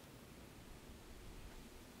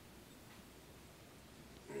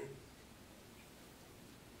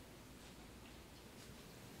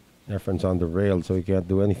 Efren's on the rail, so he can't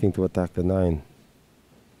do anything to attack the 9.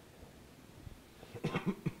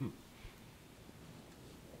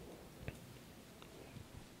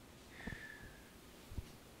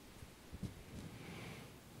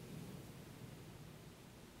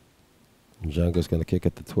 Django's going to kick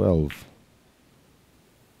at the 12.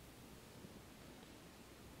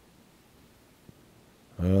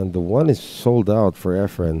 And the 1 is sold out for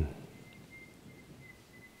Efren.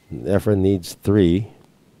 Efren needs 3.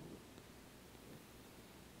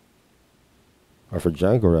 Or for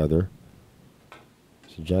Django, rather.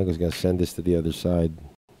 So Django's going to send this to the other side.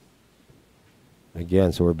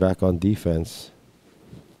 Again, so we're back on defense.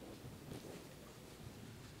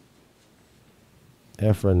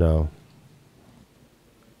 Efren now.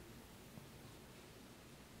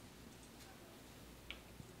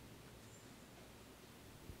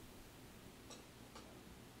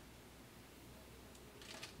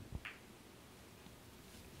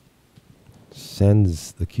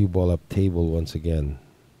 Sends the cue ball up table once again.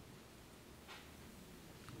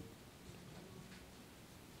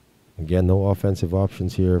 Again, no offensive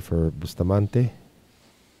options here for Bustamante.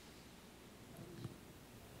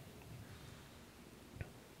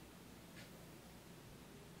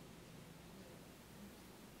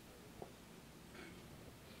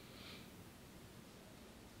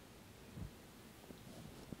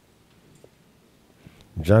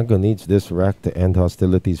 Django needs this rack to end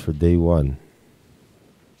hostilities for day one.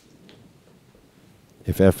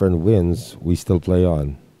 If Efren wins, we still play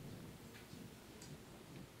on.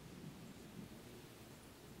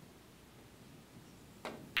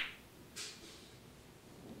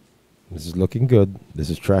 This is looking good. This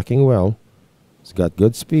is tracking well. It's got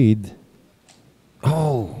good speed.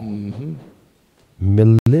 Oh!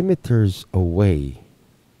 Millimeters away.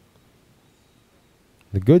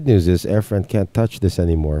 The good news is Efren can't touch this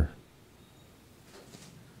anymore.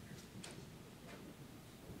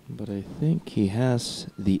 But I think he has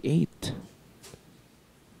the 8.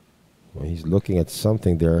 Well, he's looking at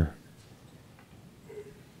something there.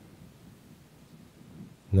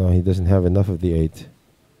 No, he doesn't have enough of the 8.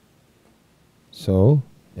 So,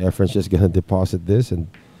 Efren's just going to deposit this and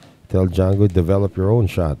tell Django, develop your own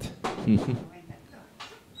shot.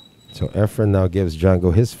 So Efren now gives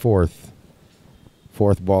Django his fourth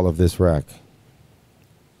ball of this rack.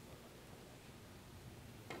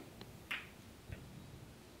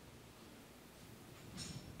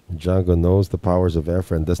 Django knows the powers of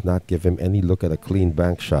Efren, does not give him any look at a clean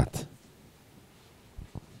bank shot.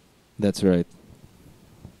 That's right.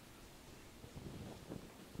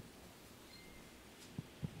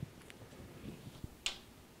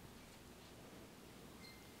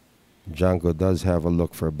 Django does have a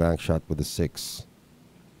look for a bank shot with a 6.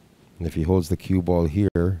 And if he holds the cue ball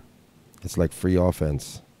here, it's like free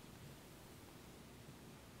offense.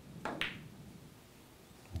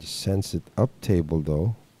 Just sends it up table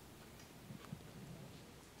though.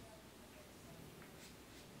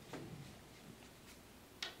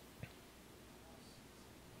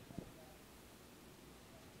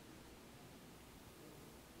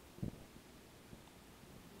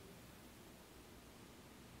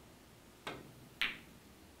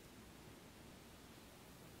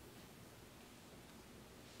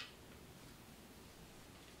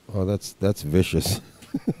 Oh, that's vicious.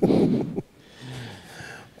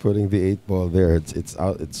 Putting the 8 ball there, it's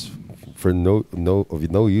out. It's for no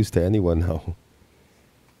use to anyone now.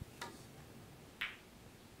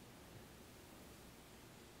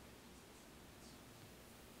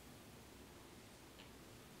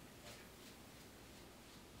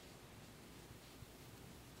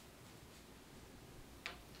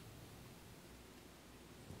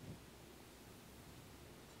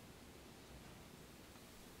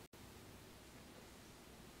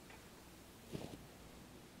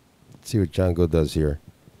 See what Django does here.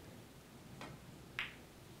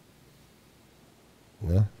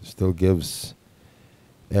 Yeah, still gives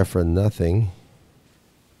Efren nothing.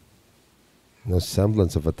 No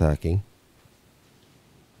semblance of attacking.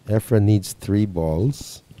 Efren needs 3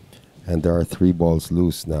 balls, and there are 3 balls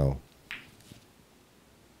loose now.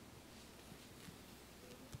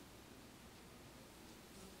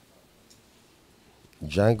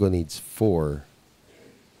 Django needs 4.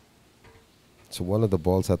 So one of the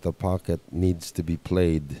balls at the pocket needs to be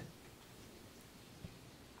played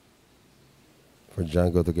for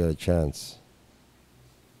Django to get a chance.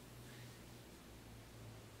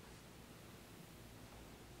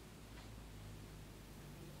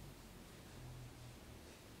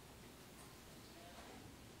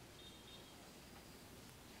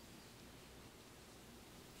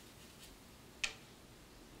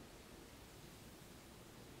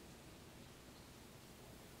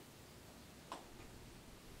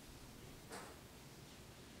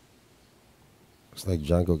 Looks like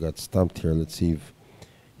Django got stumped here. Let's see if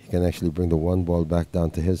he can actually bring the 1 ball back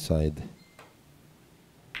down to his side.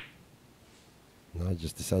 No, he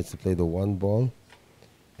just decides to play the 1 ball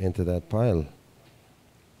into that pile.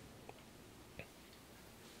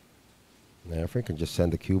 Now Efren can just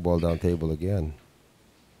send the cue ball down table again.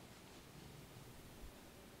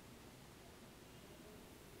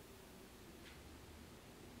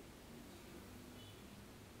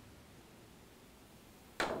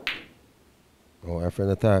 Oh,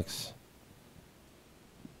 Efren attacks.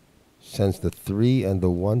 Sends the 3 and the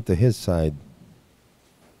 1 to his side.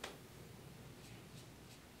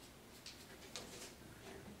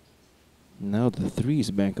 Now the 3 is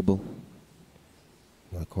bankable.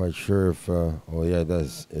 Not quite sure if... oh, yeah, it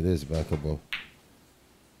does. It is bankable.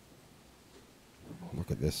 Look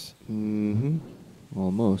at this. Mm-hmm.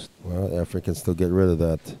 Almost. Well, Efren can still get rid of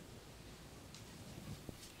that.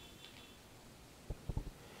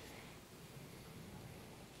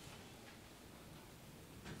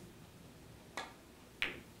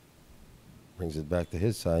 Brings it back to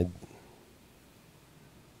his side.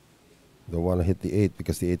 Don't want to hit the 8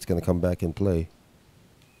 because the 8's going to come back in play.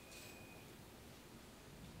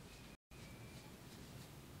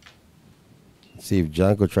 Let's see if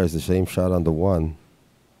Django tries the same shot on the 1.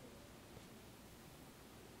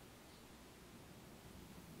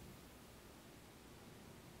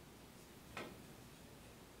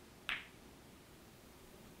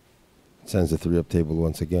 Sends the 3 up table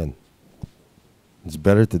once again. It's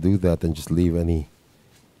better to do that than just leave any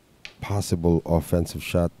possible offensive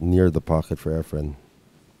shot near the pocket for Efren.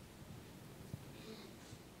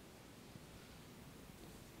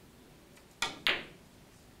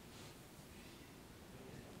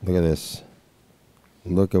 Look at this.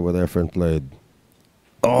 Look at what Efren played.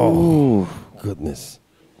 Oh, goodness.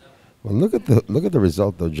 Well, look at the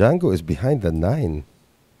result though. Django is behind the 9.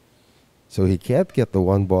 So he can't get the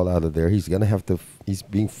 1 ball out of there. He's gonna have to he's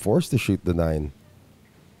being forced to shoot the 9.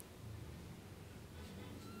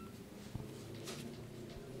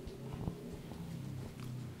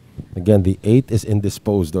 Again, the 8 is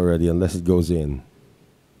indisposed already unless it goes in.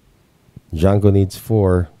 Django needs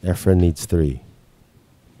 4. Efren needs 3.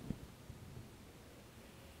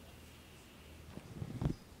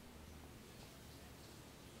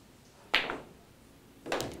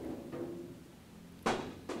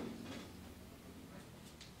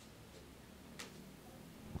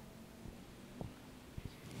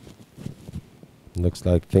 Looks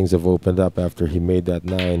like things have opened up after he made that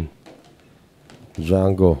 9.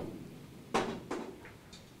 Django.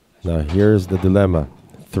 Now here's the dilemma.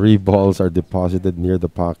 3 balls are deposited near the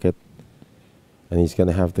pocket. And he's going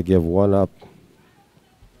to have to give 1 up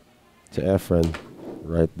to Efren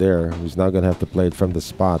right there. Who's now going to have to play it from the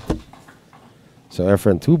spot. So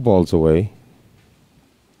Efren 2 balls away.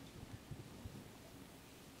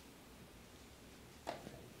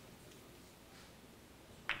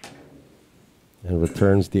 And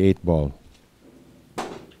returns the 8 ball.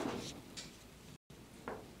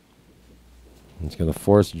 It's going to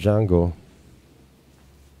force Django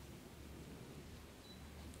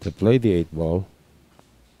to play the 8 ball.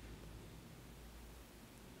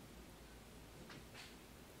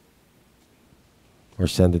 Or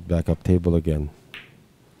send it back up table again.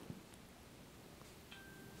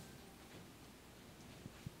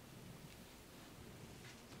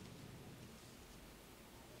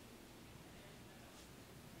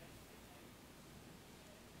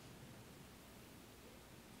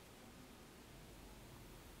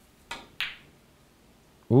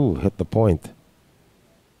 Ooh, hit the point.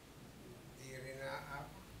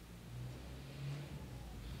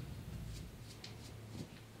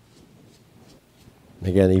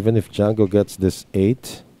 Again, even if Django gets this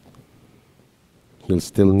 8, he'll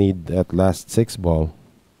still need that last 6 ball.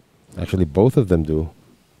 Actually, both of them do.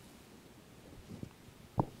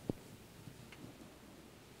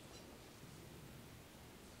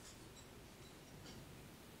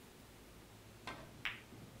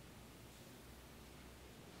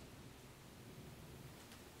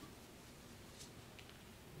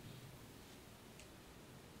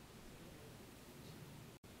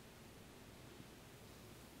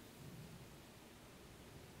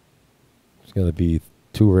 It's going to be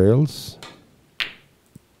 2 rails.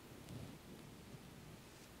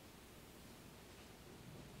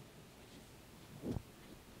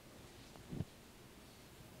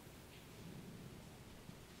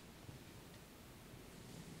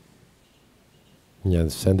 Yeah,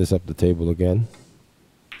 send this up the table again.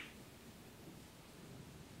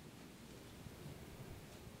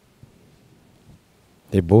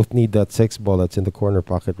 They both need that 6 ball that's in the corner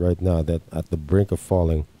pocket right now, that at the brink of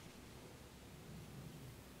falling.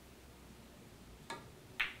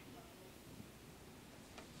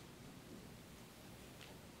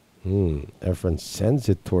 Efren sends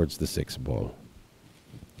it towards the 6 ball.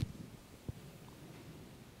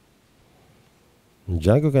 And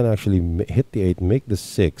Django can actually hit the 8, make the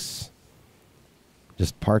 6.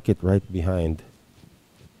 Just park it right behind.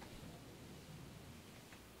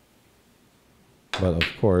 But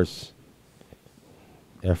of course,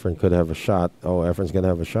 Efren could have a shot. Oh, Efren's going to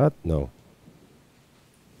have a shot? No.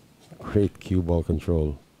 Great cue ball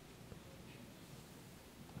control.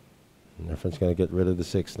 And Efren's going to get rid of the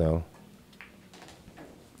 6 now.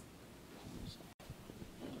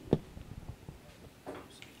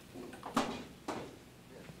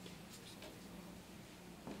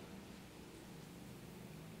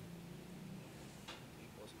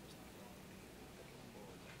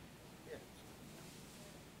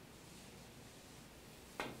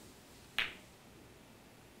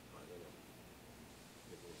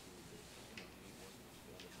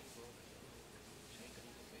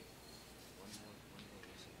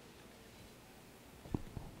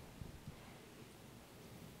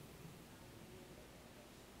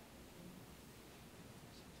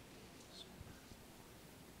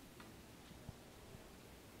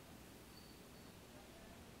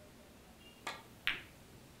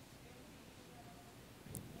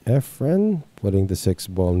 Efren putting the 6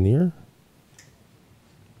 ball near.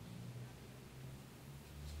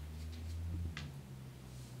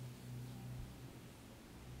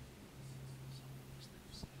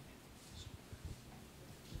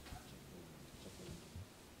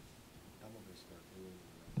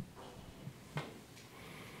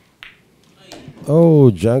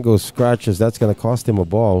 Oh, Django scratches. That's going to cost him a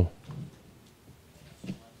ball.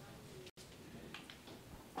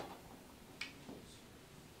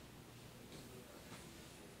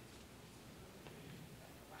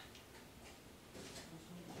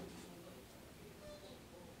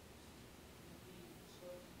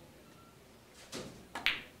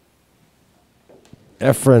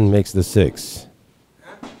 Efren makes the 6.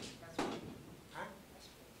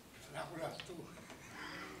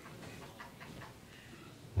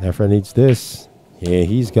 Efren needs this. Yeah,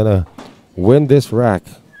 he's going to win this rack.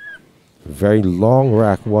 Very long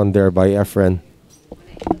rack won there by Efren.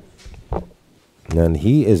 And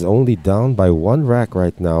he is only down by 1 rack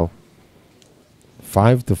right now.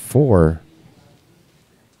 5-4.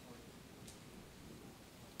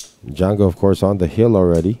 Django, of course, on the hill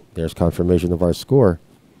already. There's confirmation of our score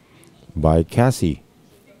by Cassie.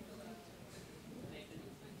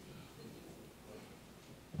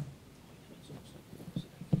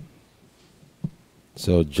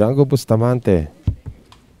 So Django Bustamante,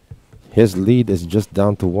 his lead is just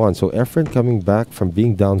down to 1. So Efren coming back from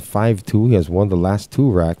being down 5-2. He has won the last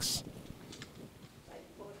 2 racks.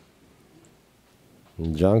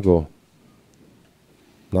 And Django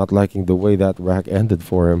not liking the way that rack ended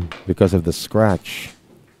for him because of the scratch.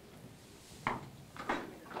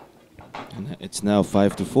 And it's now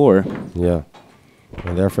 5-4. Yeah.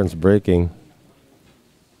 And Efren's breaking.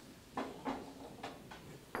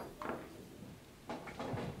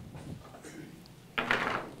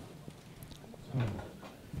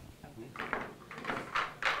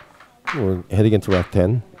 We're heading into rack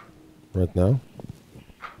 10 right now.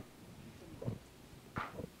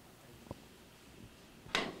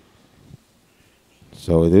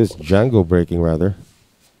 So it is Django breaking, rather.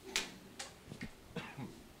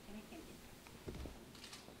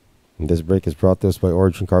 And this break is brought to us by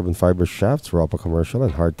Origin Carbon Fiber Shafts, Ropa Commercial,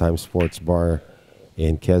 and Hard Time Sports Bar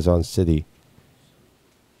in Quezon City.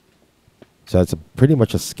 So it's pretty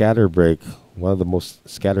much a scatter break, one of the most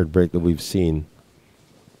scattered break that we've seen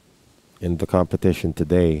in the competition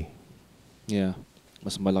today. Yeah.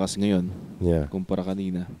 Mas malakas ngayon. Yeah. Kumpara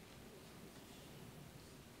kanina.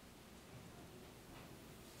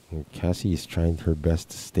 And Cassie is trying her best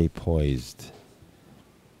to stay poised.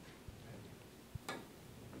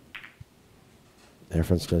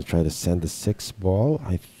 Efren's going to try to send the 6 ball.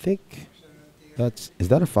 I think is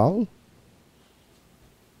that a foul?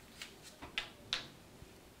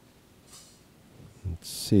 Let's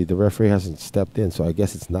see. The referee hasn't stepped in, so I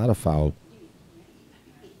guess it's not a foul.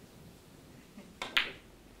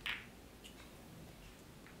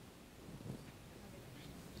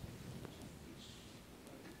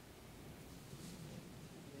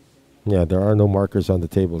 Yeah, there are no markers on the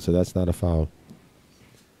table, so that's not a foul.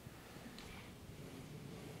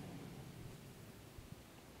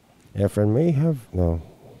 Efren may have, no.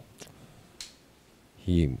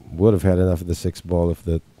 He would have had enough of the 6 ball if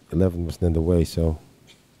the 11 wasn't in the way, so.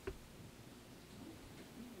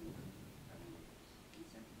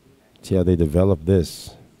 See how they develop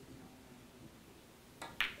this.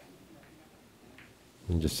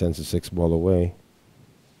 And just sends the 6 ball away.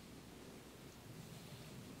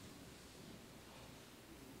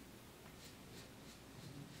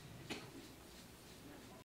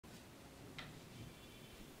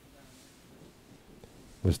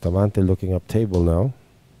 Bustamante looking up table now.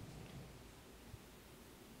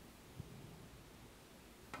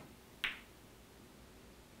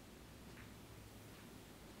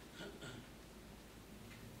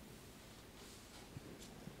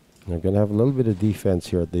 going to have a little bit of defense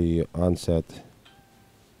here at the onset.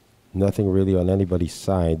 Nothing really on anybody's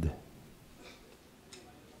side.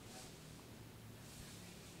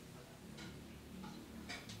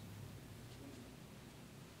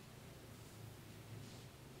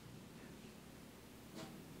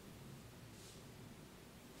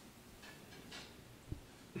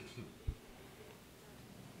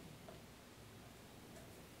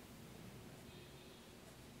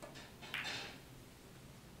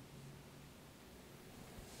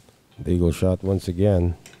 The eagle shot once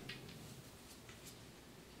again.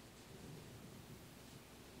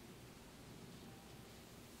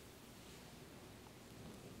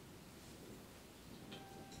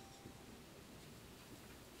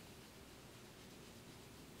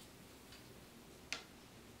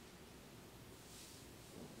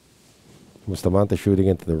 Bustamante shooting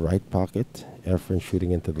into the right pocket. Efren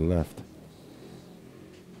shooting into the left.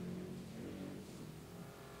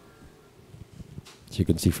 As you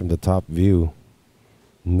can see from the top view,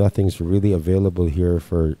 nothing's really available here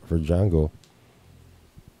for Django.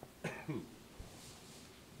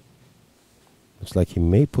 Looks like he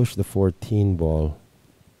may push the 14 ball.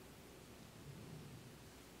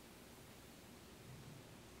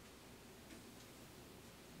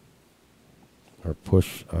 Or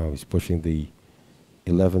push, he's pushing the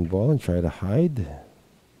 11 ball and try to hide.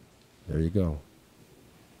 There you go.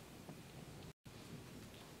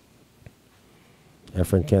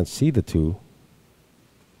 Efren can't see the 2.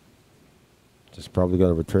 Just probably going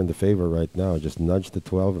to return the favor right now. Just nudge the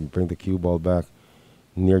 12 and bring the cue ball back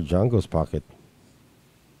near Django's pocket.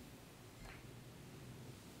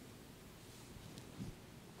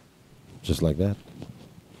 Just like that.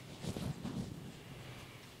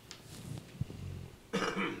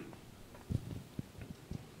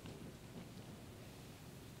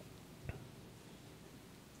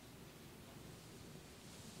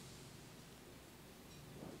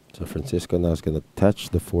 So Francisco now is going to touch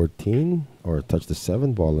the 14 or touch the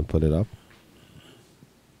 7 ball and put it up.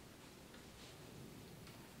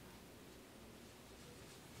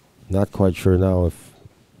 Not quite sure now if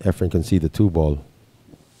Efren can see the 2 ball.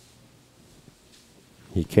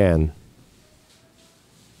 He can.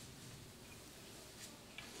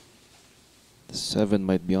 The 7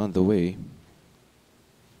 might be on the way.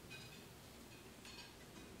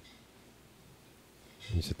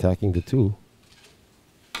 He's attacking the 2.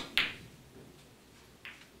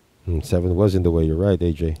 7 was in the way, you're right,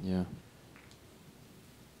 AJ. Yeah.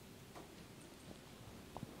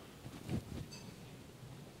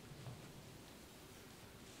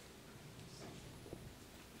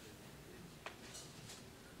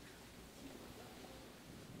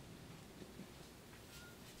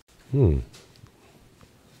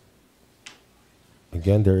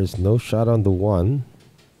 Again, there is no shot on the 1.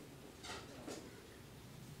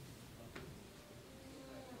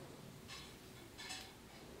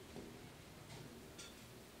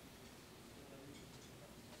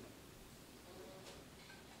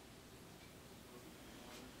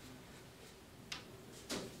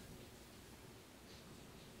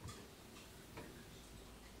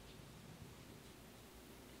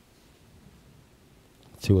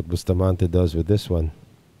 See what Bustamante does with this one.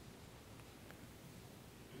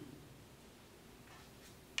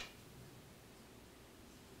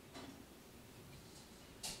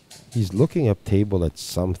 He's looking up table at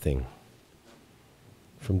something.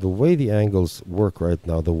 From the way the angles work right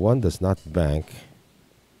now, the 1 does not bank.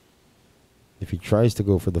 If he tries to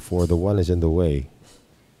go for the 4, the 1 is in the way.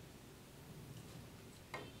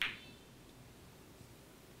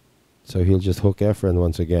 So he'll just hook Efren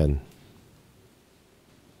once again.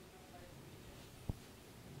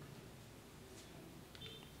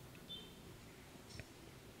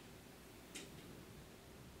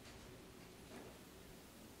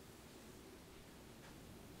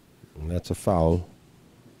 That's a foul.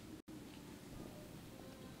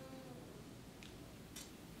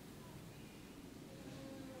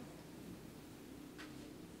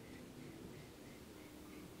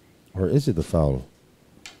 Or is it a foul?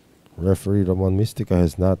 Referee Ramon Mystica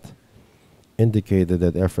has not indicated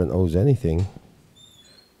that Efren owes anything.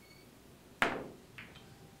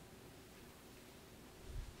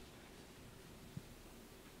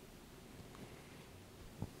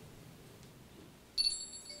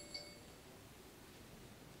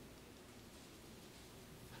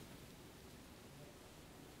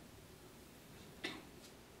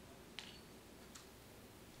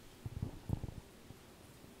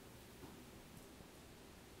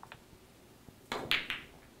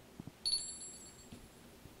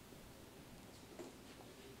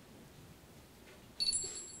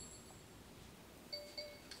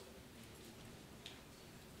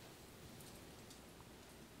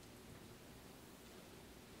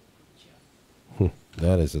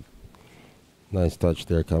 That is a nice touch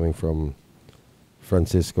there coming from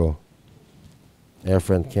Francisco.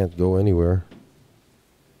 Efren can't go anywhere.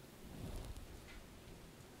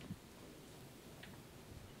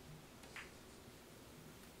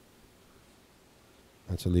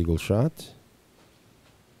 That's a legal shot.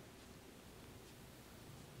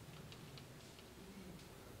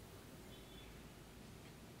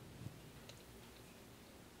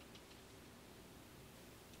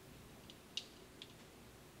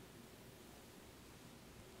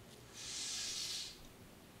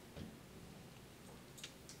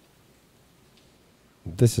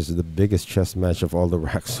 This is the biggest chess match of all the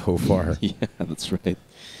racks so far. Yeah, that's right.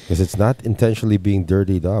 Because it's not intentionally being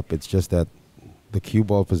dirtied up. It's just that the cue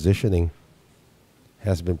ball positioning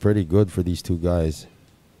has been pretty good for these two guys.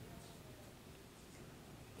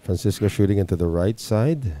 Francisco shooting into the right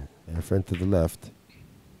side. Efren to the left.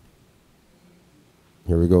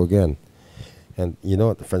 Here we go again. And you know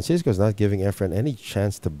what? Francisco's not giving Efren any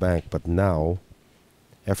chance to bank. But now,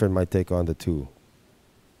 Efren might take on the two.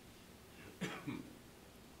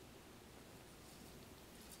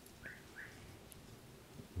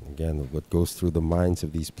 Again, what goes through the minds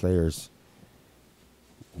of these players.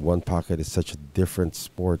 One pocket is such a different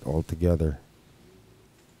sport altogether.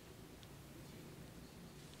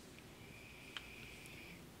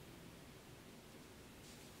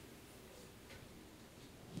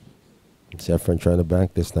 It's Efren trying to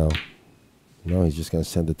bank this now. No, he's just going to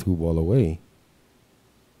send the two ball away.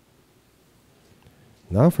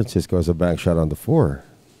 Now Francisco has a bank shot on the 4.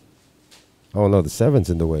 Oh no, the 7's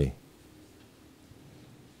in the way.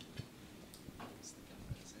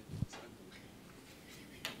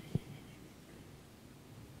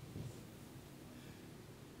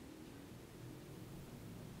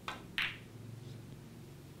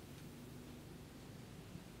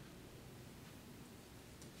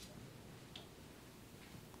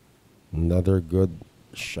 Another good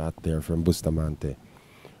shot there from Bustamante.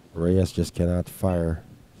 Reyes just cannot fire.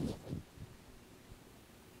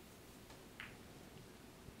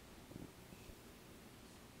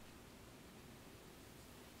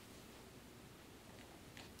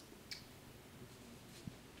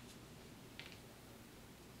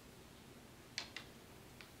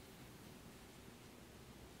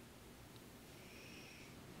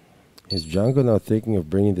 Is Django now thinking of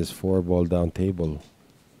bringing this 4 ball down table?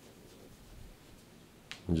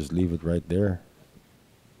 And just leave it right there.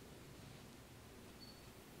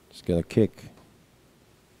 Just gonna kick.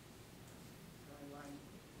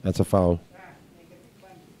 That's a foul.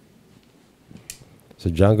 So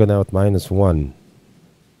Django now at -1.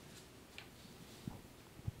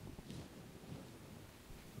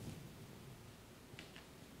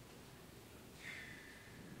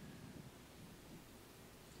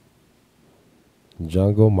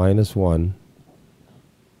 Django -1.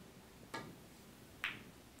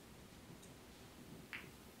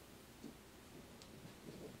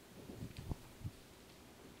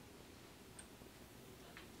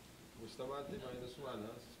 Bustamante -1,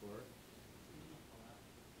 score.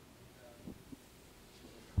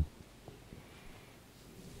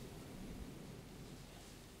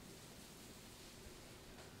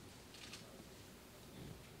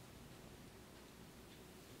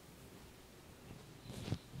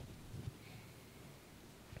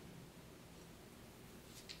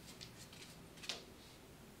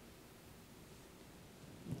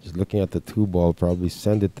 Just looking at the 2 ball, probably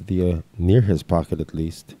send it to the near his pocket at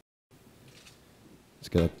least. It's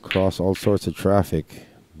going to cross all sorts of traffic,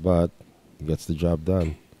 but he gets the job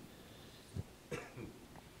done.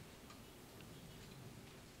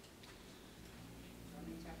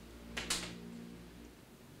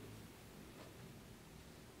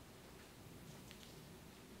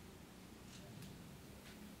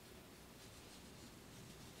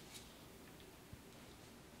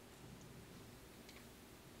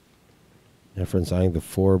 Efren's eyeing the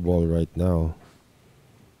 4 ball right now.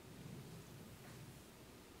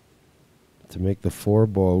 To make the 4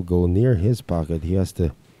 ball go near his pocket, he has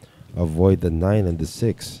to avoid the 9 and the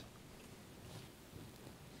 6.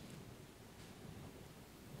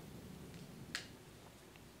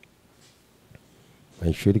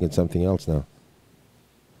 And shooting at something else now.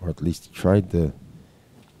 Or at least he tried to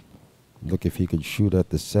look if he could shoot at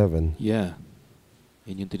the 7. Yeah.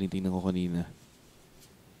 Yan yung tinitingnan ko kanina.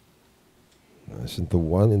 Isn't the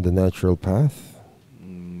 1 in the natural path?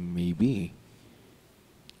 Maybe.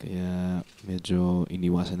 Kaya medyo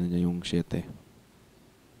iniwasan na niya yung 7.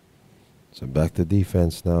 So back to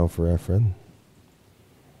defense now for Efren.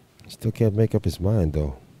 Still can't make up his mind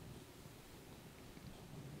though.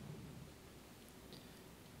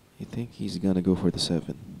 I think he's gonna go for the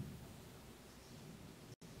 7.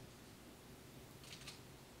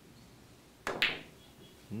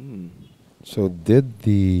 So did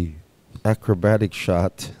the acrobatic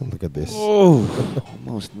shot. Look at this. Oh,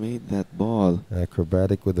 almost made that ball.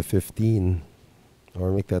 Acrobatic with the 15.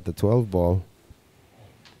 Or make that the 12 ball.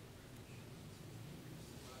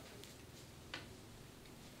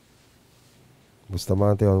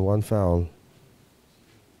 Bustamante on one foul.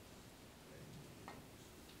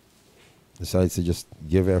 Decides to just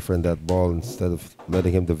give Efren that ball instead of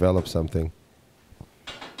letting him develop something.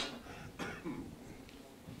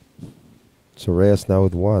 So Reyes now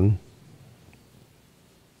with one.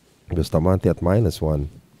 Bustamante at -1.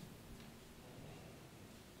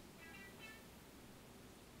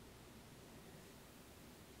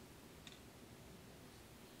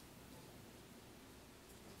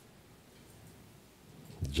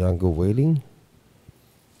 Django waiting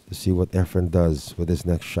to see what Efren does with his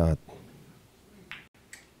next shot.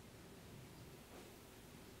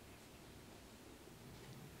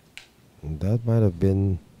 And that might have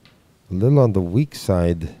been a little on the weak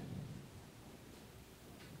side.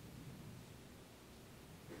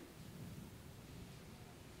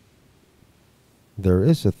 There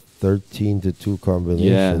is a 13-2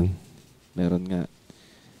 combination. Yeah, meron nga.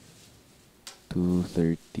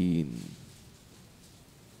 2-13.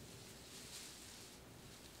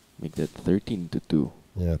 Make that 13-2.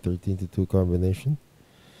 Yeah, 13-2 combination.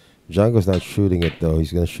 Django's not shooting it though.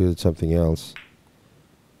 He's going to shoot at something else.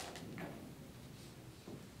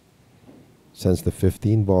 Sends the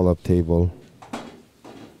 15 ball up table.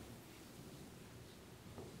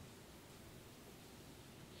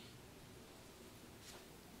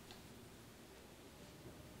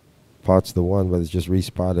 Pots the one, but it's just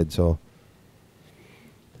respotted. So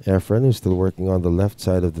Efren, who's still working on the left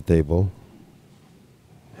side of the table,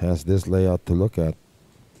 has this layout to look at.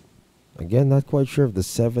 Again, not quite sure if the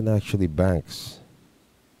 7 actually banks.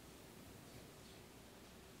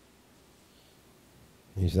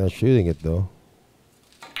 He's not shooting it though.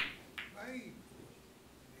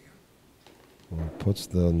 Well, puts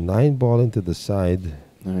the 9 ball into the side.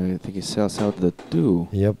 I think he sells out the 2.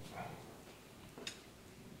 Yep.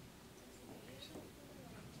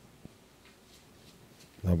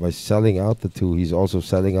 Now by selling out the 2, he's also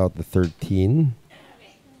selling out the 13.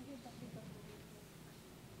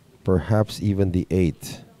 Perhaps even the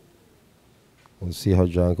 8. We'll see how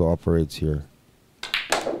Django operates here.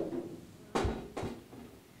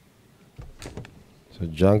 So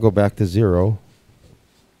Django back to 0.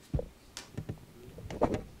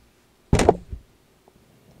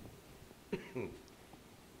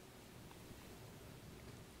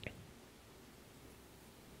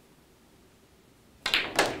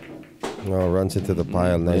 Oh, runs into the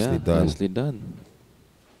pile. Nicely done. Nicely done.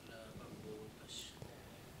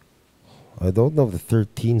 I don't know if the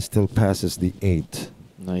 13 still passes the 8.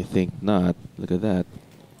 I think not. Look at that.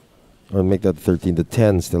 Or make that 13. The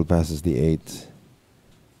 10 still passes the 8.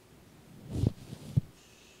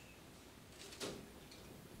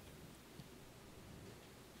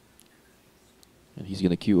 And he's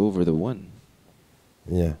going to queue over the 1.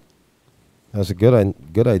 Yeah. That's a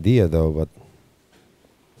good idea though, but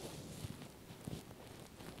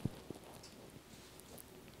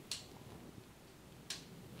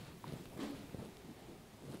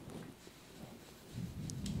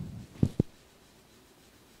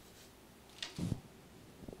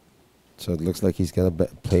so it looks like he's gonna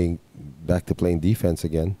back to playing defense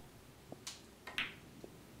again.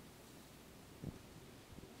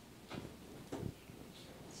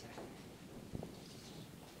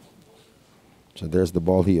 So there's the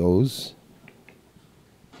ball he owes.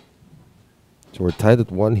 So we're tied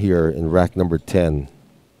at 1 here in rack number 10.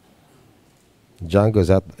 Django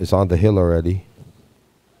is on the hill already.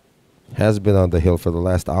 Has been on the hill for the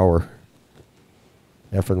last hour.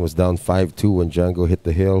 Efren was down 5-2 when Django hit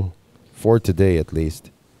the hill. For today at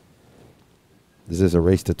least. This is a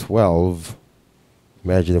race to 12.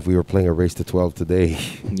 Imagine if we were playing a race to 12 today.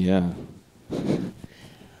 Yeah.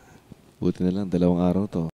 Buti na lang, 2 araw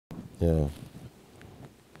to. Yeah.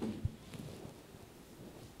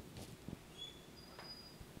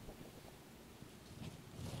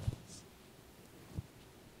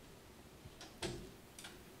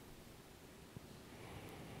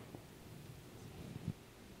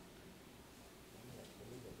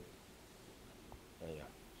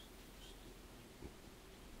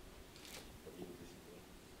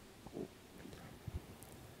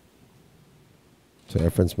 So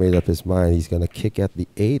Efren's made up his mind. He's going to kick at the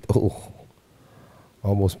 8. Oh,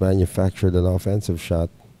 almost manufactured an offensive shot.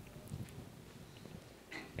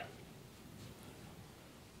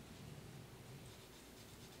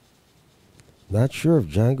 Not sure if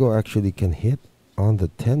Django actually can hit on the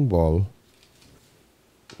 10 ball.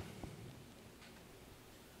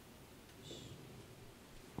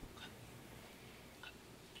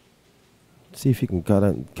 See if he can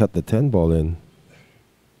cut the 10 ball in.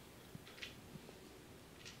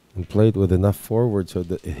 And play it with enough forward so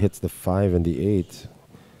that it hits the 5 and the 8.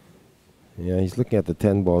 Yeah, he's looking at the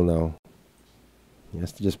 10 ball now. He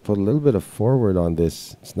has to just put a little bit of forward on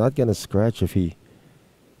this. It's not going to scratch if he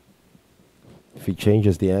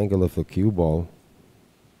changes the angle of the cue ball.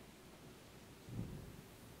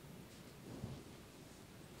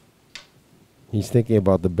 He's thinking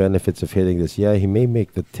about the benefits of hitting this. Yeah, he may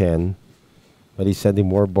make the 10, but he's sending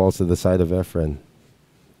more balls to the side of Efren.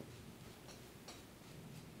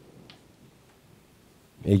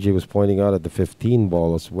 AJ was pointing out at the 15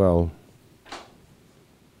 ball as well.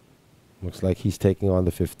 Looks like he's taking on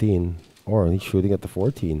the 15. Or he's shooting at the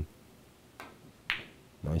 14.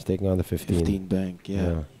 No, he's taking on the 15. 15 bank,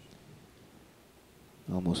 yeah.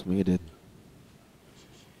 Almost made it.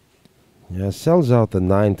 Yeah, sells out the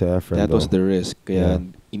 9 to Efren. That though. was the risk. Kaya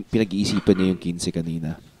pinag-iisipan niya yung 15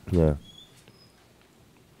 kanina. Yeah.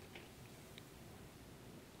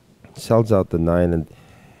 Sells out the 9,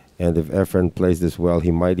 and if Efren plays this well, he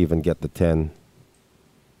might even get the 10.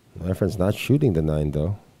 Efren's not shooting the 9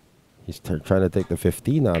 though. He's trying to take the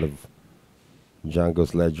 15 out of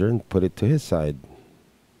Django's ledger and put it to his side.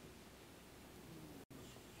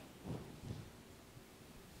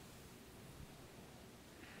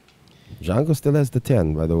 Django still has the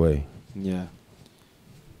 10, by the way. Yeah.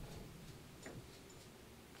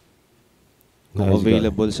 No, Kung he's got-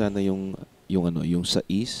 available sana yung yung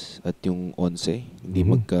 6 at yung 11, hindi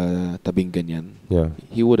magkatabing ganyan. Yeah.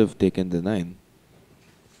 He would have taken the 9.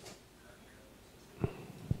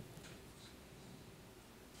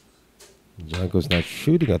 Django's not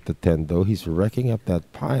shooting at the 10 though. He's wrecking up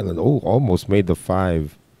that pile and almost made the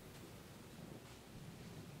 5.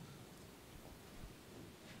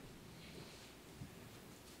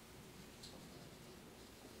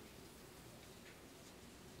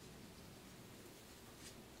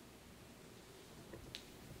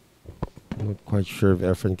 I'm not quite sure if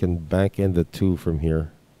Efren can bank in the 2 from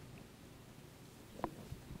here.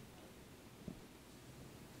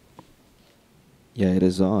 Yeah, it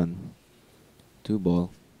is on. 2 ball.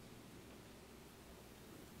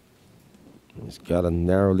 He's got to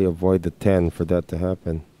narrowly avoid the 10 for that to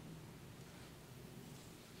happen.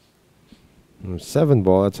 7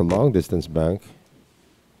 ball, that's a long distance bank.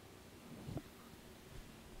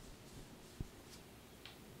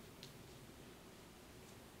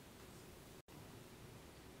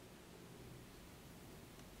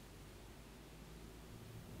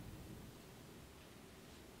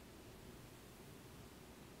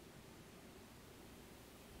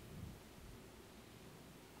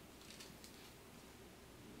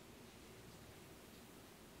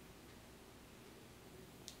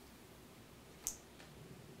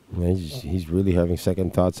 He's really having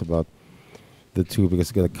second thoughts about the 2 because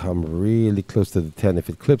it's going to come really close to the 10. If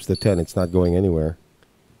it clips the 10, it's not going anywhere.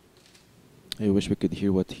 I wish we could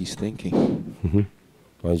hear what he's thinking.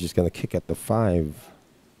 Well, he's just going to kick at the 5.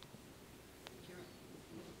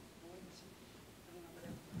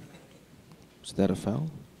 Is that a foul?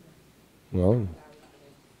 Well,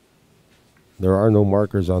 there are no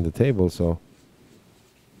markers on the table, so.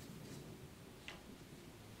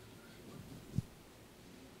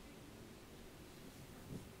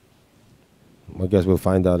 I guess we'll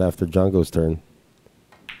find out after Django's turn.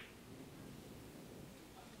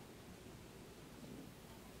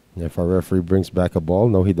 If our referee brings back a ball,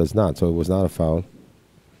 no, he does not, so it was not a foul.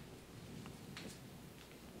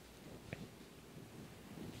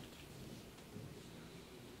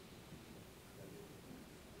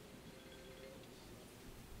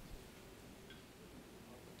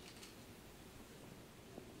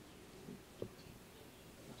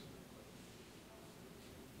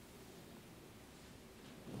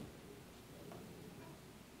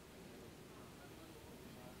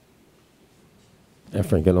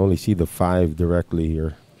 Efren can only see the 5 directly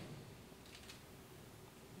here.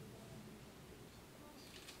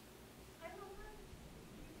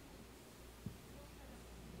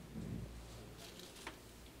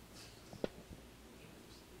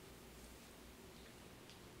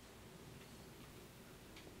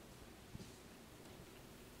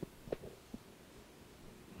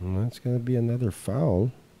 And that's going to be another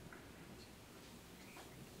foul.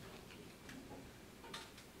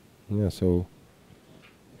 Yeah, so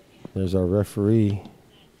there's our referee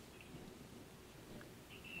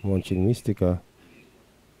watching Mystica.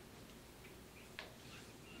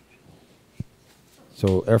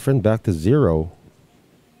 So Efren back to 0.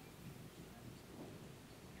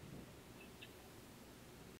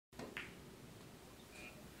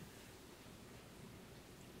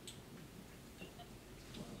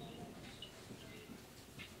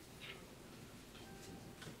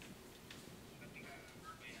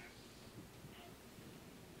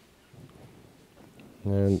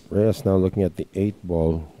 And Reyes now looking at the 8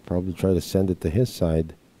 ball. Probably try to send it to his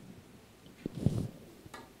side.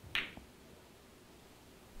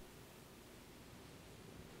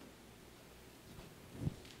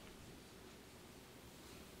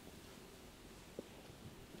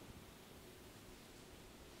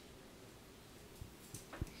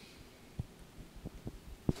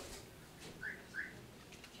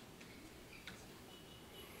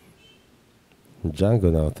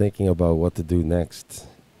 Django now thinking about what to do next.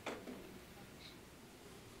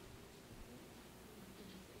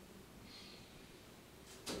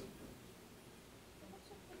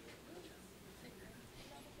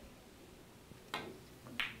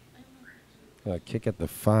 Kick at the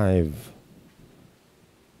 5.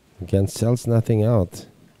 Again, sells nothing out.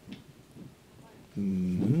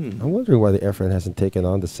 I'm wondering why the Efren hasn't taken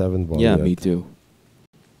on the 7 ball Yeah, yet. me too.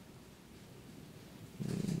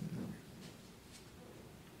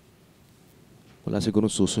 Wala siguro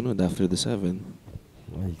susunod after the 7.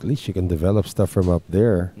 Well, at least you can develop stuff from up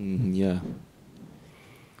there. Yeah.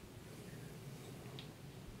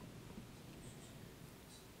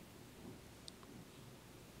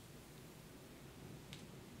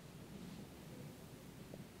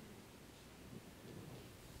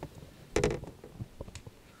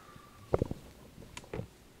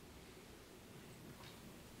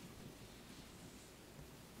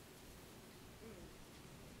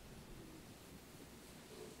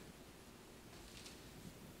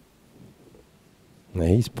 Now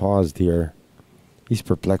he's paused here. He's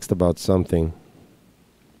perplexed about something.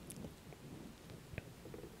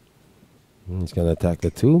 He's going to attack the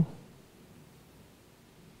 2.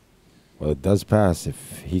 Well, it does pass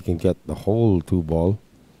if he can get the whole 2 ball.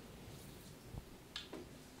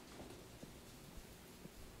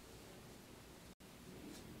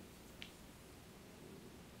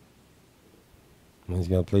 He's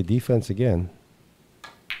going to play defense again.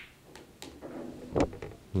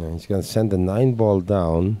 Yeah, he's going to send the 9 ball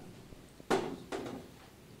down.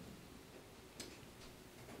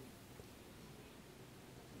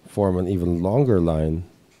 Form an even longer line.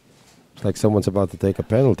 It's like someone's about to take a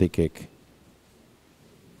penalty kick.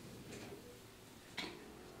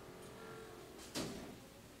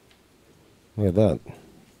 Look at that.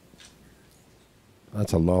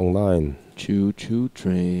 That's a long line. Choo-choo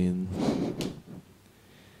train.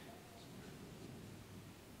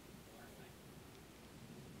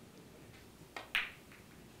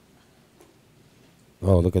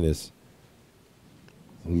 Oh, look at this.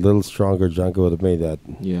 A little stronger Django would have made that.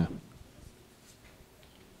 Yeah.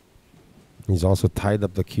 He's also tied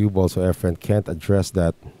up the cue ball, so Efren can't address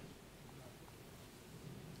that.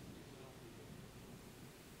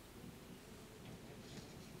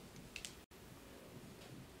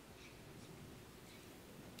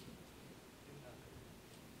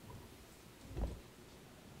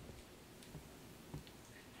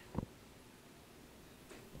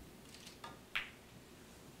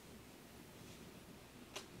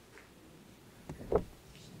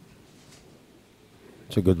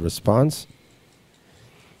 It's a good response.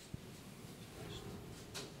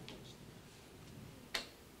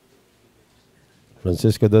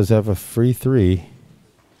 Francisco does have a free 3,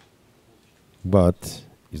 but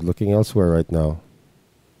he's looking elsewhere right now.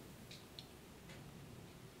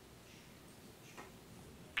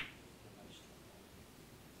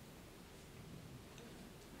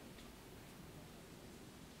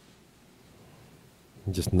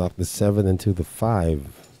 He just knocked the 7 into the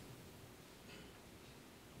 5.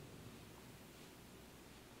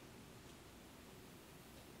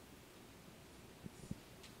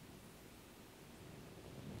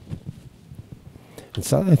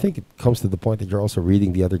 I think it comes to the point that you're also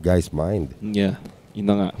reading the other guy's mind. Yeah. Yun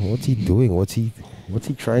na nga. What's he doing? What's he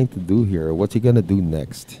trying to do here? What's he gonna do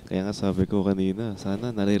next? Kaya nga sabi ko kanina,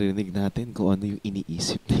 sana naririnig natin kung ano yung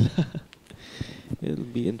iniisip nila. It'll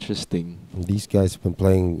be interesting. These guys have been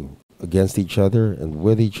playing against each other and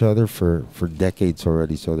with each other for decades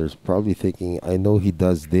already. So there's probably thinking, I know he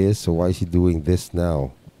does this, so why is he doing this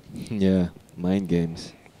now? Yeah, mind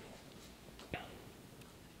games.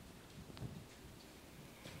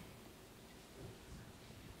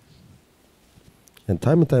 And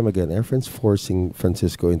time again, Efren's forcing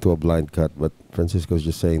Francisco into a blind cut, but Francisco's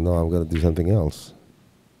just saying, no, I'm going to do something else.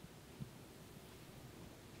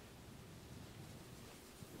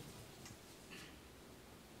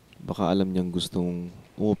 Baka alam niyang gustong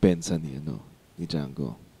umopensa ni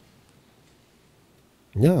Django.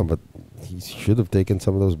 Yeah, but he should have taken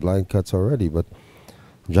some of those blind cuts already. But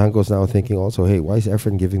Django's now thinking also, hey, why is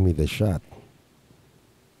Efren giving me this shot?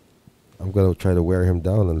 I'm going to try to wear him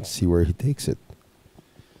down and see where he takes it.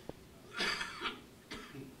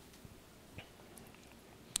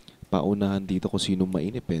 paunahan dito kung sino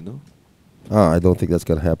mainip no? I don't think that's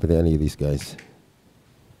going to happen to any of these guys.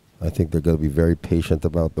 I think they're going to be very patient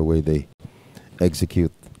about the way they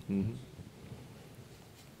execute. Mm-hmm.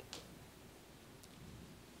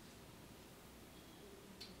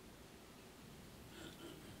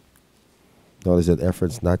 Notice that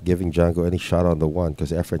Efren's not giving Django any shot on the one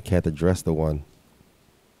because Efren can't address the one.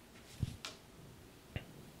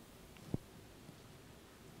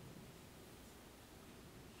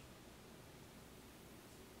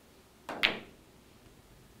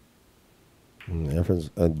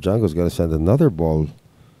 Django's going to send another ball.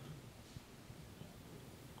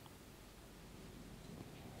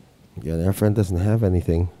 Again, Efren doesn't have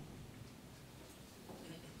anything.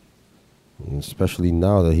 And especially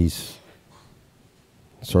now that he's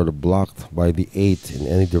sort of blocked by the 8 in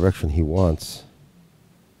any direction he wants.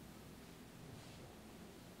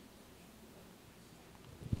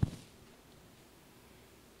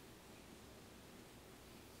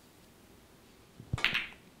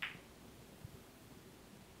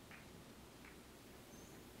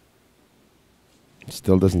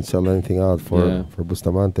 Still doesn't sell anything out for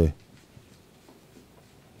Bustamante.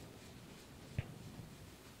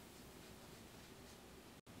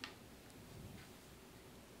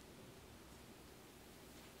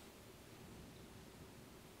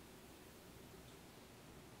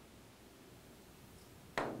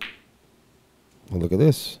 Well, look at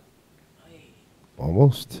this.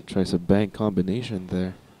 Almost. Tries a bank combination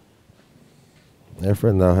there.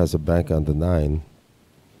 Efren now has a bank on the 9.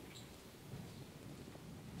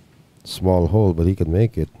 Small hole, but he can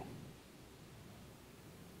make it.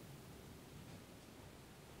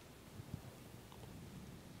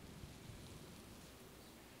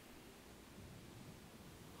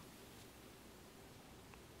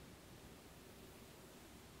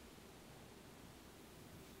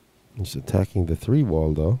 He's attacking the 3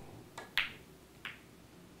 wall, though.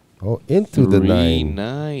 Oh, into the 9.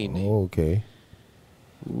 9. Oh, okay.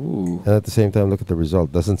 Ooh. And at the same time, look at the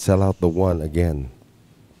result. Doesn't sell out the 1 again.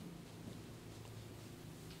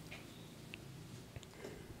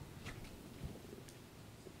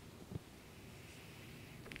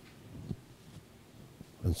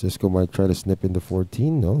 Francisco might try to snip into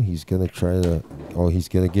 14. No, he's going to try to... Oh, he's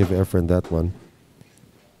going to give Efren that one.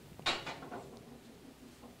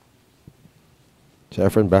 So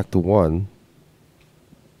Efren back to 1.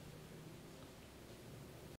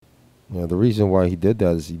 The reason why he did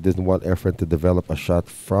that is he didn't want Efren to develop a shot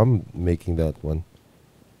from making that one.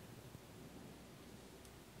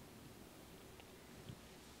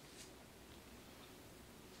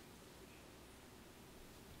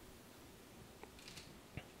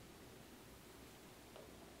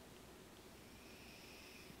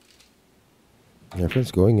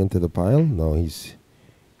 Efren's going into the pile. No, he's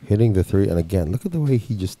hitting the 3. And again, look at the way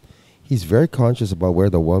he's very conscious about where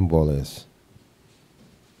the 1 ball is.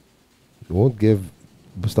 He won't give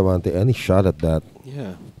Bustamante any shot at that.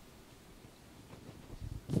 Yeah.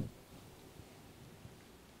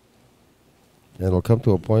 And it'll come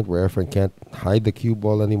to a point where Efren can't hide the cue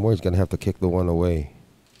ball anymore. He's going to have to kick the 1 away.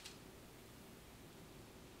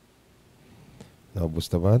 Now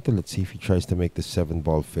Bustamante, let's see if he tries to make the 7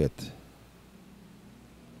 ball fit.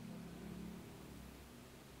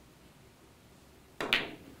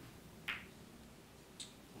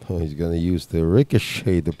 Oh, he's going to use the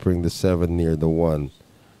ricochet to bring the 7 near the 1.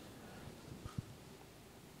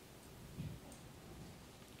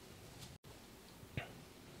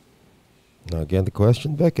 Now again, the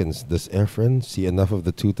question beckons. Does Efren see enough of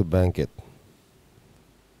the 2 to bank it?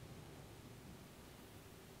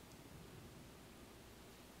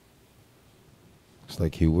 Looks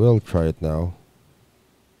like he will try it now.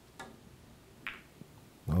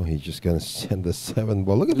 Oh, he's just going to send the 7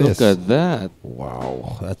 ball. Look at this. Look at that.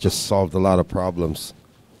 Wow, that just solved a lot of problems.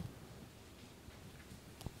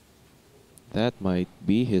 That might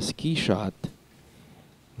be his key shot.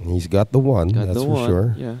 He's got the 1, that's the for 1.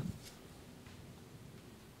 sure. Yeah.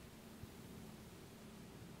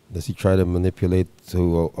 Does he try to manipulate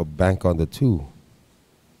to a bank on the 2?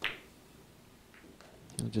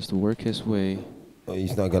 He'll just work his way. Oh,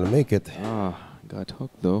 he's not going to make it. Got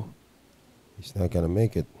hooked though. He's not going to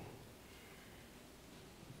make it.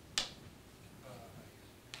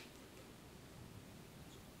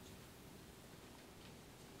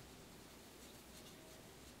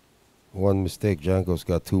 One mistake, Django's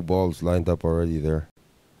got 2 balls lined up already there.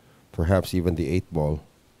 Perhaps even the 8 ball.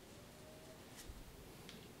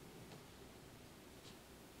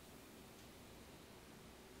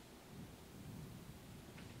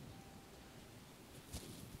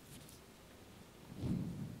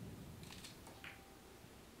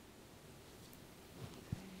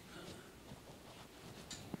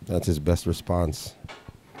 That's his best response.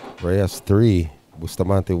 Reyes 3,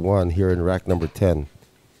 Bustamante 1 here in rack number 10.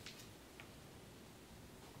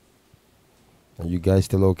 Are you guys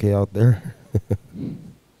still okay out there?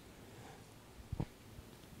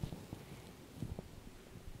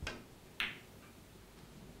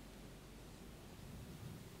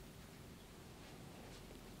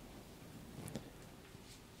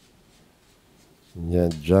 Yeah,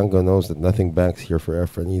 Django knows that nothing banks here for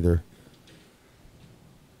Efren either.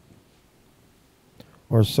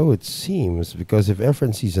 Or so it seems, because if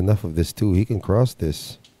Efren sees enough of this too, he can cross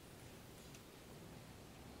this.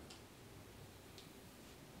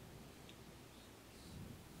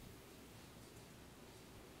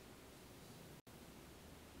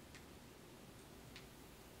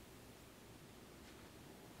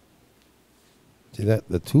 See that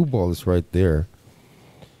the 2 ball is right there.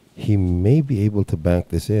 He may be able to bank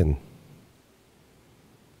this in.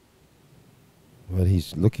 But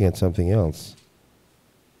he's looking at something else.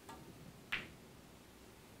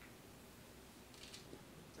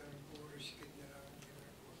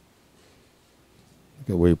 Look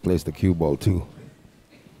at where he placed the cue ball too.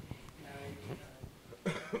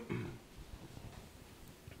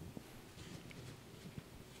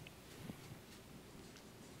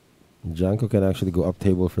 Janko can actually go up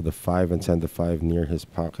table for the 5 and send the 5 near his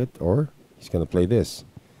pocket, or he's going to play this.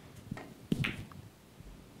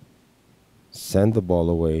 Send the ball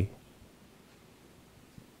away.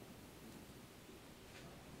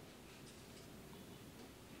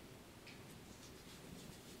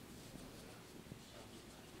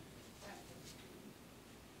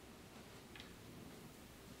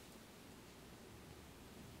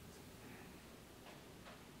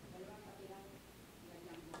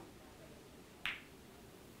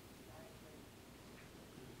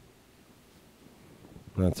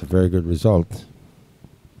 That's a very good result.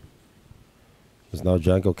 Because now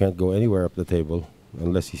Janko can't go anywhere up the table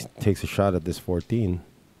unless he takes a shot at this 14.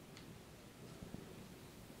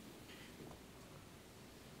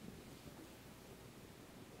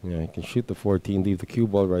 Yeah, he can shoot the 14, leave the cue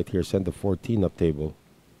ball right here, send the 14 up table.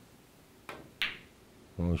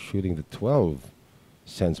 Oh, shooting the 12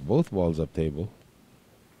 sends both balls up table.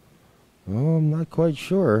 Oh, I'm not quite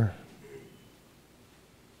sure.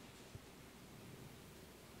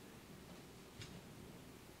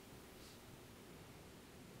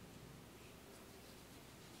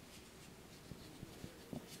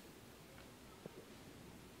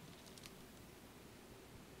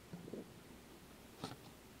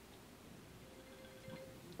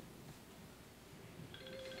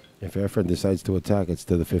 If Efren decides to attack, it's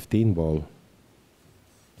to the 15 ball.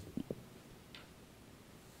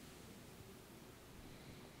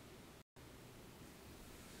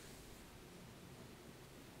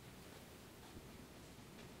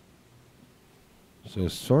 So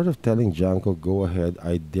sort of telling Janko, go ahead,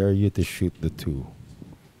 I dare you to shoot the 2.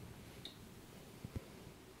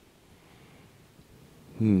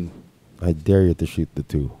 I dare you to shoot the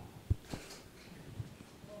 2.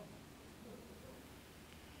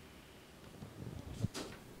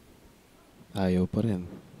 Ayaw pa rin.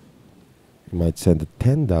 You might send a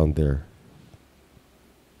 10 down there.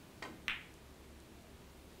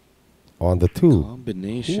 On the 2.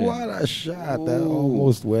 Combination. What a shot. That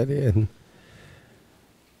almost went in.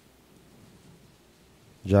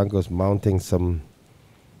 Django's mounting some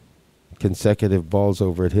consecutive balls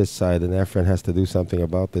over at his side, and Efren has to do something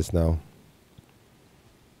about this now.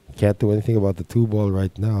 Can't do anything about the 2 ball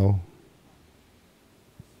right now.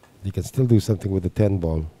 He can still do something with the 10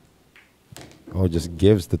 ball. Oh, just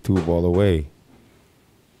gives the 2 ball away.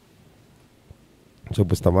 So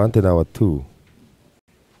Bustamante now at 2.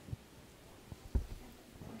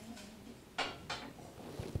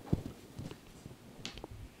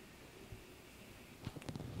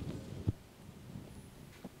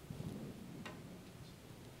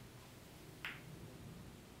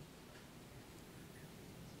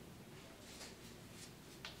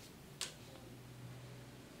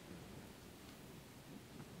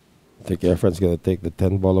 I think Efren's going to take the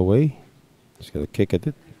 10 ball away. He's going to kick at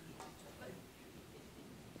it.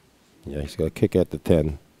 Yeah, he's going to kick at the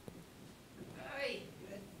 10.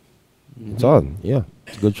 It's on. Yeah,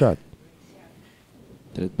 it's a good shot.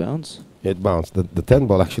 Did it bounce? It bounced. The 10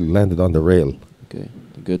 ball actually landed on the rail. Okay,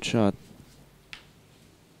 a good shot.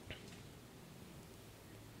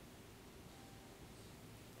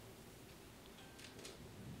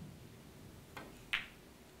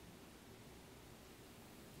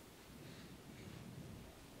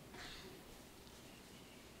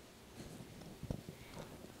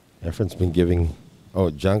 Efren's been giving.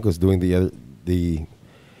 Oh, Janko's doing the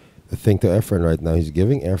thing to Efren right now. He's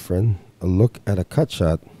giving Efren a look at a cut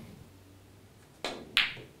shot.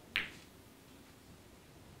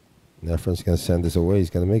 Efren's going to send this away. He's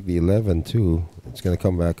going to make the 11 too. It's going to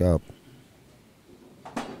come back up.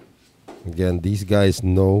 Again, these guys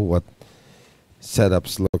know what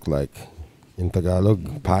setups look like. In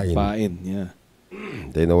Tagalog, pain. Pain, yeah.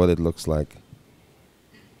 They know what it looks like.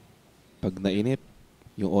 Pag nainip,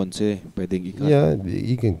 yung 11, pwedeng ikat. Yeah,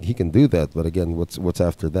 he can do that. But again, what's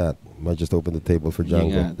after that? Might just open the table for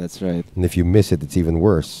Django. Yeah, that's right. And if you miss it, it's even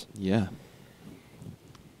worse. Yeah.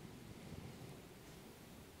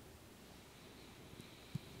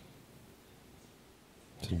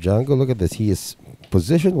 So Django, look at this. He is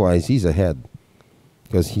position-wise, he's ahead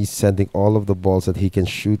because he's sending all of the balls that he can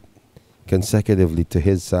shoot consecutively to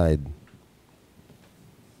his side.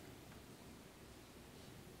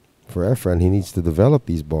 For Efren, he needs to develop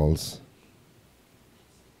these balls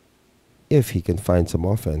if he can find some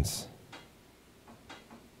offense.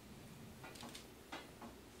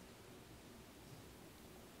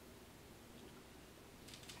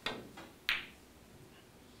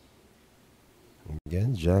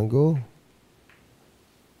 Again, Django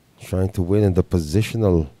trying to win in the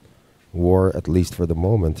positional war, at least for the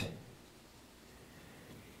moment.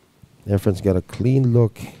 Efren's got a clean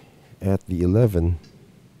look at the 11.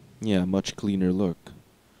 Yeah, much cleaner look.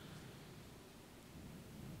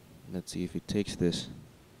 Let's see if he takes this.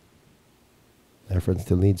 Efren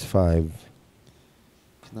still needs 5.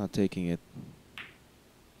 He's not taking it.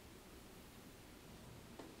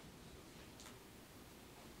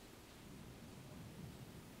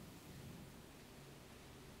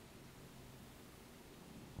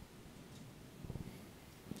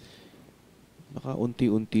 Baka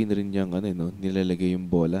unti-unti na rin niyang nilalagay yung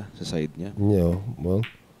bola sa side niya. Yeah, well,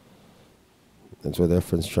 that's what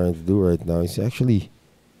Efren's trying to do right now. He's actually,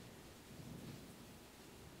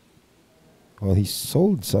 well, he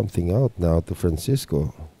sold something out now to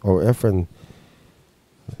Francisco. Or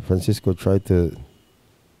Francisco tried to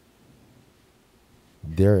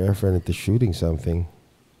dare Efren into shooting something.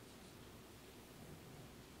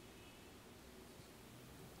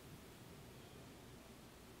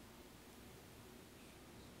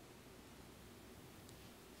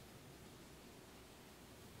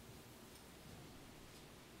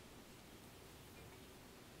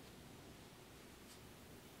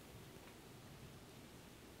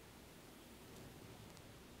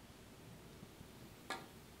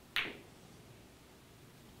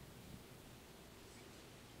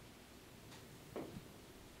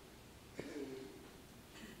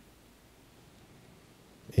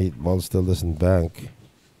 Eight ball still doesn't bank.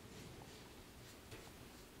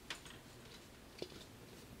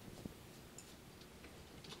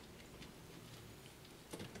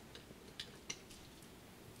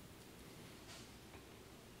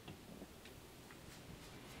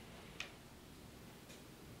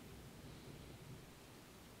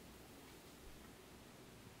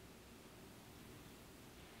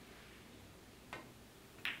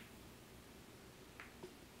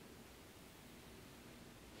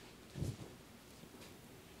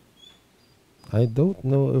 I don't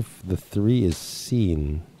know if the 3 is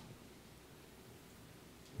seen.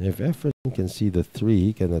 If Efren can see the 3,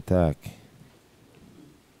 he can attack.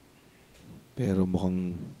 Pero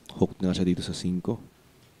mukhang hooked na siya dito sa 5.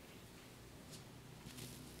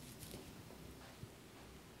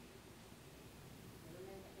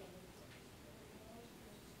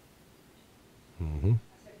 Mm-hmm.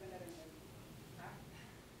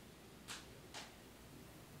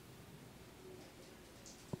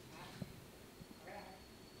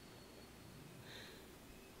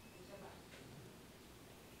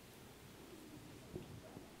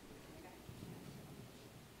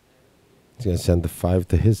 He's going to send the 5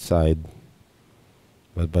 to his side.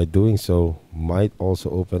 But by doing so, might also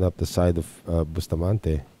open up the side of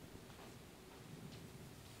Bustamante.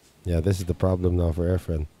 Yeah, this is the problem now for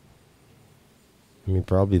Efren. I mean,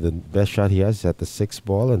 probably the best shot he has is at the 6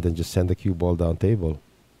 ball and then just send the cue ball down table.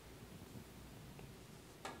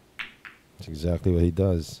 That's exactly what he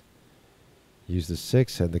does. Use the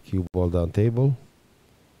 6, send the cue ball down table,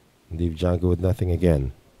 and leave Django with nothing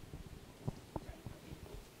again.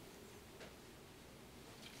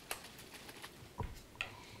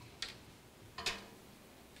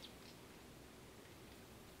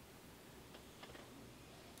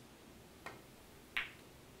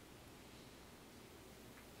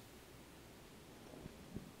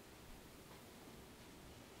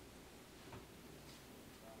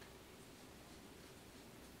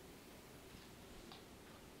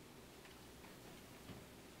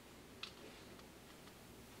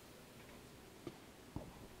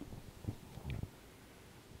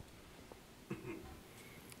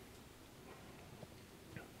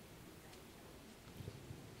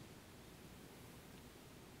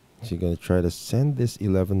 he going to try to send this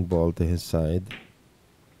 11 ball to his side?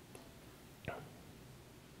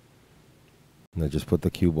 No, just put the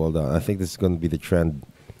cue ball down. I think this is going to be the trend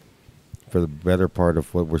for the better part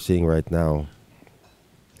of what we're seeing right now.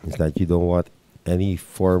 Is that you don't want any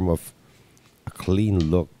form of a clean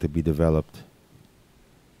look to be developed.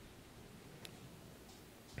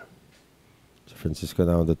 So Francisco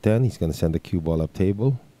now on the 10. He's going to send the cue ball up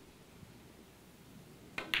table.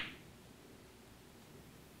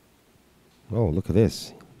 Oh, look at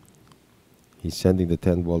this. He's sending the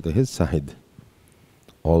 10 ball to his side.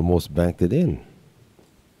 Almost banked it in.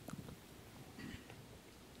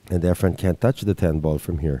 And Efren can't touch the 10 ball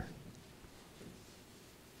from here.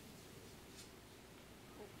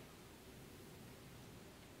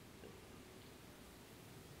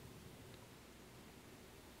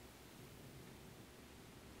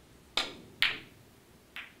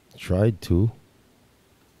 Tried to,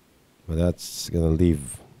 but that's going to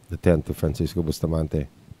leave the 10 to Francisco Bustamante.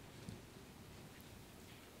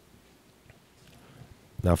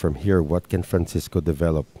 Now from here, what can Francisco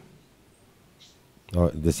develop?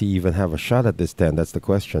 Or does he even have a shot at this 10? That's the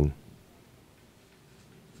question.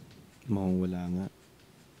 Wala nga.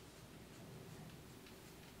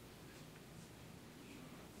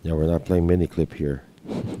 Yeah, we're not playing mini clip here.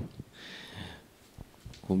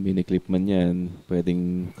 Kung mini-clip man yan,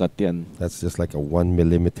 pwedeng cut yan. That's just like a 1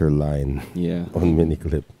 millimeter line. Yeah. On mini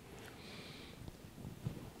clip.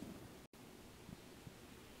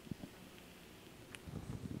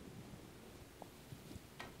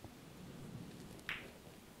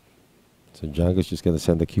 So Django's just going to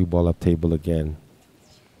send the cue ball up table again.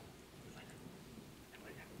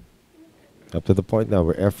 Up to the point now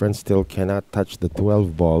where Efren still cannot touch the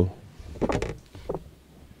 12 ball.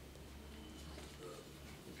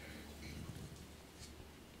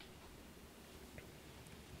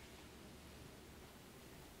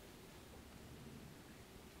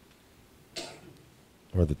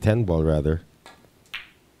 Or the 10 ball rather.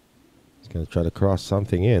 He's going to try to cross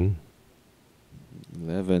something in.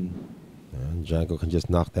 11. And Django can just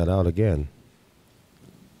knock that out again.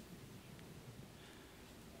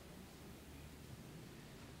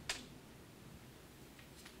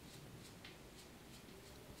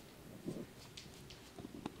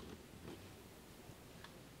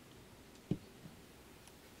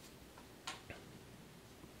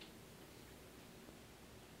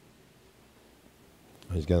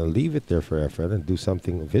 He's going to leave it there for Efren and do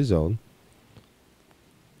something of his own.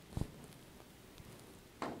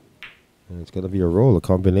 And it's going to be a roll, a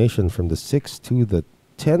combination from the 6 to the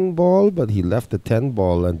 10 ball, but he left the 10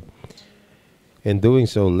 ball and in doing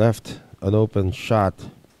so left an open shot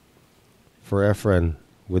for Efren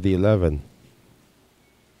with the 11.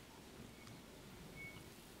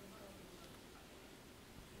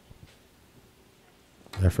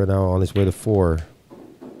 Efren now on his way to 4.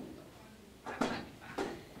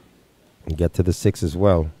 And get to the 6 as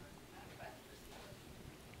well.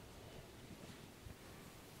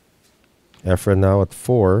 Efren now at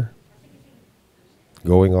 4.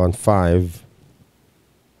 Going on 5.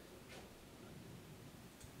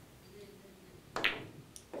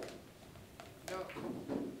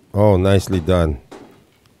 Oh, nicely done.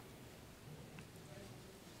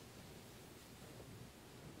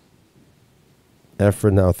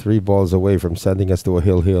 Efren now 3 balls away from sending us to a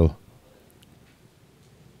hill.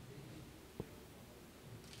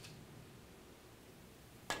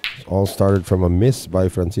 All started from a miss by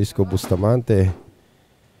Francisco Bustamante.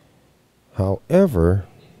 However,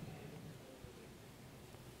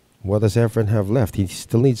 what does Efren have left? He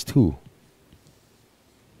still needs 2.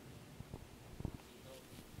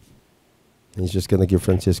 He's just going to give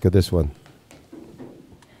Francisco this one.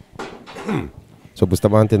 So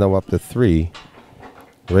Bustamante now up to 3.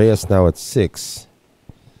 Reyes now at 6.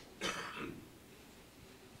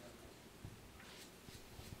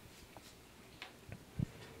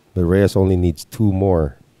 But Reyes only needs 2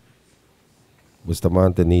 more.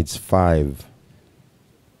 Bustamante needs 5.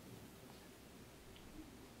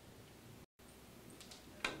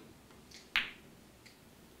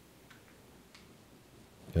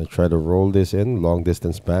 Gonna try to roll this in, long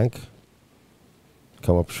distance bank.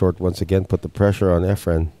 Come up short once again, put the pressure on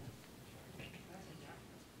Efren.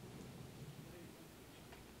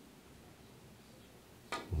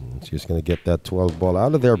 He's gonna get that 12 ball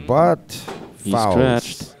out of there, but He's fouls.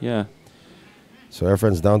 scratched. Yeah. So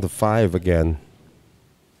Efren's down to 5 again.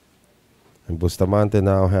 And Bustamante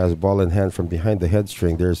now has ball in hand from behind the head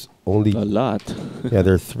string. There's only... A lot. yeah,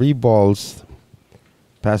 there are 3 balls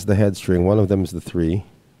past the head string. One of them is the 3.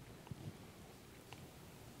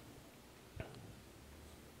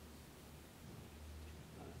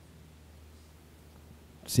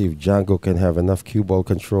 Let's see if Django can have enough cue ball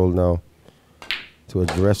control now to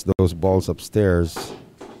address those balls upstairs.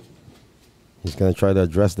 He's going to try to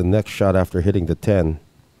address the next shot after hitting the 10.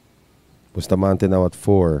 Bustamante now at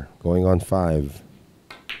 4, going on 5.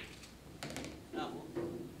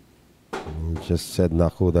 He just said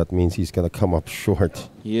naku. That means he's going to come up short.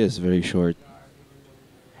 He is very short.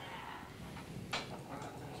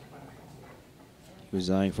 He was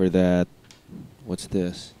eyeing for that. What's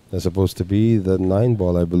this? That's supposed to be the 9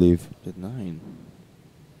 ball, I believe. The 9.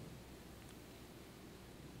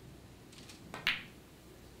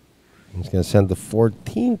 He's going to send the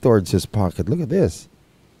 14 towards his pocket. Look at this.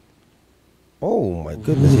 Oh, my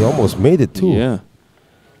goodness. He almost made it, too. Yeah.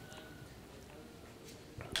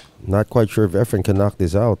 Not quite sure if Efren can knock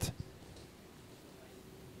this out.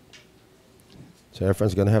 So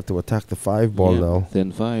Efren's going to have to attack the 5 ball now.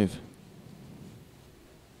 Then 5.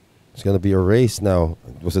 It's going to be a race now.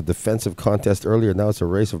 It was a defensive contest earlier. Now it's a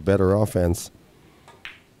race of better offense.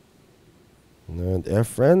 And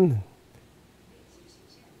Efren.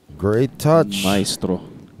 Great touch. Maestro.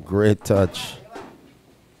 Great touch.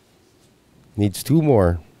 Needs 2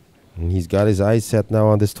 more. And he's got his eyes set now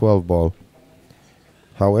on this 12 ball.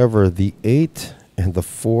 However, the 8 and the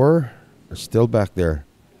 4 are still back there.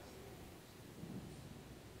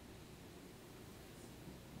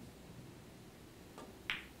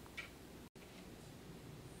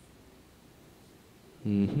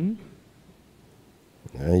 Mm-hmm.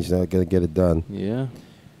 And he's not going to get it done. Yeah.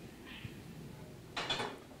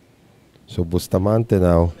 So Bustamante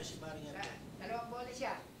now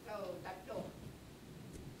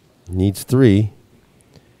needs 3.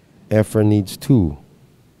 Efren needs 2.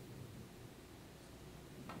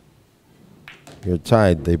 You're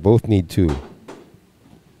tied. They both need 2.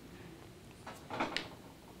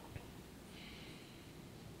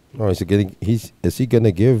 Oh, is he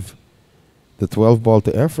gonna give the 12 ball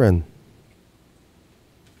to Efren?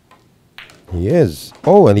 He is.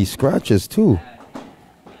 Oh, and he scratches too.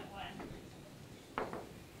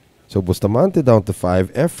 So Bustamante down to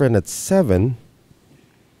 5. Efren at 7.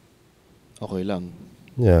 Okay lang.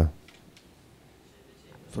 Yeah.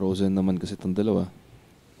 Frozen naman kasi itong dalawa.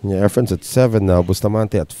 Yeah, Efren's at 7 now.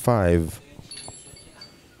 Bustamante at 5.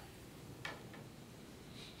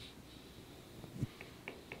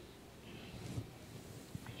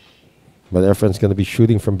 But Efren's going to be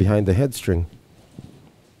shooting from behind the head string.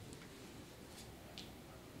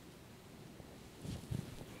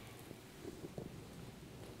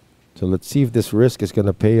 So let's see if this risk is going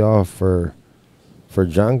to pay off for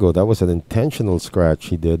Django. That was an intentional scratch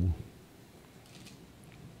he did.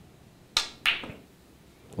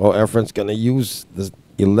 Oh, Efren's going to use the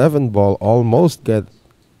 11 ball. Almost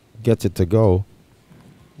gets it to go.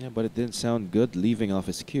 Yeah, but it didn't sound good leaving off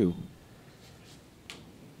his cue.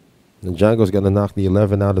 And Django's going to knock the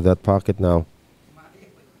 11 out of that pocket now.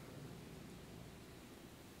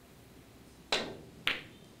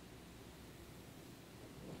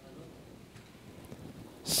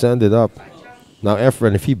 Send it up. Now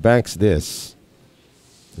Efren, if he banks this,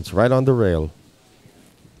 it's right on the rail.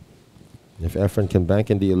 If Efren can bank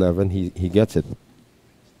in the 11, he gets it.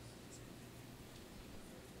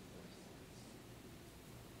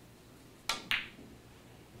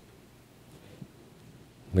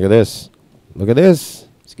 Look at this. Look at this.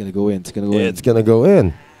 It's going to go in. It's going to go in. It's going to go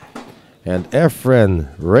in. And Efren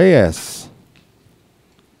Reyes.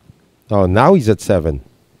 Oh, now he's at 7.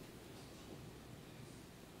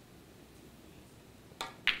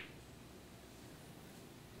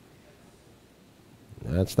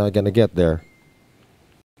 That's not going to get there.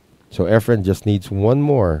 So Efren just needs 1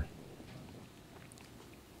 more.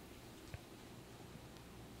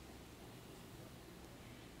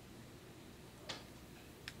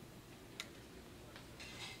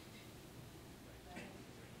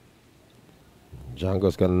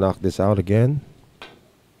 Django's going to knock this out again.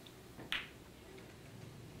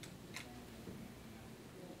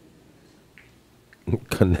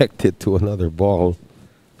 Connected to another ball.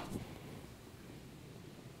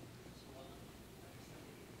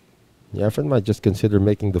 Yeah, Efren might just consider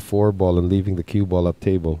making the 4 ball and leaving the cue ball up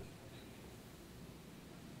table.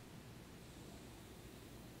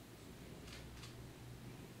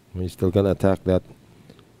 He's still going to attack that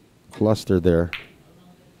cluster there.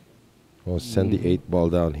 Oh, send the 8 ball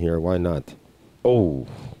down here. Why not? Oh.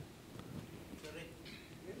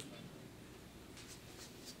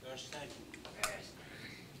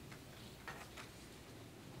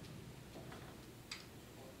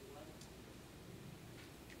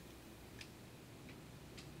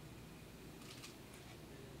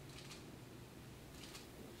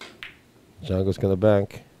 Django's going to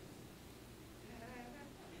bank.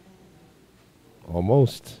 Almost.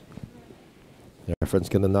 almost. Efren's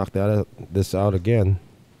going to knock this out again.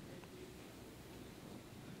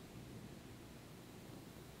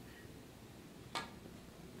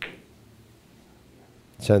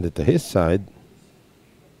 Send it to his side.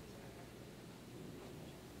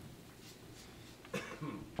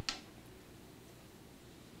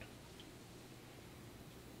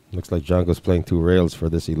 Looks like Django's playing 2 rails for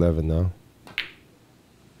this 11 now.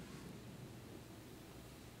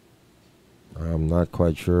 I'm not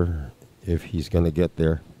quite sure if he's going to get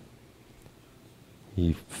there.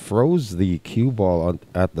 He froze the cue ball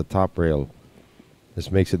at the top rail.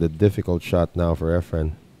 This makes it a difficult shot now for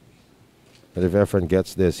Efren. But if Efren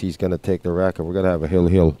gets this, he's going to take the rack and we're going to have a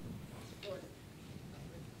hill-hill.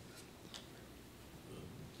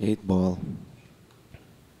 8 ball.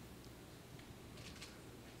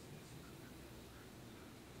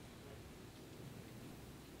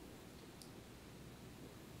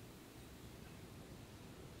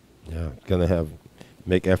 Yeah, going to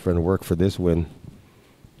make Efren work for this win.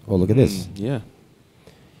 Oh, look at this. Yeah.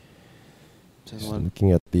 Just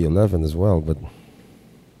looking at the 11 as well, but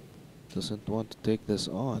doesn't want to take this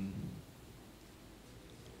on.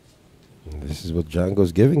 This is what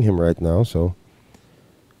Django's giving him right now, so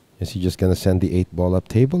is he just going to send the 8 ball up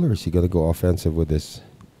table or is he going to go offensive with this?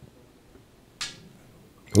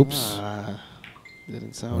 Oops.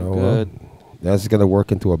 Didn't sound good. Well, that's going to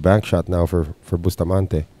work into a bank shot now for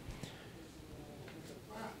Bustamante.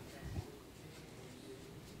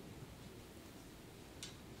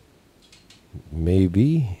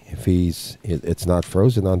 Maybe if it's not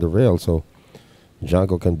frozen on the rail, so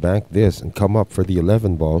Django can bank this and come up for the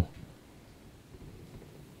 11 ball.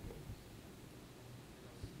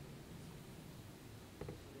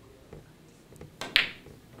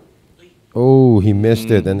 Oh, he missed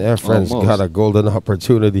it, and Efren's got a golden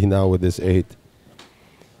opportunity now with this 8.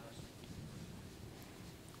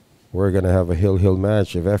 We're going to have a hill-hill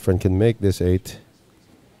match if Efren can make this 8.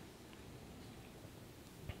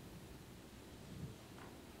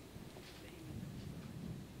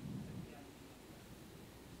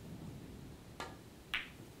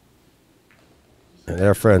 And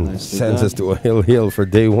Efren sends us to a hill-hill for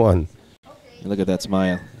day 1. Look at that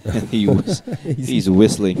smile. He's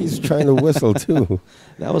whistling. He's trying to whistle too.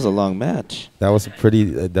 That was a long match. That was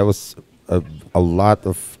a lot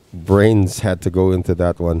of brains had to go into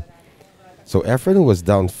that one. So Efren was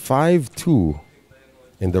down 5-2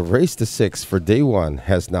 in the race to 6 for day 1.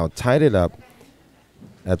 Has now tied it up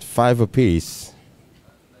at 5 apiece.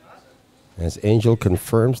 As Angel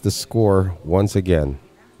confirms the score once again.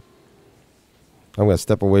 I'm going to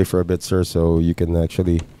step away for a bit, sir, so you can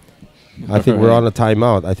actually... I think we're on a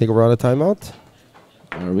timeout.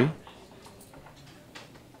 Are we?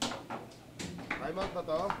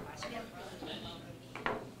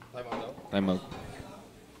 Timeout.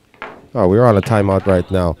 Oh, we're on a timeout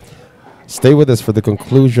right now. Stay with us for the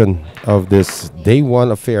conclusion of this day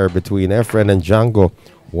 1 affair between Efren and Django.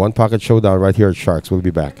 One Pocket Showdown right here at Sharks. We'll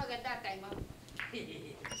be back.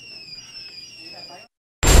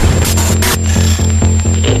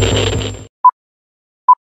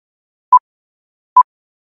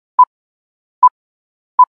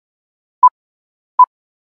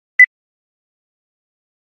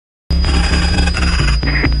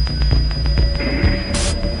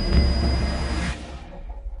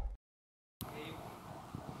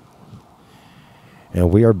 And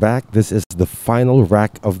we are back. This is the final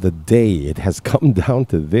rack of the day. It has come down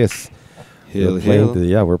to this.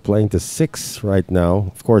 We're playing to 6 right now.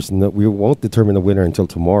 Of course, we won't determine the winner until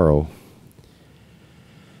tomorrow.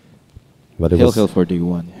 But it was for day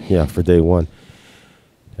 1. Yeah, for day 1.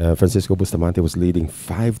 Francisco Bustamante was leading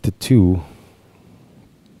 5-2.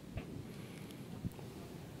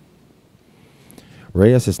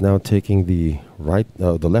 Reyes is now taking the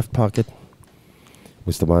left pocket.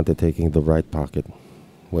 Bustamante taking the right pocket.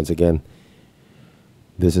 Once again,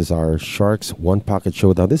 this is our Sharks One Pocket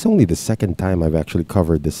Showdown. This is only the second time I've actually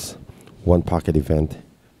covered this One Pocket event.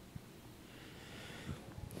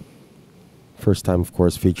 First time, of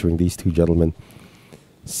course, featuring these two gentlemen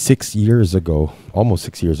 6 years ago, almost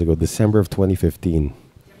 6 years ago, December of 2015.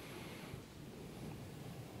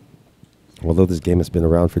 Although this game has been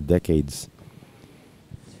around for decades.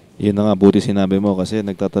 Yun na nga, buti sinabi mo kasi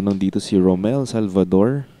nagtatanong dito si Romel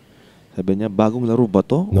Salvador. Sabi niya, bagong laro ba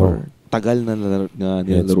to? No. Or tagal na nilalaro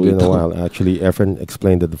ito? It's been a while. Actually, Efren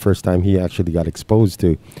explained that the first time he actually got exposed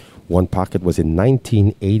to One Pocket was in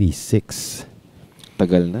 1986.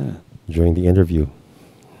 Tagal na. During the interview.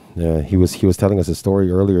 He was telling us a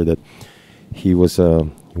story earlier that he was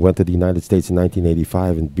He went to the United States in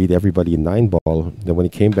 1985 and beat everybody in 9-ball. Then when he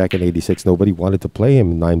came back in 86, nobody wanted to play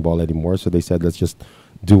him in 9-ball anymore, so they said, let's just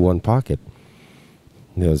do one pocket.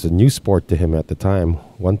 It was a new sport to him at the time,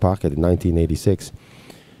 one pocket in 1986,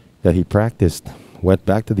 that he practiced, went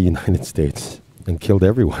back to the United States, and killed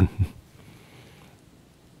everyone.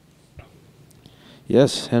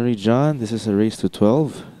 Yes, Henry John, this is a race to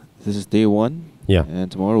 12. This is day 1. Yeah. And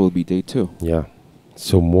tomorrow will be day 2. Yeah.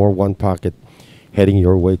 So more one pocket heading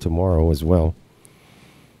your way tomorrow as well.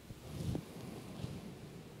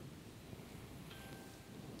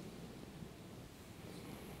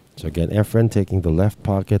 So again, Efren taking the left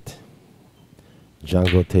pocket.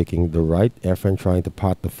 Django taking the right. Efren trying to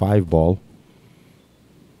pot the 5-ball.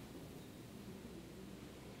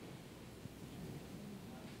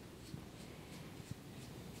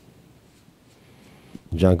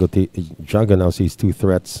 Django now sees 2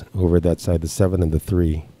 threats over that side, the 7 and the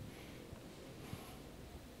 3.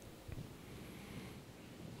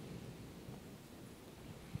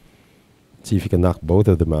 See if he can knock both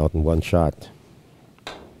of them out in one shot.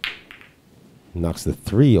 Knocks the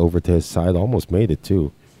 3 over to his side, almost made it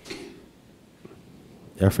too.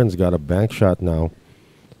 Efren's got a bank shot now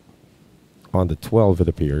on the 12, it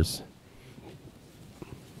appears.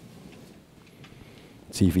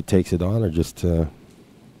 See if he takes it on or just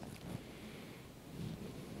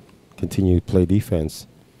continue to play defense.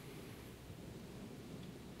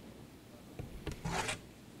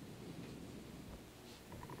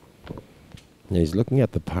 Yeah, he's looking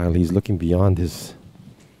at the pile. He's looking beyond his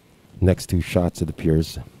next 2 shots, it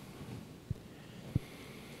appears.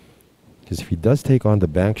 Because if he does take on the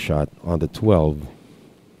bank shot on the 12,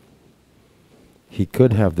 he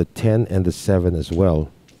could have the 10 and the 7 as well.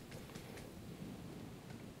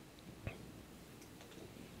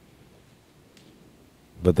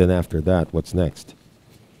 But then after that, what's next?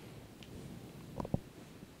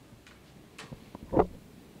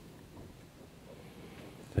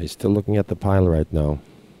 He's still looking at the pile right now.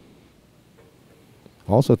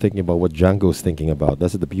 Also thinking about what Django's thinking about.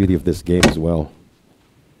 That's the beauty of this game as well.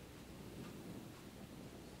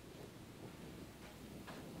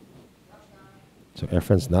 So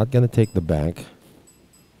Efren's not going to take the bank.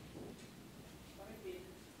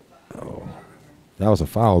 Oh, that was a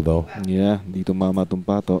foul though. Yeah, di tumama tong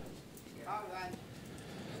pato.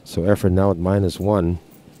 So Efren now at -1.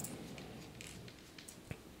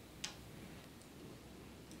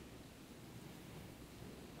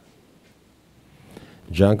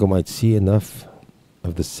 Django might see enough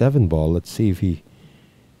of the 7-ball. Let's see if he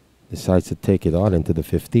decides to take it on into the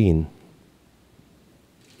 15.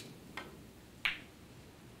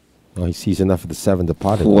 Oh, he sees enough of the 7 to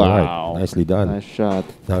pot it. Wow. All right. Nicely done. Nice shot.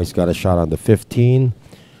 Now he's got a shot on the 15,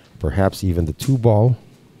 perhaps even the 2-ball,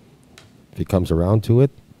 if he comes around to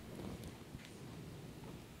it.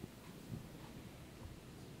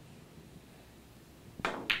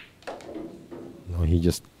 No, he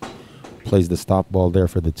just plays the stop ball there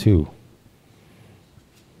for the 2.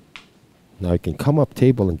 Now he can come up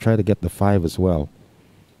table and try to get the 5 as well.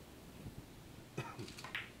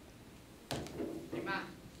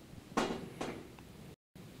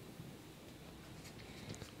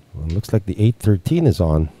 Well, it looks like the 8-13 is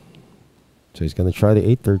on. So he's going to try the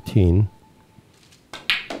 8-13.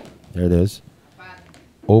 There it is.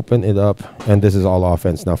 Open it up. And this is all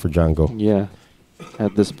offense now for Django. Yeah,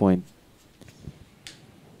 at this point.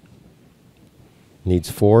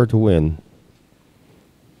 Needs 4 to win.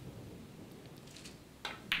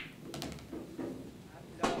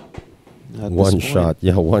 At One this shot. point.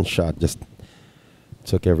 Yeah, one shot. Just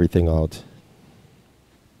took everything out.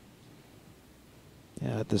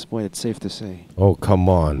 Yeah, at this point, it's safe to say. Oh, come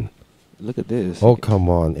on. Look at this. Oh, come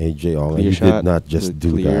on, AJ Ong. Clear You shot, did not just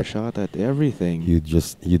do clear that. shot at everything. You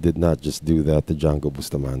did not just do that to Django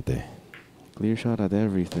Bustamante. Clear shot at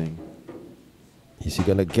everything. Is he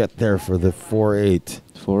going to get there for the 4-8?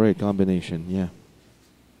 4-8 combination, yeah.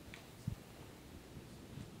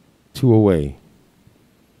 2 away.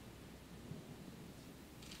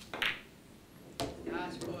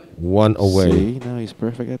 One away. See, now he's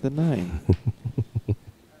perfect at the 9.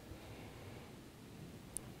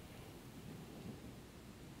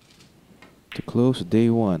 To close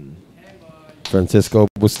day 1. Francisco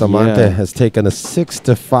Bustamante Yeah. has taken a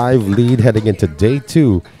 6-5 lead heading into day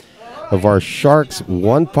 2 of our Sharks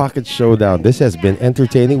One Pocket Showdown. This has been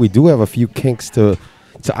entertaining. We do have a few kinks to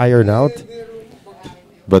iron out,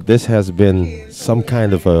 but this has been some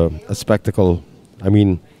kind of a spectacle. I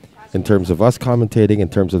mean, in terms of us commentating, in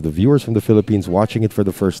terms of the viewers from the Philippines watching it for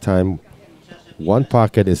the first time, One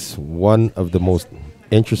Pocket is one of the most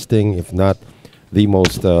interesting, if not the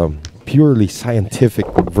most purely scientific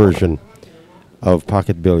version of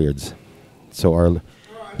Pocket Billiards. So our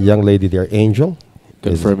young lady there, Angel,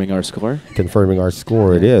 Confirming our score. confirming our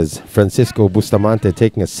score. It is Francisco Bustamante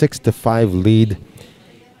taking a 6-5 lead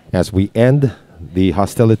as we end the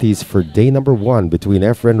hostilities for day number 1 between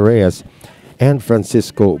Efren Reyes and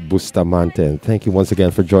Francisco Bustamante. And thank you once again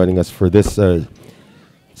for joining us for this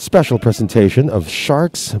special presentation of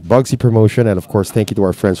Sharks Bugsy Promotion. And of course, thank you to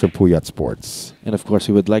our friends from Puyat Sports. And of course,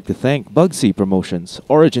 we would like to thank Bugsy Promotions,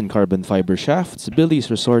 Origin Carbon Fiber Shafts, Billy's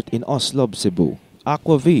Resort in Oslob, Cebu,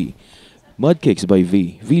 Aqua V, Mudcakes by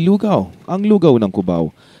V, V Lugaw, ang lugaw ng Cubao,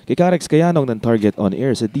 Kikarex Kayanong ng Target on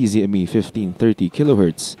Air sa DZME 1530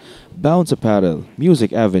 kHz, Bounce Apparel, Music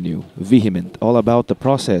Avenue, Vehement, All About the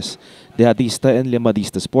Process, De Atista and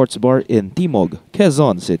Limadista Sports Bar in Timog,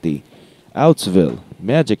 Quezon City, Outsville,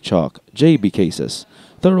 Magic Chalk, JB Cases,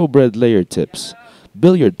 Thoroughbred Layer Tips,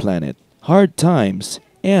 Billiard Planet, Hard Times,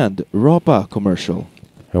 and Ropa Commercial.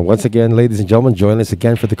 And once again, ladies and gentlemen, join us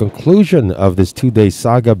again for the conclusion of this 2-day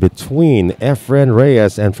saga between Efren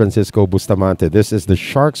Reyes and Francisco Bustamante. This is the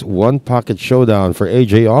Sharks One Pocket Showdown for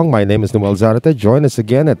AJ Ong. My name is Noel Zarate. Join us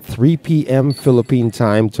again at 3 p.m. Philippine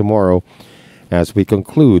time tomorrow as we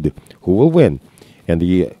conclude who will win in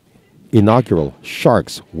the inaugural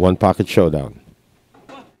Sharks One Pocket Showdown.